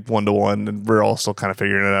going to be 1-to-1, and we're all still kind of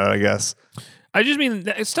figuring it out, I guess. I just mean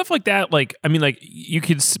stuff like that. Like, I mean, like you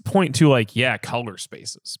could point to like, yeah, color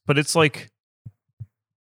spaces, but it's like,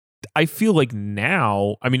 I feel like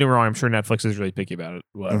now, I mean, don't get me wrong, I'm sure Netflix is really picky about it,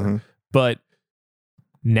 whatever. Mm-hmm. But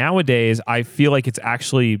nowadays, I feel like it's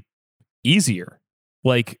actually easier.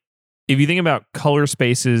 Like, if you think about color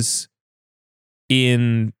spaces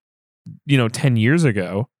in, 10 years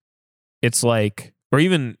ago, it's like, or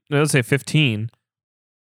even, let's say 15,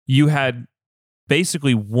 you had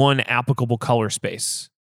basically one applicable color space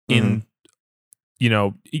in,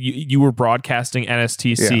 you were broadcasting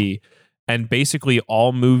NSTC. Yeah. And basically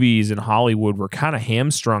all movies in Hollywood were kind of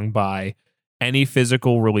hamstrung by any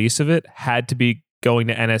physical release of it had to be going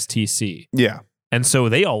to NSTC. Yeah. And so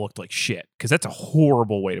they all looked like shit because that's a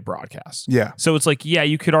horrible way to broadcast. Yeah. So it's like, yeah,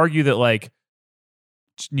 you could argue that like,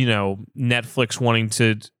 Netflix wanting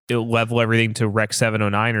to level everything to Rec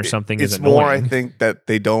 709 or something is annoying. It's more, I think, that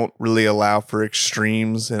they don't really allow for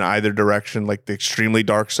extremes in either direction, like the extremely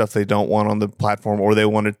dark stuff they don't want on the platform, or they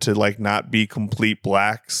want it to like not be complete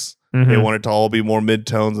blacks. Mm-hmm. They want it to all be more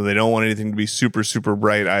mid-tones, and they don't want anything to be super, super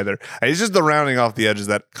bright either. It's just the rounding off the edges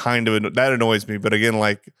that that annoys me. But again,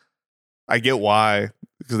 like, I get why,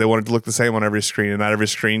 because they want it to look the same on every screen, and not every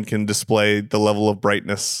screen can display the level of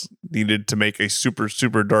brightness needed to make a super,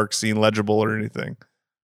 super dark scene legible or anything.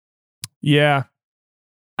 Yeah.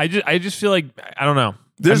 I just feel like, I don't know.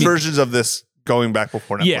 There's versions of this going back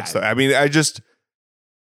before Netflix, though. I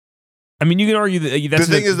mean, you can argue that that's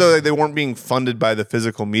the thing is, though, like, they weren't being funded by the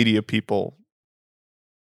physical media people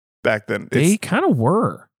back then. They kind of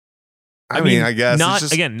were. I mean, I guess not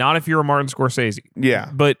if you're a Martin Scorsese.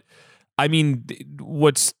 Yeah, but I mean,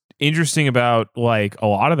 what's interesting about like a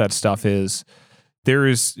lot of that stuff is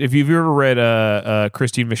if you've ever read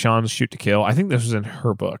Christine Vachon's Shoot to Kill, I think this was in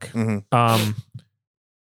her book. Mm-hmm.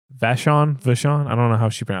 Vachon, I don't know how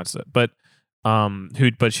she pronounced it, but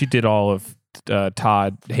she did all of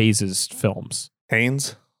Todd Haynes' films.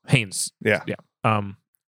 Haynes. Yeah.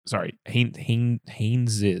 Sorry.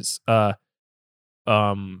 Haynes is.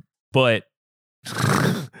 But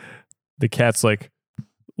the cat's like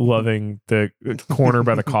loving the corner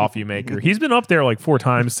by the coffee maker. He's been up there like 4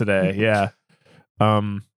 times today. Yeah.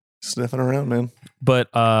 Sniffing around, man.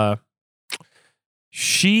 But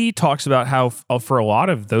she talks about how for a lot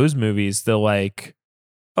of those movies, they're like,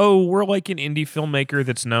 oh, we're like an indie filmmaker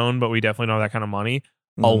that's known, but we definitely don't have that kind of money.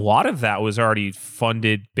 Mm-hmm. A lot of that was already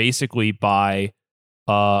funded basically by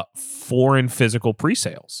foreign physical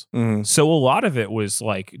pre-sales. Mm-hmm. So a lot of it was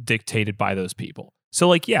like dictated by those people. So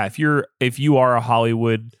like, yeah, if you are a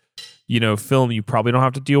Hollywood, film, you probably don't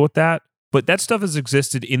have to deal with that. But that stuff has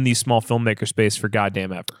existed in the small filmmaker space for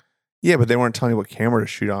goddamn ever. Yeah, but they weren't telling you what camera to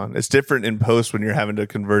shoot on. It's different in post when you're having to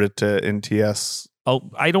convert it to NTS. Oh,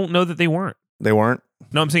 I don't know that they weren't. They weren't?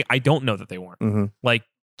 No, I'm saying I don't know that they weren't. Mm-hmm. Like,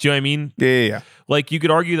 do you know what I mean? Yeah. Like, you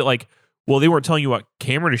could argue that, like, well, they weren't telling you what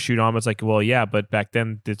camera to shoot on. But it's like, well, yeah, but back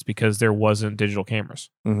then it's because there wasn't digital cameras.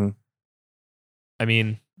 Mm-hmm. I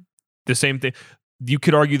mean, the same thing. You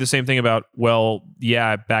could argue the same thing about, well,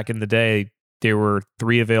 yeah, back in the day, there were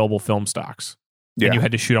 3 available film stocks. Yeah. And you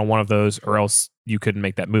had to shoot on one of those or else you couldn't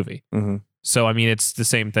make that movie. Mm-hmm. So, I mean, it's the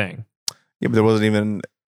same thing. Yeah, but there wasn't even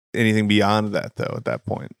anything beyond that, though, at that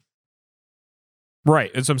point.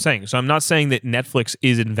 Right. That's what I'm saying. So I'm not saying that Netflix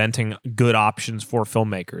is inventing good options for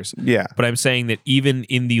filmmakers. Yeah. But I'm saying that even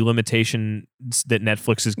in the limitations that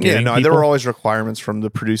Netflix is giving people, there were always requirements from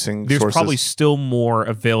the producing there's sources. probably still more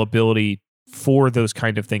availability for those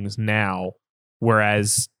kind of things now,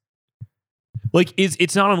 whereas like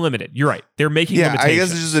it's not unlimited. You're right. They're making limitations. I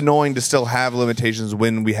guess it's just annoying to still have limitations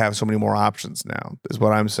when we have so many more options now, is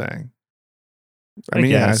what I'm saying. I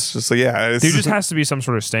mean, it's just like, there just has to be some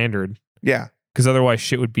sort of standard. Yeah. Because otherwise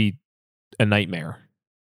shit would be a nightmare.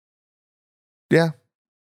 Yeah.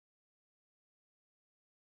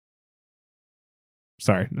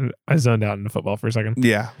 Sorry, I zoned out into football for a second.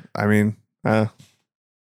 Yeah. I mean,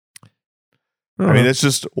 it's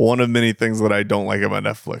just one of many things that I don't like about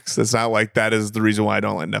Netflix. It's not like that is the reason why I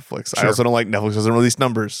don't like Netflix. Sure. I also don't like Netflix doesn't release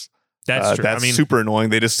numbers. That's true. That's super annoying.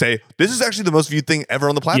 They just say, this is actually the most viewed thing ever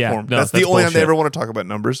on the platform. Yeah, that's the only time they ever want to talk about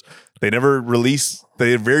numbers. They never release.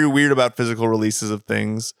 They're very weird about physical releases of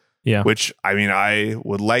things. Yeah. Which, I mean, I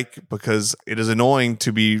would like, because it is annoying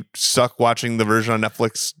to be stuck watching the version on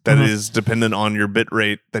Netflix that is dependent on your bit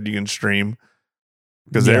rate that you can stream.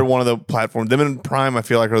 Because they're one of the platforms. Them and Prime, I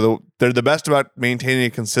feel like, they're the best about maintaining a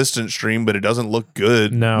consistent stream, but it doesn't look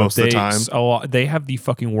good most of the time. They have the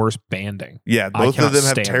fucking worst banding. Yeah, both of them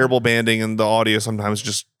have terrible banding, and the audio sometimes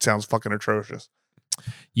just sounds fucking atrocious.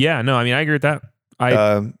 Yeah, no, I mean, I agree with that.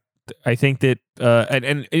 I think that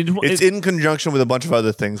it's in conjunction with a bunch of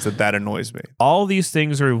other things that annoys me. All these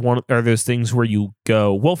things are those things where you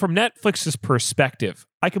go, well, from Netflix's perspective,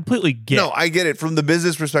 I completely get. No, I get it. From the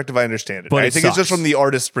business perspective, I understand it. But I think it's just from the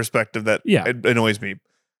artist's perspective that it annoys me.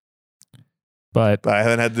 But I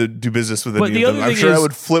haven't had to do business with any of them. I'm sure I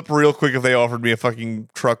would flip real quick if they offered me a fucking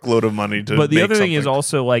truckload of money to. But the make other thing something. is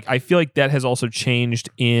also, like, I feel like that has also changed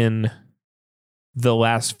in the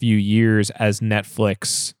last few years as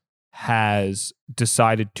Netflix has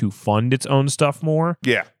decided to fund its own stuff more.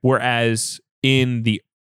 Yeah. Whereas in the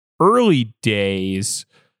early days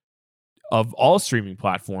of all streaming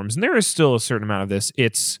platforms, and there is still a certain amount of this,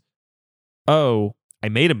 it's, I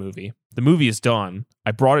made a movie. The movie is done.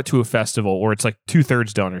 I brought it to a festival, or it's like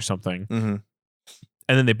 2/3 done or something. Mm-hmm.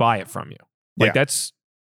 And then they buy it from you. Like, that's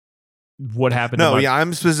what happened. No,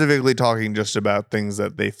 I'm specifically talking just about things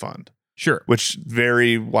that they fund. Sure. Which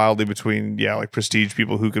vary wildly between, like prestige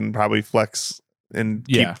people who can probably flex and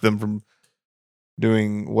keep them from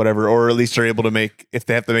doing whatever, or at least are able to make, if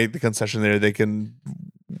they have to make the concession there, they can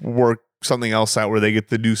work something else out where they get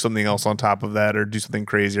to do something else on top of that, or do something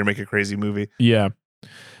crazy, or make a crazy movie. Yeah.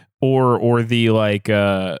 Or the, like,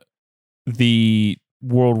 the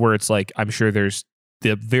world where it's like, I'm sure there's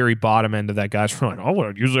the very bottom end of that guy's like, I'll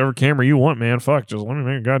use whatever camera you want, man. Fuck, just let me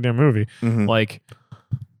make a goddamn movie. Mm-hmm. Like,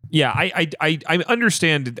 yeah, I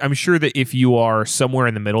understand. I'm sure that if you are somewhere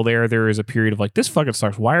in the middle there is a period of like, this fucking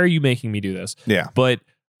sucks. Why are you making me do this? Yeah. But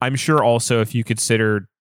I'm sure also if you consider,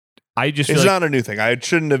 it's not a new thing. I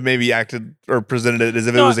shouldn't have maybe acted or presented it as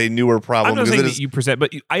if it was a newer problem. I'm not saying that you present,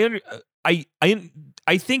 but I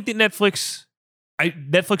think that Netflix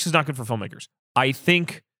is not good for filmmakers. I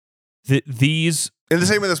think that these, in the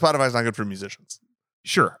same way that Spotify is not good for musicians.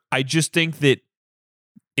 Sure. I just think that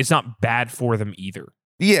it's not bad for them either.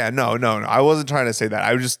 Yeah, no. I wasn't trying to say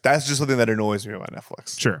that. That's just something that annoys me about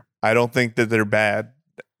Netflix. Sure. I don't think that they're bad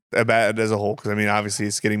as a whole, because I mean, obviously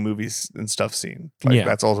it's getting movies and stuff seen. Like,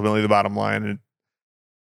 that's ultimately the bottom line. And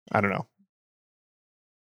I don't know.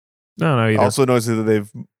 No, either. Also annoys me that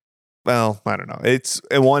I don't know. It's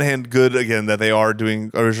on one hand good, again, that they are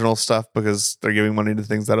doing original stuff because they're giving money to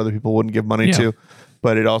things that other people wouldn't give money to.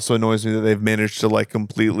 But it also annoys me that they've managed to like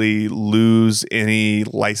completely lose any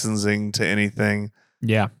licensing to anything.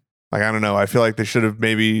 Yeah. Like, I don't know. I feel like they should have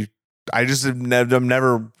maybe. I'm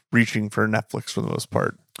never reaching for Netflix for the most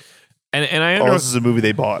part. And I understand. This is a movie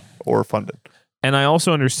they bought or funded. And I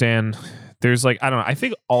also understand there's like, I don't know. I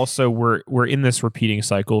think also we're in this repeating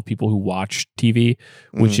cycle of people who watch TV,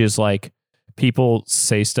 which is like people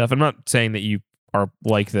say stuff. I'm not saying that you are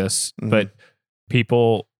like this, but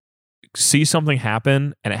people see something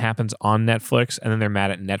happen and it happens on Netflix, and then they're mad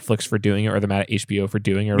at Netflix for doing it, or they're mad at HBO for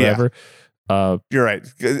doing it, or whatever. You're right.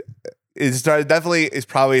 It's definitely is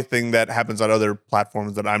probably a thing that happens on other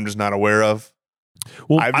platforms that I'm just not aware of.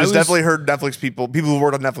 Well, I've definitely heard Netflix people who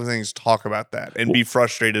work on Netflix things talk about that and be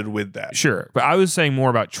frustrated with that. Sure. But I was saying more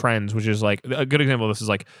about trends, which is like a good example of this is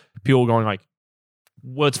like people going like,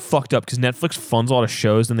 well, it's fucked up because Netflix funds a lot of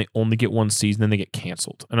shows and they only get one season, then they get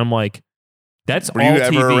canceled. And I'm like, that's Were all you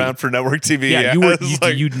ever TV. around for network TV? Yeah,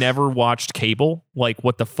 you'd never watched cable. Like,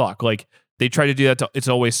 what the fuck? Like, they tried to do that to It's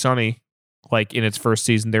Always Sunny. Like, in its first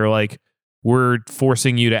season, they were like, we're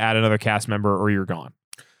forcing you to add another cast member or you're gone.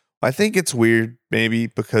 I think it's weird, maybe,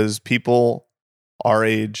 because people our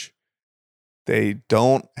age, they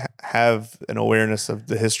don't have an awareness of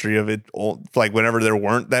the history of it. Like whenever there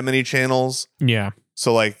weren't that many channels. Yeah.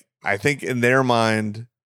 So like, I think in their mind,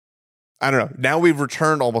 I don't know. Now we've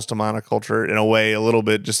returned almost to monoculture in a way, a little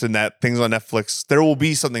bit, just in that things on Netflix, there will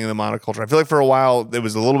be something in the monoculture. I feel like for a while it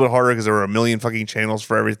was a little bit harder because there were a million fucking channels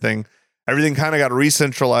for everything. Everything kind of got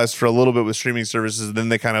re-centralized for a little bit with streaming services. And then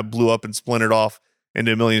they kind of blew up and splintered off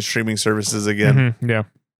into a million streaming services again. Mm-hmm. Yeah.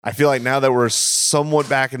 I feel like now that we're somewhat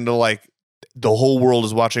back into like the whole world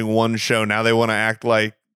is watching one show. Now they want to act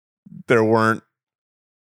like there weren't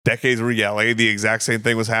decades where, like the exact same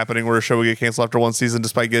thing was happening where a show would get canceled after one season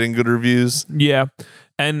despite getting good reviews. Yeah.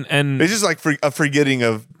 And it's just like a forgetting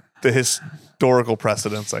of the historical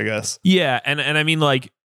precedents, I guess. Yeah. And I mean,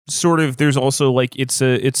 like, sort of, there's also like, it's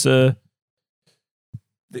a,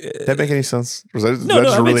 did that make any sense? Was that, no,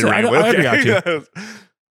 just really random? I got you.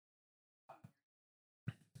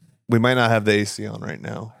 We might not have the AC on right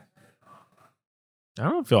now. I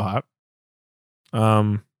don't feel hot.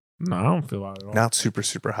 No, I don't feel hot at all. Not super,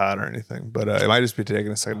 super hot or anything, but it might just be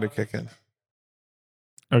taking a second to kick in.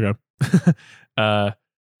 Okay. I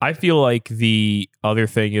feel like the other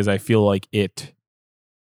thing is I feel like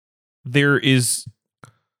there is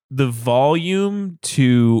the volume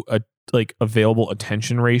to a like available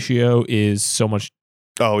attention ratio is so much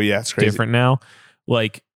it's crazy. different now.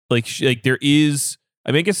 Like there is,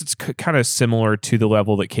 I mean, I guess it's kind of similar to the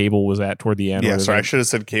level that cable was at toward the end. Yeah, sorry, I should have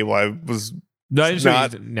said cable. I was no, I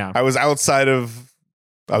was outside of.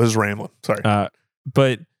 I was rambling. Sorry,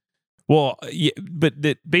 but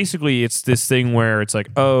basically it's this thing where it's like,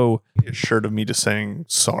 oh, it's short of me just saying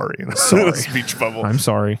sorry in a speech bubble. I'm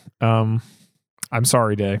sorry. I'm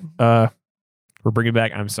sorry, Day. We're bringing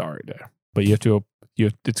back I'm sorry, Day. But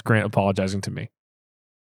it's Grant apologizing to me.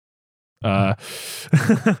 No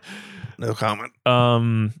comment.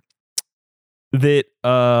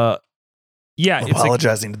 Yeah, I'm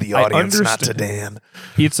apologizing to the audience, not to Dan.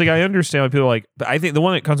 It's like I understand why people are like, but I think the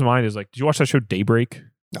one that comes to mind is like, did you watch that show Daybreak?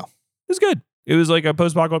 No. It was good. It was like a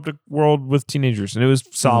post-apocalyptic world with teenagers, and it was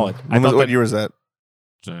solid. What year was that?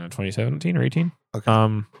 2017 or 18.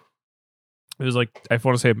 Okay. It was like, I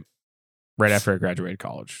want to say right after I graduated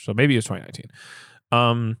college, so maybe it was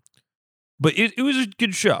 2019. But it was a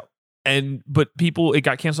good show, but it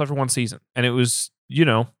got canceled after one season, and it was,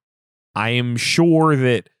 I am sure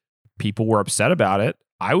that people were upset about it.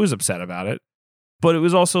 I was upset about it, but it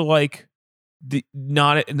was also like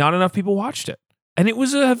not enough people watched it, and it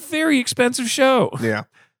was a very expensive show. Yeah,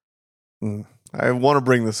 I want to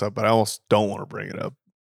bring this up, but I almost don't want to bring it up.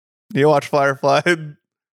 You watch Firefly?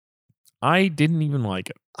 I didn't even like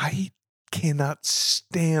it. I cannot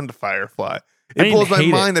stand Firefly. It blows my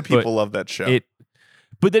mind that people love that show.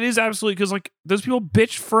 But that is absolutely because like those people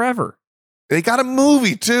bitch forever. They got a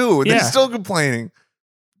movie too, and Yeah. they're still complaining.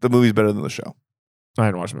 The movie's better than the show. I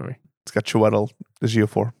didn't watch the movie. It's got Chiwetel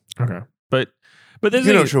Ejiofor. Okay, but there's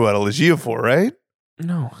you know Chiwetel Ejiofor, right?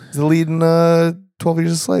 No, He's the lead in 12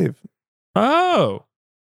 Years a Slave. Oh,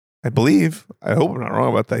 I believe. I hope I'm not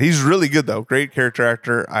wrong about that. He's really good though. Great character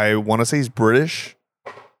actor. I want to say he's British.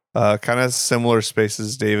 Kind of similar space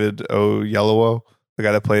as David Oyelowo, the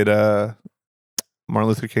guy that played Martin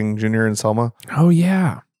Luther King Jr. in Selma. Oh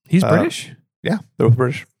yeah, he's British. Yeah, they're both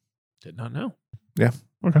British. Did not know. Yeah.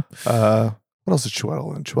 Okay. What else is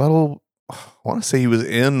Chiwetel in? Chiwetel, I want to say he was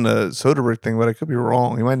in the Soderbergh thing, but I could be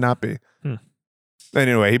wrong. He might not be.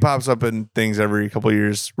 Anyway, he pops up in things every couple of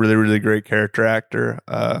years. Really, really great character actor.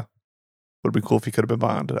 Would be cool if he could have been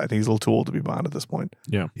Bond. I think he's a little too old to be Bond at this point.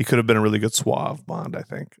 Yeah. He could have been a really good suave Bond, I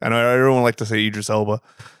think. I know everyone like to say Idris Elba,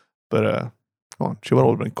 but come on, Chiwetel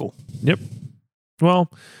would have been cool. Yep. Well,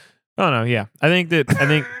 I don't know. Yeah. I don't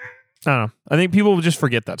know. I think people just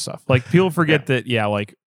forget that stuff. Like people forget that,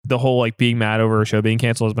 like the whole like being mad over a show being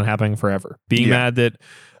canceled has been happening forever. Being mad that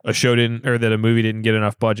a show didn't, or that a movie didn't get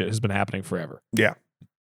enough budget has been happening forever. Yeah.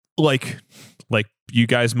 Like you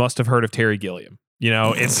guys must have heard of Terry Gilliam.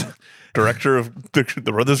 It's director of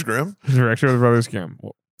the Brothers Grimm. Director of the Brothers Grimm.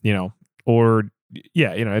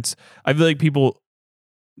 It's, I feel like people,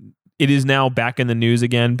 it is now back in the news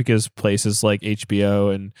again because places like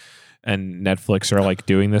HBO and Netflix are like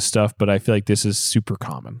doing this stuff, but I feel like this is super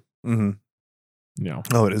common. Mm-hmm.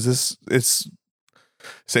 Oh, it is. It's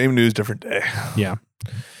same news, different day. Yeah.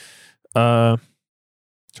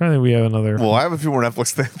 Trying to think we have another. Well, I have a few more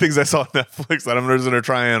Netflix things I saw on Netflix that I'm just going to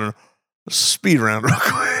try and speed round real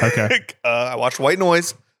quick. Okay. I watched White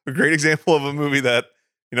Noise, a great example of a movie that,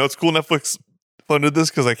 it's cool Netflix funded this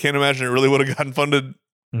because I can't imagine it really would have gotten funded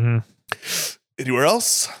anywhere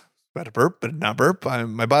else. About to burp, but not burp.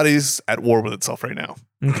 My body's at war with itself right now.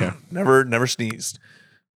 Okay. Never sneezed.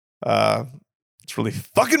 It's really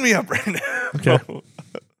fucking me up right now. Okay.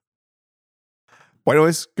 White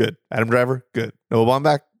Noise, good. Adam Driver, good. Noah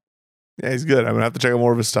Baumbach, yeah, he's good. I'm gonna have to check out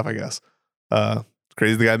more of his stuff, I guess.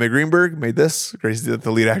 Crazy the guy made Greenberg made this. Crazy that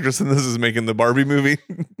the lead actress in this is making the Barbie movie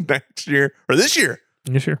next year or this year.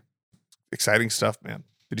 This year. Exciting stuff, man.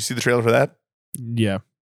 Did you see the trailer for that? Yeah.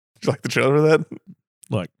 Did you like the trailer for that?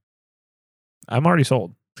 Look, I'm already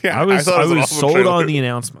sold. Yeah, I was awesome sold trailer. on the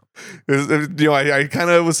announcement. I kind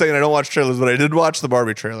of was saying I don't watch trailers, but I did watch the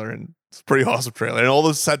Barbie trailer, and it's a pretty awesome trailer. And all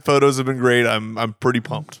the set photos have been great. I'm pretty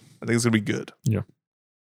pumped. I think it's gonna be good. Yeah.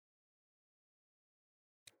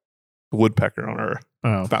 The woodpecker on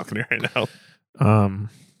our balcony right now.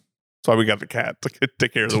 That's why we got the cat to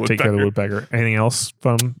take care of the woodpecker. Take care of the woodpecker. Anything else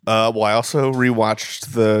fun? Well, I also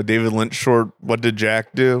rewatched the David Lynch short, What Did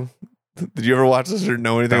Jack Do? Did you ever watch this or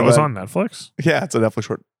know anything That about was it? on Netflix? Yeah, it's a Netflix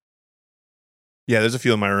short. Yeah, there's a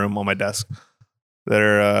few in my room on my desk.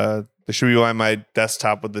 They should be on my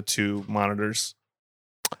desktop with the 2 monitors.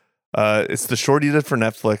 It's the short he did for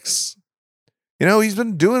Netflix. You know, he's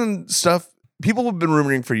been doing stuff. People have been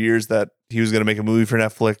rumoring for years that he was going to make a movie for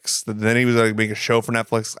Netflix. Then he was going to make a show for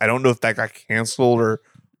Netflix. I don't know if that got canceled or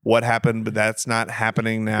what happened, but that's not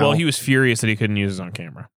happening now. Well, he was furious that he couldn't use his own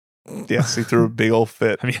camera. Yes, he threw a big old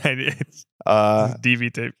fit. I mean, it's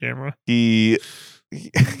DV tape camera. He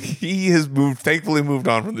has thankfully moved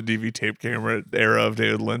on from the DV tape camera era of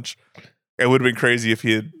David Lynch. It would have been crazy if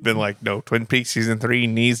he had been like, no, Twin Peaks season 3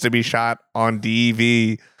 needs to be shot on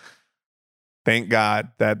DV. Thank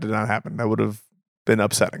God that did not happen. That would have been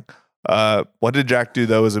upsetting. What Did Jack Do,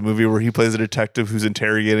 though, is a movie where he plays a detective who's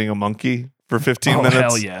interrogating a monkey for 15 minutes.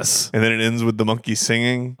 Hell yes. And then it ends with the monkey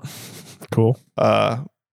singing. Cool.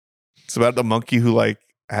 It's about the monkey who like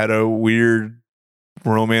had a weird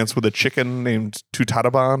romance with a chicken named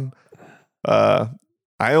Tutataban. I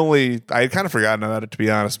had kind of forgotten about it, to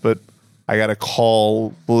be honest, but I got a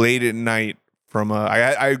call late at night from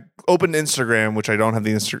I opened Instagram, which I don't have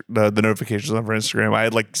the notifications on for Instagram. I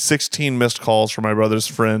had like 16 missed calls from my brother's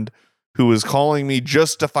friend who was calling me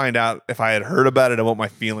just to find out if I had heard about it and what my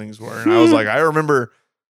feelings were. And I was like, I remember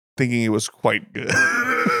thinking it was quite good.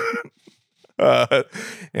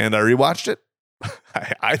 And I rewatched it.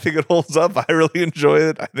 I think it holds up. I really enjoy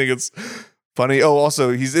it. I think it's funny. Oh,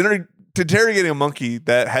 also, he's interrogating a monkey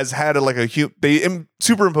that has had they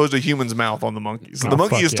superimposed a human's mouth on the monkey. So the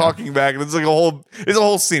monkey is talking back, and it's like a whole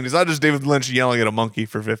scene. It's not just David Lynch yelling at a monkey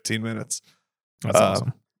for 15 minutes. That's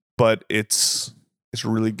awesome. But it's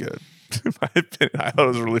really good. In my opinion, I thought it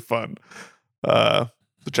was really fun. So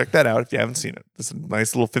check that out if you haven't seen it. It's a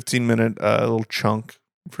nice little 15-minute little chunk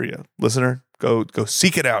for you, listener. Go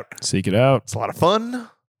seek it out. Seek it out. It's a lot of fun.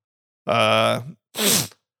 I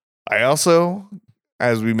also,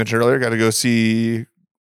 as we mentioned earlier, got to go see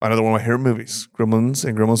another one of my favorite movies, Gremlins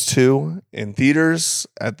and Gremlins 2 in theaters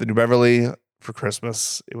at the New Beverly for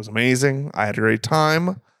Christmas. It was amazing. I had a great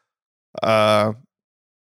time.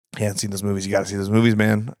 You haven't seen those movies, you got to see those movies,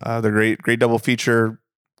 man. They're great double feature.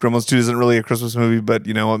 Gremlins 2 isn't really a Christmas movie, but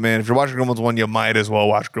you know what, man? If you're watching Gremlins 1, you might as well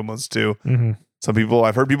watch Gremlins 2. Mm-hmm.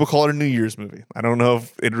 I've heard people call it a New Year's movie. I don't know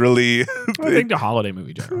if it really... I think the holiday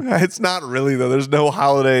movie, generally. It's not really, though. There's no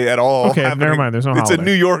holiday at all. Okay, never mind. There's no holiday. It's a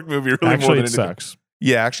New York movie, really. Actually, more than it anything. sucks.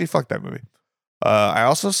 Yeah, actually, fuck that movie. I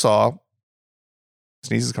also saw...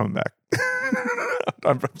 Sneeze is coming back.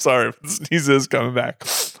 I'm sorry, but Sneeze is coming back.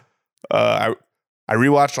 I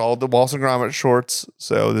rewatched all the Wallace and Gromit shorts,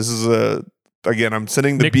 so this is again, I'm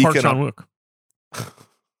sending the Nick beacon Park, John Wook.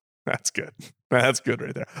 That's good. That's good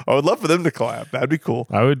right there. I would love for them to collab. That'd be cool.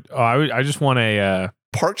 I just want a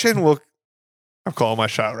Park Chan-wook. I'm calling my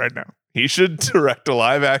shot right now. He should direct a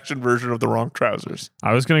live action version of The Wrong Trousers.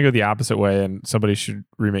 I was going to go the opposite way, and somebody should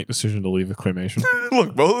remake Decision to Leave with claymation.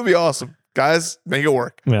 Look, both would be awesome. Guys, make it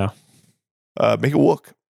work. Yeah. Make it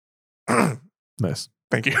work. Nice.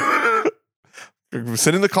 Thank you.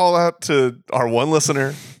 Sending the call out to our one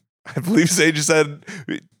listener. I believe Sage said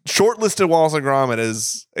shortlisted Wallace and Gromit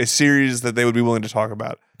as a series that they would be willing to talk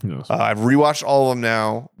about. Yes. I've rewatched all of them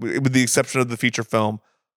now, with the exception of the feature film.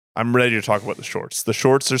 I'm ready to talk about the shorts. The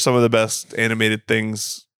shorts are some of the best animated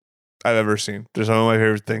things I've ever seen. They're some of my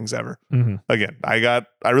favorite things ever. Mm-hmm. Again, I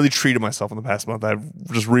really treated myself in the past month. I've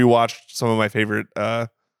just rewatched some of my favorite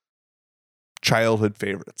childhood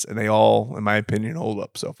favorites, and they all, in my opinion, hold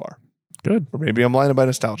up so far. Good. Or maybe I'm blinded by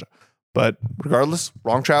nostalgia. But regardless,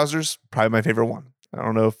 Wrong Trousers, probably my favorite one. I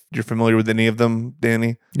don't know if you're familiar with any of them,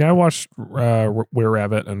 Danny. Yeah, I watched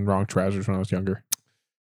Were-Rabbit and Wrong Trousers when I was younger.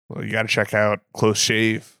 Well, you got to check out Close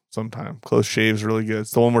Shave sometime. Close Shave's really good.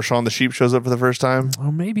 It's the one where Shaun the Sheep shows up for the first time.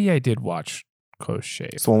 Oh, maybe I did watch Close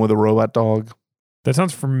Shave. It's the one with the robot dog. That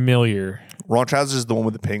sounds familiar. Wrong Trousers is the one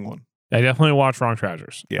with the penguin. I definitely watched Wrong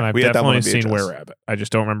Treasures. Yeah, and I've we had that one definitely on seen VHS. Were Rabbit. I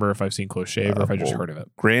just don't remember if I've seen Close Shave or if I just heard of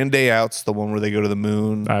it. Grand Day Out's the one where they go to the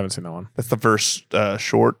moon. I haven't seen that one. That's the first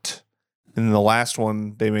short. And then the last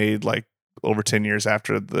one they made like over 10 years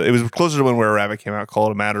after. It was closer to when Where Rabbit came out,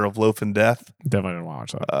 called A Matter of Loaf and Death. Definitely didn't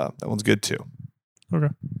watch that. That one's good too. Okay.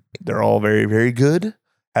 They're all very, very good.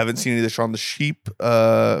 Haven't seen any of the Shaun the Sheep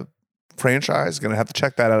franchise. Gonna have to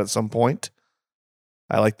check that out at some point.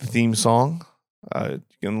 I like the theme song. You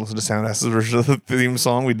can listen to Sound Ass's version of the theme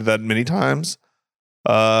song. We did that many times.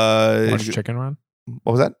 Watch Chicken Run?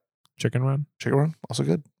 What was that? Chicken Run? Chicken Run? Also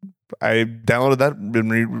good. I downloaded that,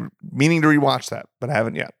 been meaning to rewatch that, but I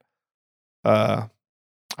haven't yet. I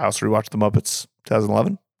also rewatched The Muppets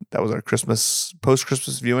 2011. That was our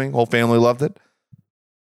post-Christmas viewing. Whole family loved it.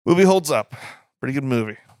 Movie holds up. Pretty good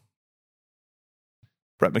movie.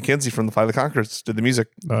 Brett McKenzie from The Flight of the Conchords did the music.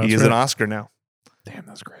 He is an Oscar now. Damn,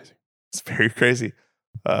 that's crazy. It's very crazy.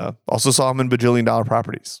 Also saw him in Bajillion Dollar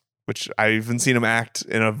Properties, which I haven't seen him act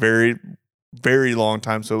in a very, very long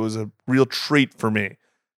time. So it was a real treat for me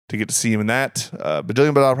to get to see him in that.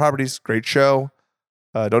 Bajillion Dollar Properties, great show.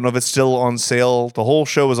 Don't know if it's still on sale. The whole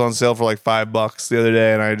show was on sale for like $5 the other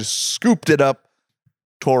day, and I just scooped it up,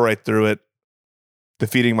 tore right through it,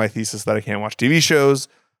 defeating my thesis that I can't watch TV shows.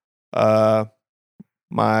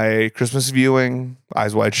 My Christmas viewing,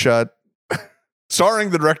 Eyes Wide Shut, starring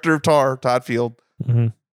the director of Tar, Todd Field.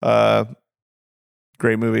 Mm-hmm.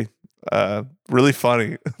 Great movie. Really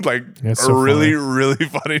funny. Like it's a so really, funny. really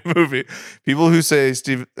funny movie. People who say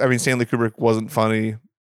Stanley Kubrick wasn't funny,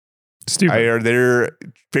 Stupid. they're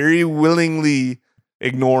very willingly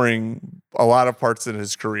ignoring a lot of parts in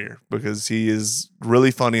his career because he is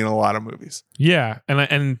really funny in a lot of movies. Yeah, and I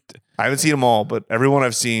haven't seen them all, but everyone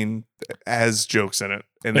I've seen has jokes in it,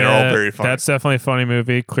 and they're all very funny. That's definitely a funny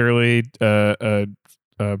movie. Clearly, Doctor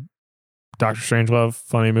Strangelove,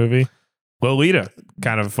 funny movie. Lolita,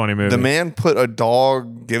 kind of a funny movie. The man put a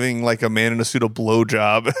dog giving like a man in a suit a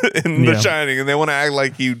blowjob in The Shining, and they want to act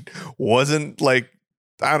like he wasn't like,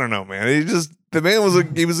 I don't know, man. The man was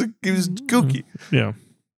he was kooky. Yeah.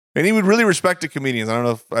 And he would really respect the comedians. I don't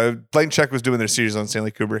know if Blank Check was doing their series on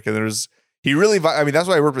Stanley Kubrick, and that's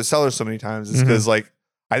why I worked with Sellers so many times, is because like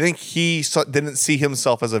I think he didn't see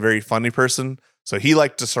himself as a very funny person, so he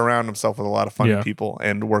liked to surround himself with a lot of funny people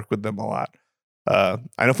and work with them a lot. I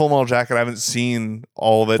know Full Metal Jacket. I haven't seen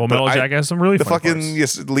all of it. Full Metal Jacket has some really funny fucking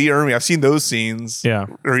parts. Lee Ermey. I've seen those scenes. Yeah,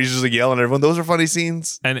 where he's just like yelling at everyone. Those are funny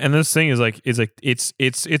scenes. And this thing is like it's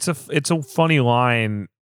a funny line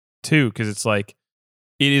too, because it's like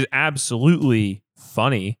it is absolutely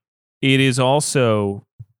funny. It is also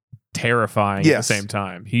terrifying at the same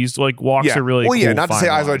time. He's like walks a really cool not to say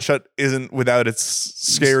Eyes line. Wide Shut isn't without its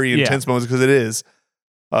scary, intense moments, because it is.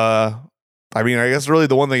 I mean, I guess really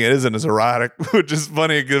the one thing it isn't is erotic, which is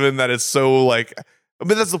funny given that it's so like.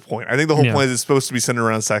 But that's the point. I think the whole point is it's supposed to be centered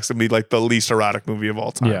around sex and be like the least erotic movie of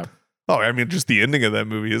all time. Yeah. Oh, I mean, just the ending of that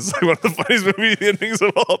movie is like one of the funniest movie endings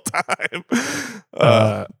of all time.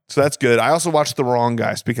 So that's good. I also watched The Wrong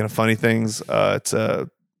Guy. Speaking of funny things, it's a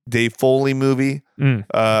Dave Foley movie.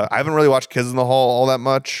 I haven't really watched Kids in the Hall all that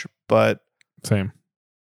much, but same.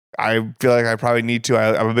 I feel like I probably need to.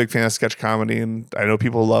 I'm a big fan of sketch comedy, and I know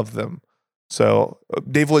people love them. So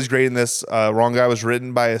Dave Foley's great in this. Wrong Guy was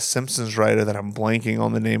written by a Simpsons writer that I'm blanking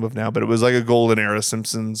on the name of now, but it was like a golden era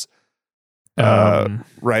Simpsons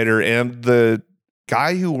writer, and the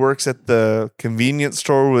guy who works at the convenience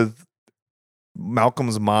store with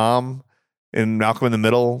Malcolm's mom in Malcolm in the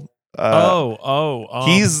Middle.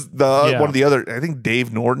 He's one of the other. I think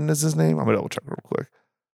Dave Norton is his name. I'm gonna double check real quick.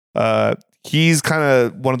 He's kind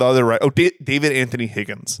of one of the other. David Anthony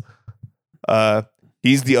Higgins.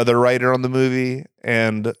 He's the other writer on the movie,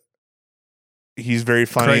 and he's very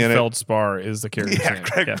funny. Craig in Feldspar is the character. Yeah,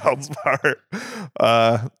 Craig Feldspar.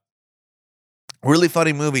 Really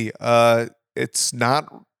funny movie. It's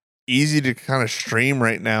not easy to kind of stream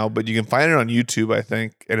right now, but you can find it on YouTube, I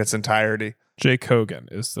think, in its entirety. Jake Hogan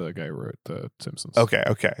is the guy who wrote The Simpsons. Okay.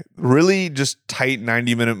 Really just tight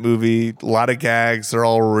 90-minute movie. A lot of gags. They're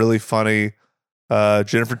all really funny.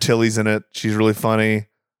 Jennifer Tilly's in it. She's really funny.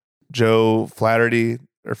 Joe Flaherty,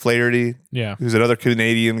 who's another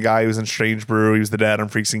Canadian guy who was in Strange Brew. He was the dad on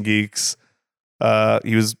Freaks and Geeks.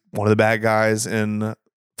 He was one of the bad guys in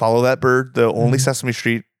Follow That Bird, the only Sesame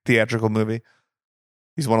Street theatrical movie.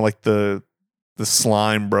 He's one of like the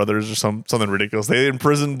Slime Brothers or something ridiculous. They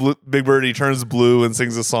imprison Big Bird. He turns blue and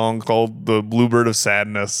sings a song called "The Bluebird of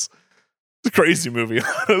Sadness." It's a crazy movie,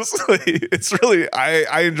 honestly. It's really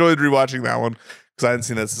I enjoyed rewatching that one because I hadn't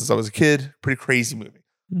seen that since I was a kid. Pretty crazy movie.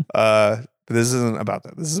 But this isn't about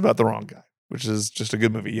that. This is about The Wrong Guy, which is just a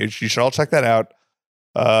good movie. You should all check that out.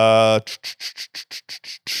 The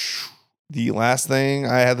last thing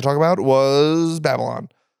I had to talk about was Babylon.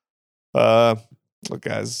 Look,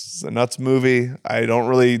 guys, it's a nuts movie. I don't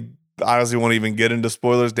really honestly want to even get into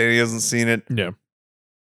spoilers. Danny hasn't seen it. Yeah.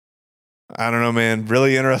 I don't know, man.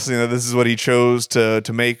 Really interesting that this is what he chose to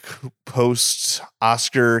make post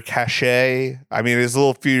Oscar cachet. I mean, it's a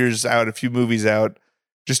little few years out, a few movies out.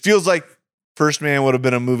 Just feels like First Man would have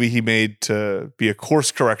been a movie he made to be a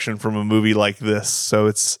course correction from a movie like this. So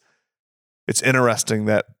it's interesting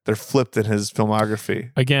that they're flipped in his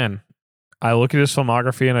filmography. Again, I look at his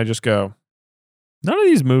filmography and I just go, none of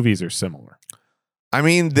these movies are similar. I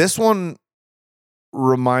mean, this one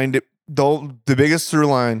reminded the biggest through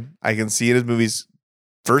line I can see in his movies,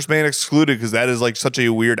 First Man excluded, because that is like such a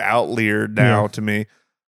weird outlier now to me.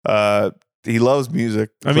 He loves music.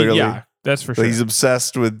 I mean, yeah, that's for sure. He's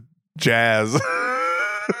obsessed with jazz.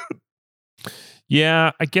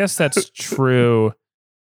 Yeah, I guess that's true.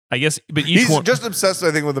 I guess, but he's just obsessed,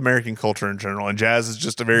 I think, with American culture in general, and jazz is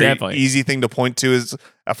just a very easy thing to point to as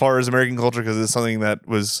far as American culture, because it's something that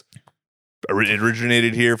was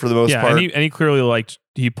originated here for the most part. And he clearly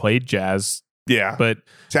he played jazz. Yeah, but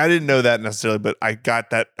see, I didn't know that necessarily, but I got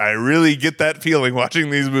that. I really get that feeling watching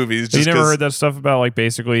these movies. Just you never heard that stuff about like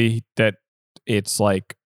basically that it's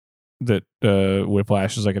like that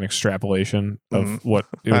Whiplash is like an extrapolation of what.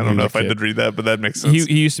 I don't know if I did read that, but that makes sense.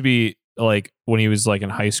 He used to be like when he was like in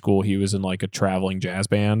high school, he was in like a traveling jazz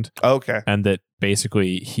band. Okay, and that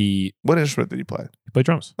basically what instrument did he play? He played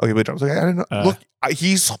drums. Okay, he played drums. Okay, I didn't know. Look,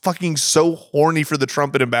 he's fucking so horny for the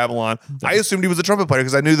trumpet in Babylon. I assumed he was a trumpet player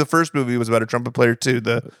because I knew the first movie was about a trumpet player too.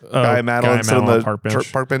 The guy Madeline on the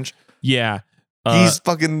park bench. Yeah, he's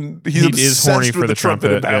obsessed horny for the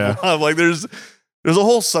trumpet in Babylon. Yeah. Like there's a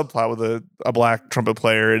whole subplot with a black trumpet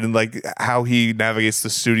player and like how he navigates the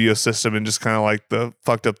studio system and just kind of like the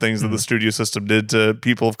fucked up things that the studio system did to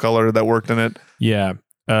people of color that worked in it. Yeah.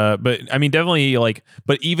 But I mean, definitely like,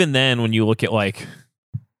 but even then when you look at like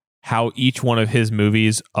how each one of his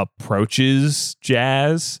movies approaches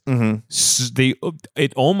jazz,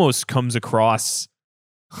 it almost comes across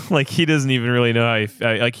like he doesn't even really know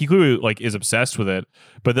like he clearly like is obsessed with it.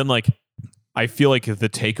 But then like, I feel like the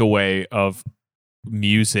takeaway of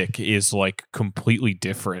music is like completely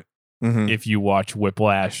different if you watch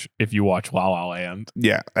Whiplash, if you watch La La Land.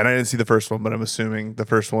 Yeah, and I didn't see the first one, but I'm assuming the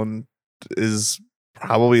first one is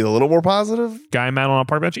probably a little more positive. Guy Madeline on a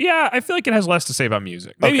park bench. Yeah, I feel like it has less to say about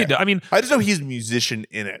music. Maybe I mean, I just know he's a musician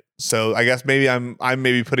in it, so I guess maybe I'm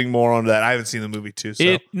maybe putting more onto that. I haven't seen the movie too.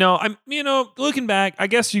 So I'm looking back, I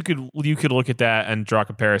guess you could look at that and draw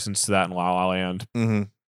comparisons to that in La La Land.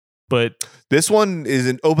 But this one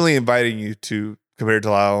isn't openly inviting you to compared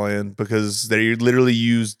to La La Land because they literally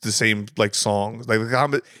use the same like songs. Like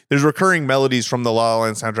there's recurring melodies from the La La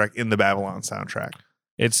Land soundtrack in the Babylon soundtrack.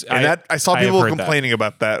 I saw people complaining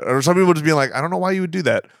about that, or some people just being like, I don't know why you would do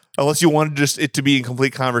that unless you wanted just it to be in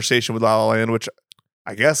complete conversation with La La Land, which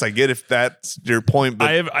I guess I get if that's your point. But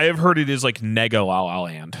I have heard it is like nega La La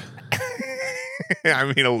Land.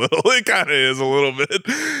 I mean, a little. It kind of is a little bit.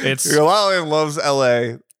 It's La La Land loves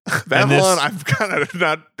L.A. Babylon, I'm kind of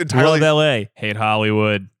not entirely. Love LA, hate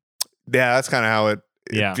Hollywood. Yeah, that's kind of how it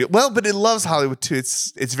well, but it loves Hollywood too.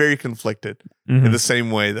 It's very conflicted in the same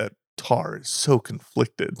way that Tar is so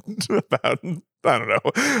conflicted about. I don't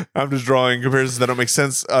know. I'm just drawing comparisons that don't make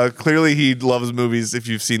sense. Clearly, he loves movies. If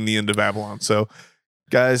you've seen The End of Babylon, so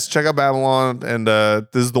guys, check out Babylon. And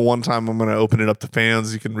this is the one time I'm going to open it up to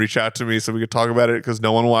fans. You can reach out to me so we can talk about it because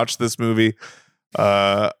no one watched this movie.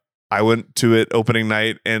 I went to it opening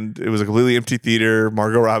night and it was a completely empty theater.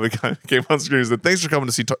 Margot Robbie came on screen and said, thanks for coming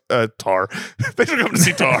to see Tar. Thanks for coming to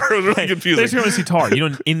see Tar. It was really confusing. Thanks for coming to see Tar. You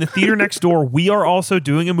know, in the theater next door, we are also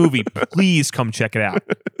doing a movie. Please come check it out.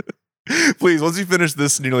 Please, once you finish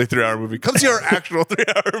this nearly 3-hour movie, come see our actual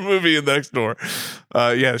 3-hour movie in the next door.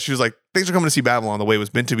 Yeah, she was like, thanks for coming to see Babylon the way it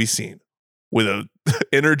was meant to be seen with a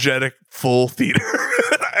energetic full theater.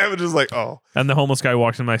 I was just like, oh. And the homeless guy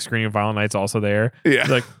walks in my screen and Violent Night's also there. Yeah.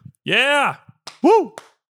 He's like, yeah. Woo.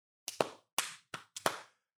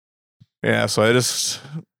 Yeah, so I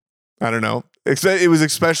don't know. It was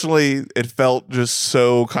especially, it felt just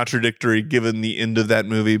so contradictory given the end of that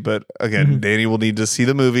movie. But again, Danny will need to see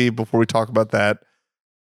the movie before we talk about that.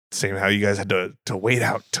 Same how you guys had to wait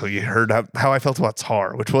out till you heard how I felt about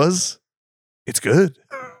Tar, which was, it's good.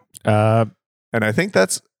 And I think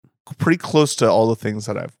that's pretty close to all the things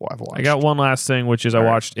that I've watched. I got one last thing, which is I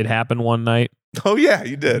watched It Happened One Night. Oh yeah,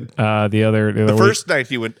 you did. The first night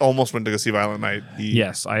he almost went to go see Violent Night.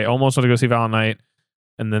 Yes, I almost went to go see Violent Night,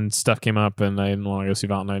 and then stuff came up, and I didn't want to go see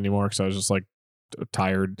Violent Night anymore because I was just like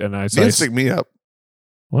tired. And stick me up.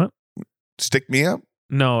 What? Stick me up?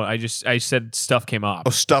 No, I said stuff came up.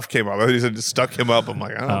 Oh, stuff came up. I thought you said stuck him up. I'm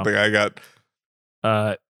like, I don't think I got.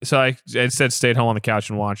 So I said stayed home on the couch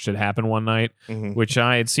and watched it happen one night, which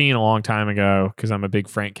I had seen a long time ago because I'm a big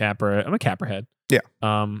Frank Capra. I'm a Capra head. Yeah.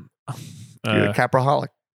 You're a Capraholic.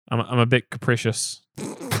 I'm a bit capricious.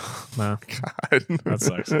 No, God, that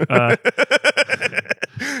sucks.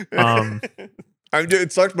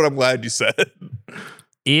 It sucks, but I'm glad you said it.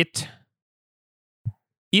 It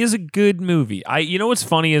is a good movie. You know what's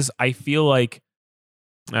funny is I feel like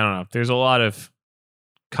I don't know. There's a lot of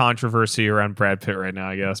controversy around Brad Pitt right now,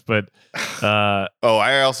 I guess. But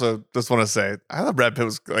I also just want to say I thought Brad Pitt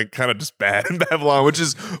was like kind of just bad in Babylon, which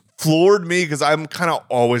is floored me because I'm kind of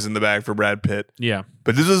always in the bag for Brad Pitt. Yeah,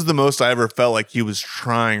 but this is the most I ever felt like he was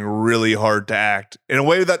trying really hard to act in a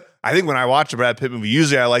way that I think when I watch a Brad Pitt movie,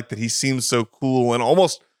 usually I like that he seems so cool and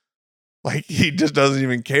almost like he just doesn't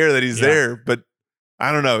even care that he's there. But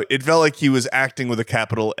I don't know. It felt like he was acting with a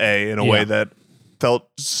capital A in a way that felt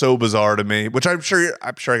so bizarre to me, which I'm sure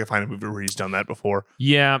I can find a movie where he's done that before.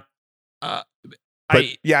 Yeah. Everyone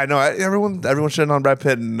shitting on Brad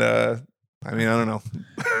Pitt, and I don't know.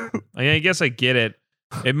 I guess I get it.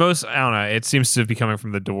 I don't know. It seems to be coming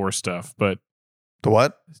from the divorce stuff, but the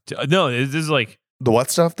what? No, this is like the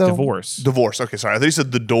what stuff though? Divorce. Okay, sorry. I thought you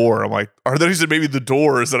said The Door. I'm like, or I thought you said maybe The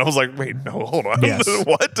Doors, and I was like, wait, no, hold on. Yes.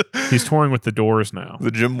 What? He's touring with The Doors now.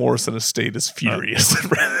 The Jim Morrison estate is furious at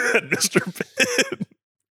Mr. Pitt.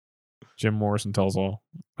 Jim Morrison tells all.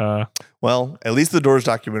 Well, at least the Doors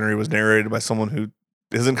documentary was narrated by someone who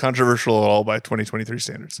isn't controversial at all by 2023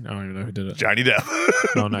 standards. I don't even know who did it. Johnny Depp.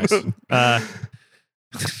 Oh, nice.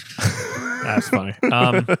 That's funny.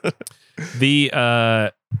 I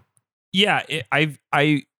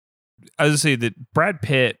was gonna say that Brad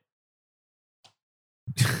Pitt.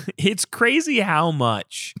 It's crazy how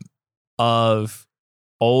much of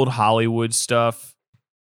old Hollywood stuff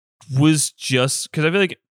was just because I feel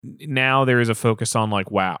like now there is a focus on like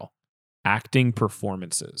acting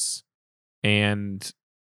performances, and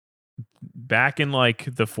back in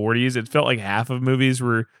like the 40s, it felt like half of movies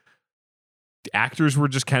were actors were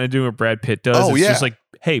just kind of doing what Brad Pitt does. It's just like,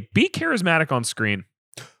 hey, be charismatic on screen.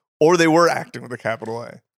 Or they were acting with a capital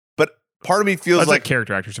A. But part of me feels like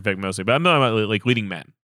character actors are fake mostly, but I'm not about like leading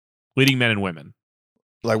men and women.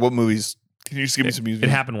 Like what movies? Can you just give me some music? It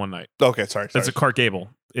happened one night. Okay, sorry. That's a Clark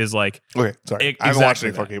Gable is like. Okay, sorry. I haven't watched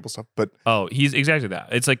any Clark Gable stuff, but he's exactly that.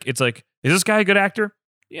 It's like, is this guy a good actor?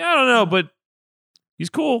 Yeah, I don't know, but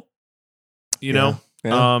he's cool. You know?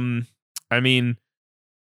 Yeah.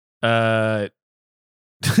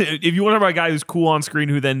 If you want to talk about a guy who's cool on screen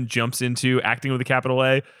who then jumps into acting with a capital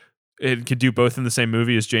A, it could do both in the same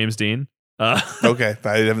movie as James Dean. Okay,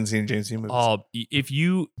 I haven't seen James Dean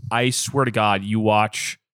movies. I swear to God, you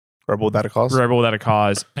watch Rebel Without a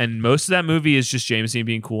Cause, and most of that movie is just James Dean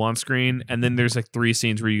being cool on screen, and then there's like 3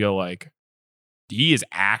 scenes where you go like, he is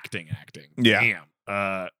acting. Yeah.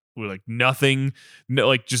 Damn. With like nothing,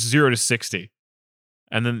 like just 0 to 60,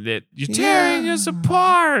 and then you're tearing us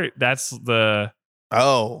apart. That's the.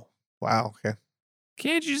 Oh, wow. Okay.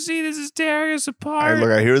 Can't you see this is tearing us apart?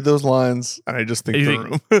 I hear those lines and I just think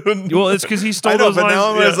the room. Well, it's because he stole those lines.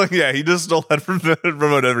 Now I'm like, he just stole that from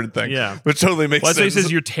Remote Everything. Yeah. Which totally makes sense. That's why he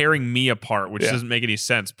says you're tearing me apart, which doesn't make any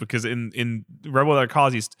sense because in Rebel Without a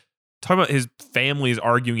Cause, he's talking about his family is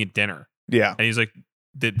arguing at dinner. Yeah. And he's like,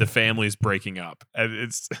 the family is breaking up. And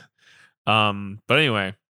it's, but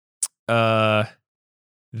anyway, I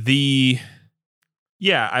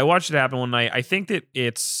watched it happen one night. I think that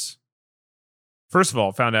it's, first of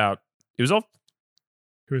all, found out it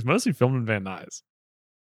was mostly filmed in Van Nuys.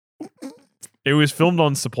 It was filmed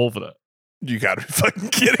on Sepulveda. You gotta be fucking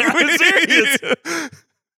kidding me. I'm serious.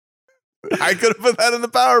 I could have put that in the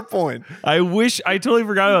PowerPoint. I totally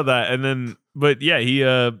forgot about that. And then, but yeah,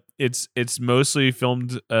 it's mostly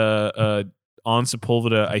filmed on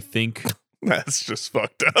Sepulveda, I think. That's just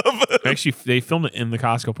fucked up. Actually, they filmed it in the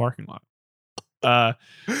Costco parking lot.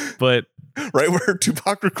 But right where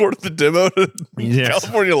Tupac recorded the demo to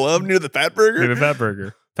California Love near the Fat Burger. Near the Fat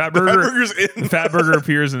Burger. Fat Burger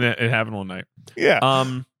appears in It Happened One Night. Yeah.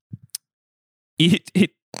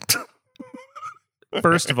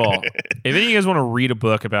 First of all, if any of you guys want to read a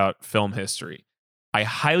book about film history, I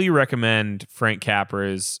highly recommend Frank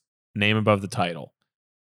Capra's Name Above the Title.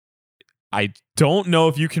 I don't know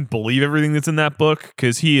if you can believe everything that's in that book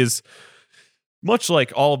because he is, much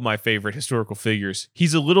like all of my favorite historical figures,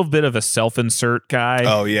 he's a little bit of a self-insert guy.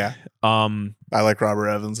 Oh, yeah. I like Robert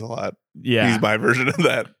Evans a lot. Yeah. He's my version of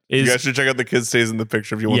that. You guys should check out The Kid Stays in the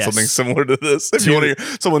Picture if you want something similar to this. If you want to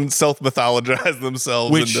hear someone self-mythologize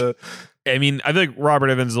themselves into... I mean, I feel like Robert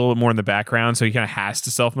Evans is a little bit more in the background, so he kind of has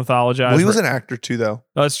to self-mythologize. Well, he was an actor too, though.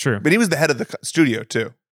 Oh, that's true. But he was the head of the studio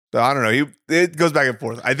too. So I don't know. It goes back and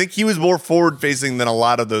forth. I think he was more forward-facing than a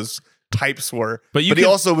lot of those types were. But he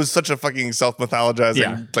also was such a fucking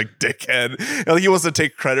self-mythologizing like dickhead. He wants to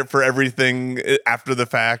take credit for everything after the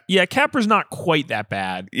fact. Yeah, Capra's not quite that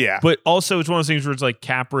bad. Yeah. But also it's one of those things where it's like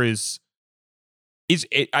Capra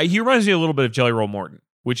he reminds me a little bit of Jelly Roll Morton,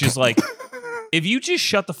 which is like if you just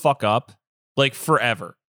shut the fuck up like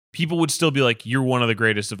forever, people would still be like, you're one of the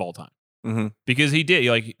greatest of all time. Mm-hmm. Because he did.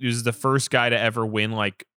 Like, he was the first guy to ever win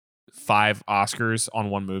like 5 Oscars on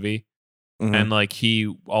one movie. Mm-hmm. And like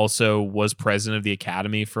he also was president of the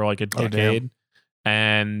Academy for like a decade.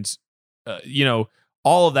 And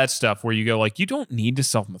all of that stuff where you go like, you don't need to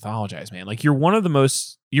self-mythologize, man. Like, you're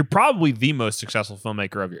probably the most successful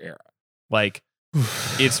filmmaker of your era. Like,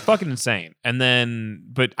 it's fucking insane. And then,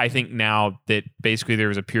 but I think now that basically there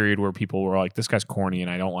was a period where people were like, this guy's corny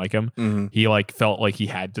and I don't like him. Mm-hmm. He like felt like he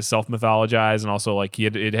had to self-mythologize, and also like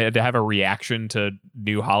it had to have a reaction to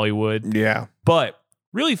new Hollywood. Yeah. But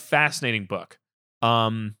really fascinating book.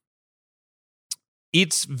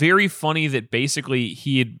 It's very funny that basically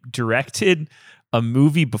he had directed a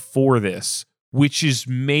movie before this, which is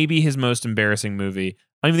maybe his most embarrassing movie.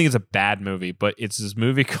 I don't even think it's a bad movie, but it's this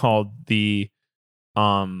movie called The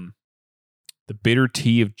Bitter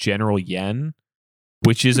Tea of General Yen,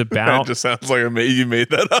 which is about. That just sounds like you made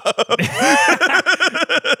that up.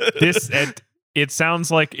 It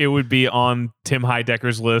sounds like it would be on Tim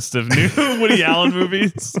Heidecker's list of new Woody Allen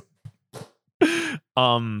movies.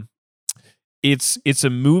 It's a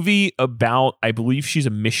movie about, I believe she's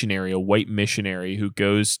a missionary, a white missionary who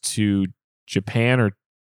goes to Japan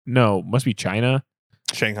must be China.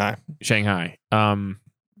 Shanghai. And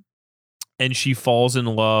she falls in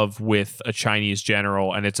love with a Chinese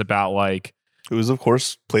general, and it's about like, who is of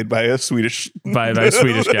course played by a Swedish by a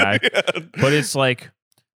Swedish guy. Yeah. But it's like,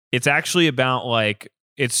 it's actually about like,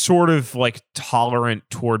 it's sort of like tolerant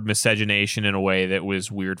toward miscegenation in a way that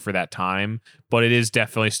was weird for that time, but it is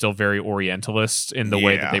definitely still very Orientalist in the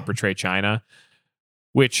way that they portray China.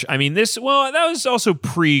 Which, I mean, that was also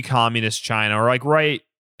pre-communist China, or like right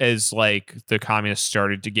as like the communists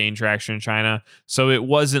started to gain traction in China. So it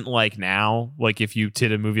wasn't like now, like if you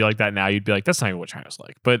did a movie like that now, you'd be like, that's not even what China's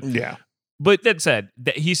like. But yeah. But that said,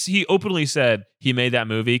 that he openly said he made that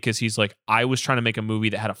movie because he's like, I was trying to make a movie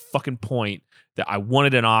that had a fucking point, that I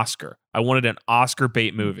wanted an Oscar. I wanted an Oscar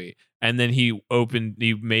bait movie. And then he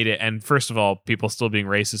made it. And first of all, people still being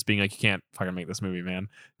racist, being like, you can't fucking make this movie, man.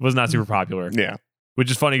 It was not super popular. Yeah. Which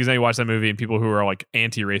is funny because now you watch that movie and people who are like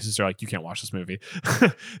anti-racist are like, you can't watch this movie.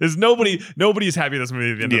 There's nobody's happy with this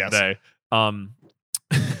movie at the end of the day.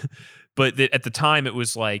 But at the time, it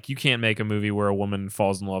was like, you can't make a movie where a woman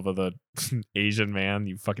falls in love with a Asian man,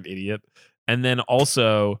 you fucking idiot. And then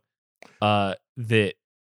also that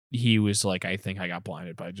he was like, I think I got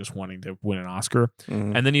blinded by just wanting to win an Oscar.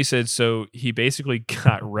 Mm-hmm. And then he said, so he basically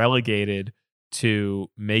got relegated to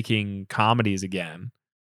making comedies again.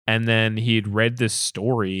 And then he'd read this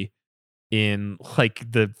story in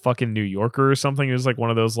like the fucking New Yorker or something. It was like one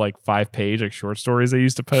of those like 5-page like short stories they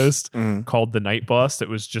used to post called The Night Bus. It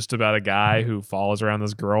was just about a guy who follows around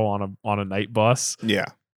this girl on a night bus. Yeah.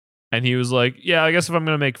 And he was like, yeah, I guess if I'm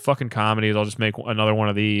going to make fucking comedies, I'll just make another one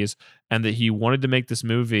of these. And that he wanted to make this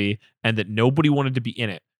movie and that nobody wanted to be in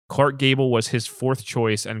it. Clark Gable was his 4th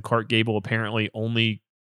choice, and Clark Gable apparently only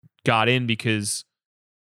got in because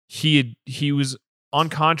he was on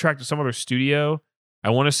contract with some other studio. I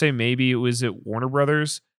want to say maybe it was at Warner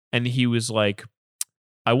Brothers, and he was like,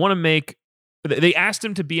 I want to make. They asked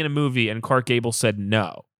him to be in a movie, and Clark Gable said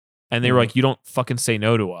no. And they were like, you don't fucking say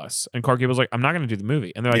no to us. And Clark Gable's like, I'm not going to do the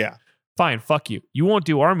movie. And they're like, fine, fuck you. You won't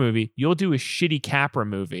do our movie. You'll do a shitty Capra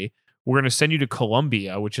movie. We're going to send you to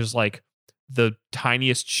Columbia, which is like the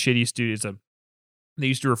tiniest, shitty studio. They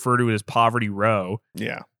used to refer to it as Poverty Row.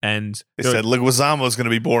 Yeah. And they said Leguizamo is going to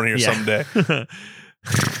be born here someday. I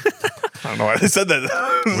don't know why they said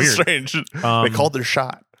that. Weird. Strange. They called their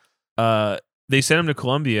shot. They sent him to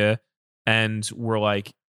Columbia and were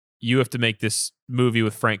like, you have to make this movie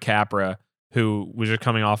with Frank Capra, who was just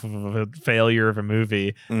coming off of a failure of a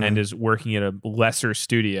movie and is working at a lesser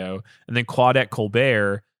studio. And then Claudette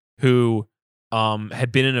Colbert, who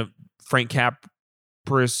had been in a Frank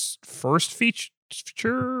Capra's first feature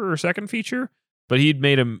or second feature, but he'd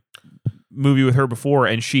made a movie with her before,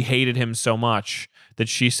 and she hated him so much that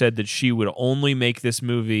she said that she would only make this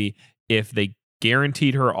movie if they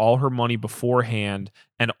guaranteed her all her money beforehand,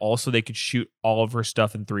 and also they could shoot all of her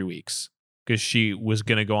stuff in 3 weeks because she was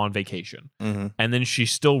going to go on vacation. And then she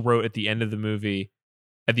still wrote at the end of the movie,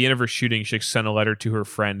 at the end of her shooting, she sent a letter to her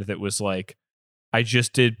friend that was like, I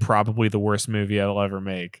just did probably the worst movie I'll ever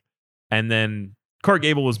make. And then Clark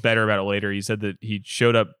Gable was better about it later. He said that he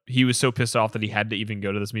showed up. He was so pissed off that he had to even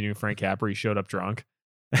go to this meeting with Frank Capra. He showed up drunk.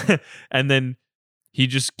 And then he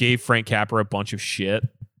just gave Frank Capra a bunch of shit.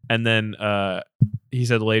 And then he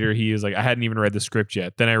said later, he was like, I hadn't even read the script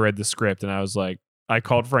yet. Then I read the script and I was like, I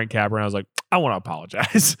called Frank Capra and I was like, I want to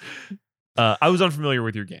apologize. I was unfamiliar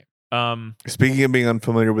with your game. Speaking of being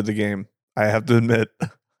unfamiliar with the game, I have to admit,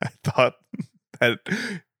 I thought that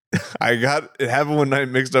I got It Happened One Night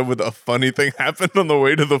mixed up with a funny thing happened on the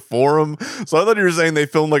way to the forum. So I thought you were saying they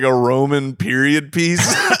filmed like a Roman period piece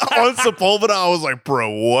on Sepulveda. I was like, bro,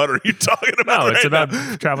 what are you talking about? No, it's right about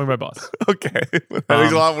now? traveling by bus. Okay. That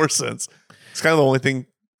makes a lot more sense. It's kind of the only thing,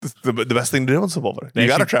 the best thing to do on Sepulveda. You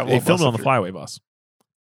got to travel. They filmed it on the Flyaway bus.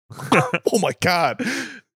 Oh my God.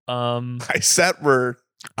 I sat where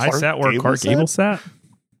Clark Gable sat.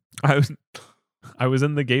 I was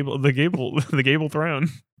in the Gable throne.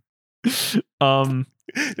 There's a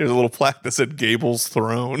little plaque that said Gable's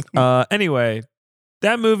throne. Anyway,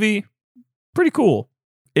 that movie pretty cool.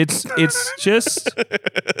 It's just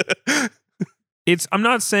I'm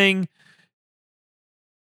not saying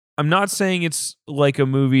it's like a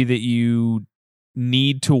movie that you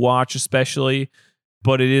need to watch especially,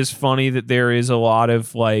 but it is funny that there is a lot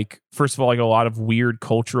of like, first of all, like a lot of weird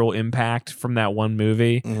cultural impact from that one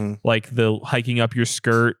movie. Mm-hmm. Like the hiking up your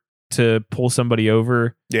skirt to pull somebody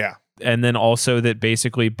over. Yeah. And then also that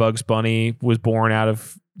basically Bugs Bunny was born out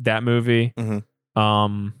of that movie.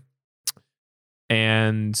 Mm-hmm.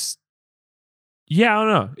 And yeah, I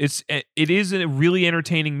don't know. It is a really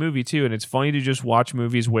entertaining movie too. And it's funny to just watch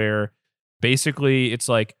movies where basically it's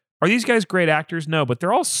like, are these guys great actors? No, but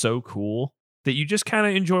they're all so cool that you just kind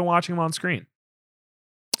of enjoy watching them on screen.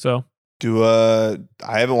 So I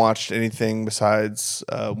haven't watched anything besides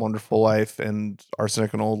Wonderful Life and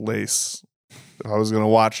Arsenic and Old Lace. If I was going to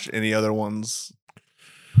watch any other ones,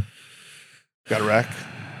 got a wreck.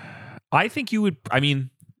 I think you would, I mean,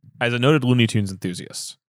 as a noted Looney Tunes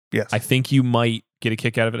enthusiast, yes, I think you might get a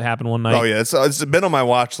kick out of It Happened One Night. Oh yeah, it's been on my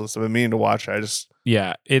watch list. I've been meaning to watch it.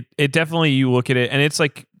 It definitely, you look at it and it's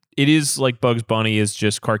like, it is like Bugs Bunny is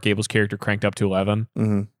just Clark Gable's character cranked up to 11.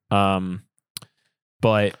 Mm-hmm.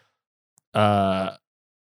 But I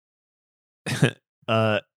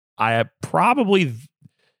probably,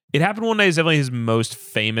 It Happened One Night is definitely his most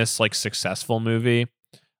famous, like, successful movie.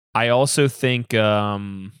 I also think I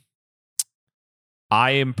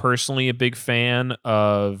am personally a big fan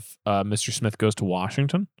of Mr. Smith Goes to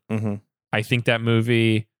Washington. Mm-hmm. I think that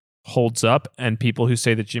movie holds up, and people who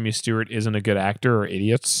say that Jimmy Stewart isn't a good actor are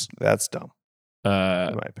idiots. That's dumb, in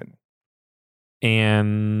my opinion.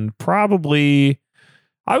 And probably,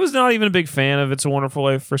 I was not even a big fan of It's a Wonderful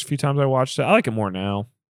Life first few times I watched it. I like it more now.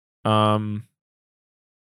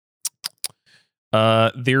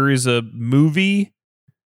 There is a movie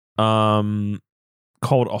called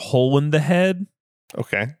A Hole in the Head.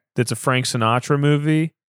 Okay. That's a Frank Sinatra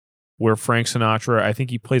movie where Frank Sinatra, I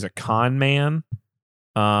think he plays a con man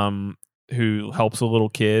who helps a little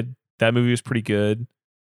kid. That movie was pretty good.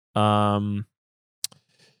 Damn,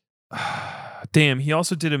 he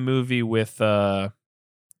also did a movie with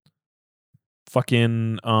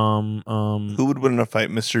fucking who would win in a fight,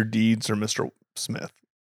 Mr. Deeds or Mr. Smith?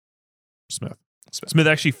 Smith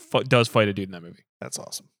actually does fight a dude in that movie. That's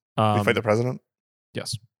awesome. They fight the president?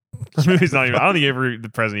 Yes. This movie's not even, I don't think the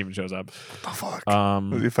president even shows up. What the fuck?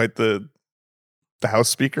 Does he fight the House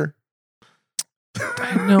Speaker?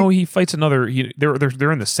 No, he fights another.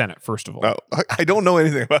 They're in the Senate, first of all. Oh, I don't know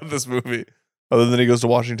anything about this movie other than he goes to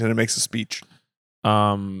Washington and makes a speech.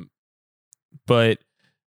 But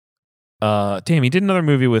damn, he did another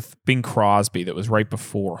movie with Bing Crosby that was right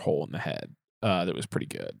before Hole in the Head. That was pretty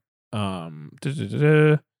good.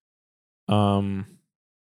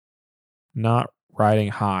 Not Riding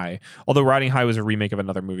High. Although Riding High was a remake of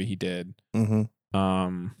another movie he did. Mm-hmm.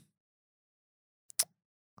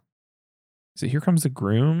 Is it Here Comes the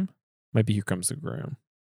Groom? Might be Here Comes the Groom.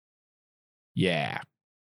 Yeah.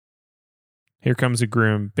 Here Comes the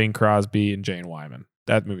Groom, Bing Crosby, and Jane Wyman.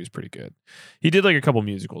 That movie's pretty good. He did like a couple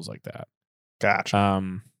musicals like that.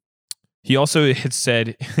 Gotcha. He also had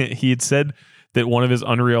said that one of his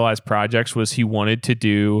unrealized projects was he wanted to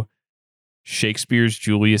do Shakespeare's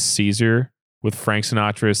Julius Caesar with Frank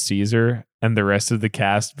Sinatra as Caesar and the rest of the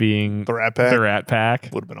cast being the Rat Pack. The Rat Pack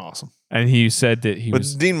Would have been awesome. And he said that Would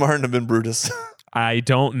Dean Martin have been Brutus? I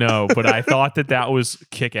don't know, but I thought that was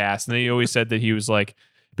kick ass. And then he always said that he was like,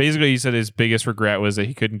 basically he said his biggest regret was that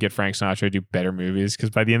he couldn't get Frank Sinatra to do better movies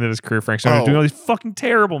because by the end of his career, Frank Sinatra was doing all these fucking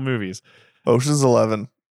terrible movies. Ocean's 11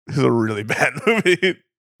 is a really bad movie.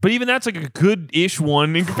 But even that's like a good-ish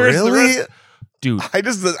one in comparison to the rest. Dude, I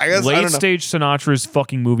guess late stage Sinatra's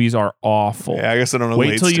fucking movies are awful. Yeah, I guess I don't know.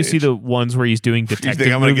 Wait till you see the ones where he's doing detective you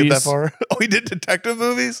think I'm movies. gonna get that far? Oh, he did detective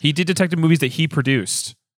movies? He did detective movies that he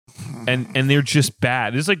produced. And they're just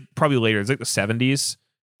bad. This is like probably later. It's like the 70s.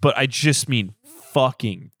 But I just mean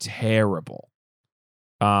fucking terrible.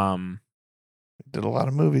 Did a lot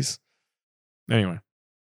of movies. Anyway.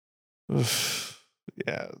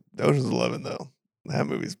 Yeah. Ocean's 11 though. That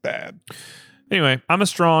movie's bad. Anyway, I'm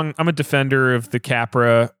a defender of the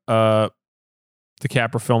Capra filmography.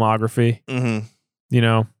 Mm-hmm. You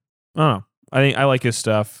know, I don't know. I think I like his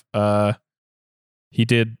stuff. He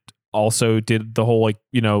did the whole, like,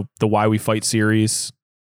 you know, the Why We Fight series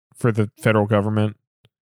for the federal government.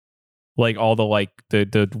 Like all the, like,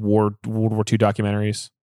 the World War II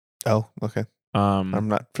documentaries. Oh, okay. I'm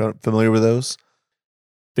not familiar with those.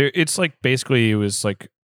 It's like basically it was like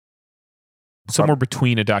somewhere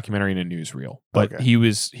between a documentary and a newsreel. But okay.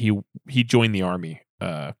 he joined the army.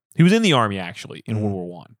 He was in the army actually in World War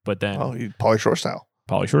One. But then Pauly Shore style.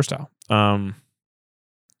 Doing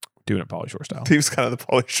it Pauly Shore style. He was kind of the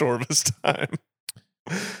Pauly Shore of his time.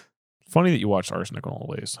 Funny that you watched Arsenic on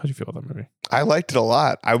All Days. How'd you feel about that movie? I liked it a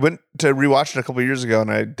lot. I went to rewatch it a couple of years ago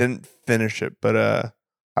and I didn't finish it, but I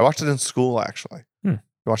watched it in school actually.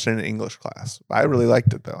 I watched it in English class. I really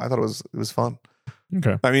liked it though. I thought it was fun.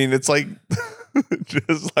 Okay. I mean, it's like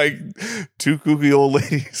just like two kooky old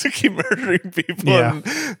ladies who keep murdering people, and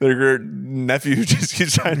their nephew just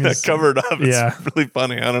keeps trying to cover it up. It's really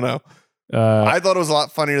funny. I don't know. I thought it was a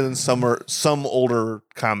lot funnier than some older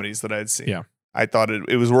comedies that I'd seen. Yeah. I thought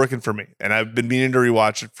it was working for me, and I've been meaning to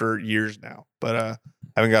rewatch it for years now, but I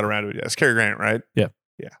haven't got around to it yet. It's Cary Grant, right? Yeah.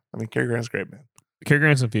 Yeah. I mean, Cary Grant's great, man. Cary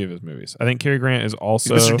Grant's in a few of his movies. I think Cary Grant is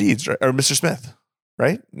also Mr. Deeds, right? Or Mr. Smith,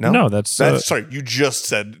 right? No, that's sorry. You just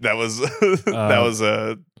said that was that was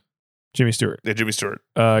Jimmy Stewart. Yeah, Jimmy Stewart.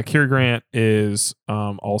 Cary Grant is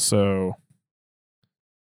also.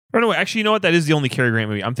 Oh no! Actually, you know what? That is the only Cary Grant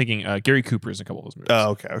movie. I'm thinking Gary Cooper is in a couple of those movies.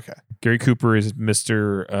 Oh, okay. Gary Cooper is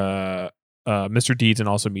Mr. Deeds and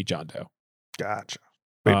also Meet John Doe. Gotcha.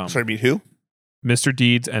 Wait, sorry, meet who? Mr.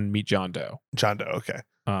 Deeds and Meet John Doe. John Doe. Okay.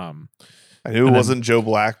 I knew it wasn't Joe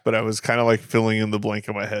Black, but I was kind of like filling in the blank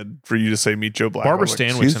in my head for you to say Meet Joe Black. Barbara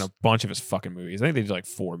Stanwyck's in a bunch of his fucking movies. I think they did like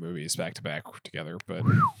 4 movies back to back together. But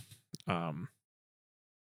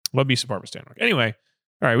love me some Barbara Stanwyck. Anyway,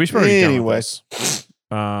 all right, we should probably be done with this.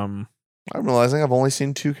 I'm realizing I've only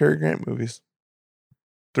seen 2 Cary Grant movies.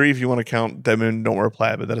 3 if you want to count Dead Men Don't Wear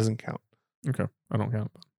Plaid, but that doesn't count. Okay, I don't count.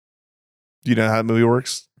 Do you know how that movie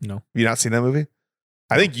works? No. Have you not seen that movie?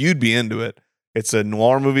 I think you'd be into it. It's a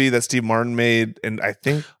noir movie that Steve Martin made, and I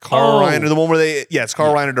think Carl Reiner, the one where it's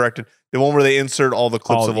Carl Reiner directed, the one where they insert all the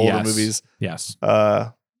clips of older movies. Yes.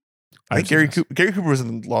 I think Gary Cooper was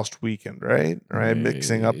in Lost Weekend, right? All right,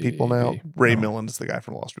 mixing up people now. Ray Milland is the guy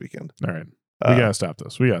from Lost Weekend. All right. We gotta stop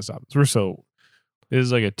this. This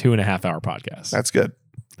is like a 2.5 hour podcast. That's good.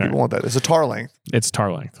 People want that. It's a tar length. It's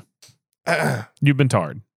tar length. You've been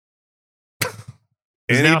tarred.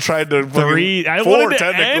 And he tried to 3. I 4 wanted to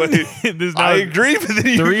technically. End. I agree, but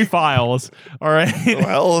then 3 files. All right.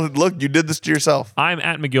 Well, look, you did this to yourself. I'm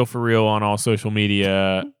at McGill for real on all social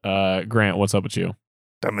media. Grant, what's up with you?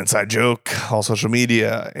 Dumb Inside Joke, all social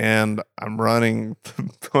media, and I'm running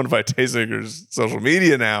Bonafide Tastemakers social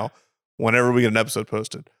media now. Whenever we get an episode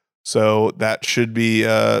posted, so that should be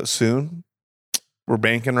soon. We're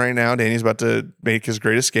banking right now. Danny's about to make his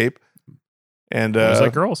great escape, and Boys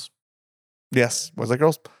Like Girls. Yes, Boys Like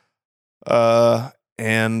Girls.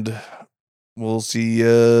 And we'll see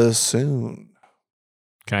you soon.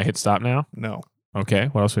 Can I hit stop now? No. Okay.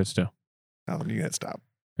 What else do we have to do? No, you can't stop.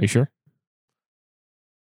 Are you sure?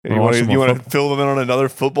 Yeah, you want to fill them in on another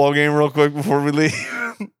football game real quick before we leave?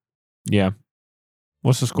 Yeah.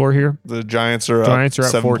 What's the score here? The Giants are up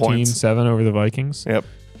 14-7 over the Vikings. Yep.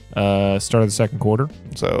 Start of the second quarter.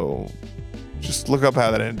 So just look up how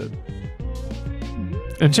that ended.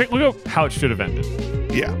 And look up how it should have ended.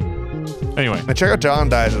 Yeah. Anyway. And check out John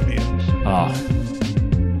Dies at the end.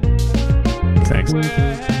 Thanks.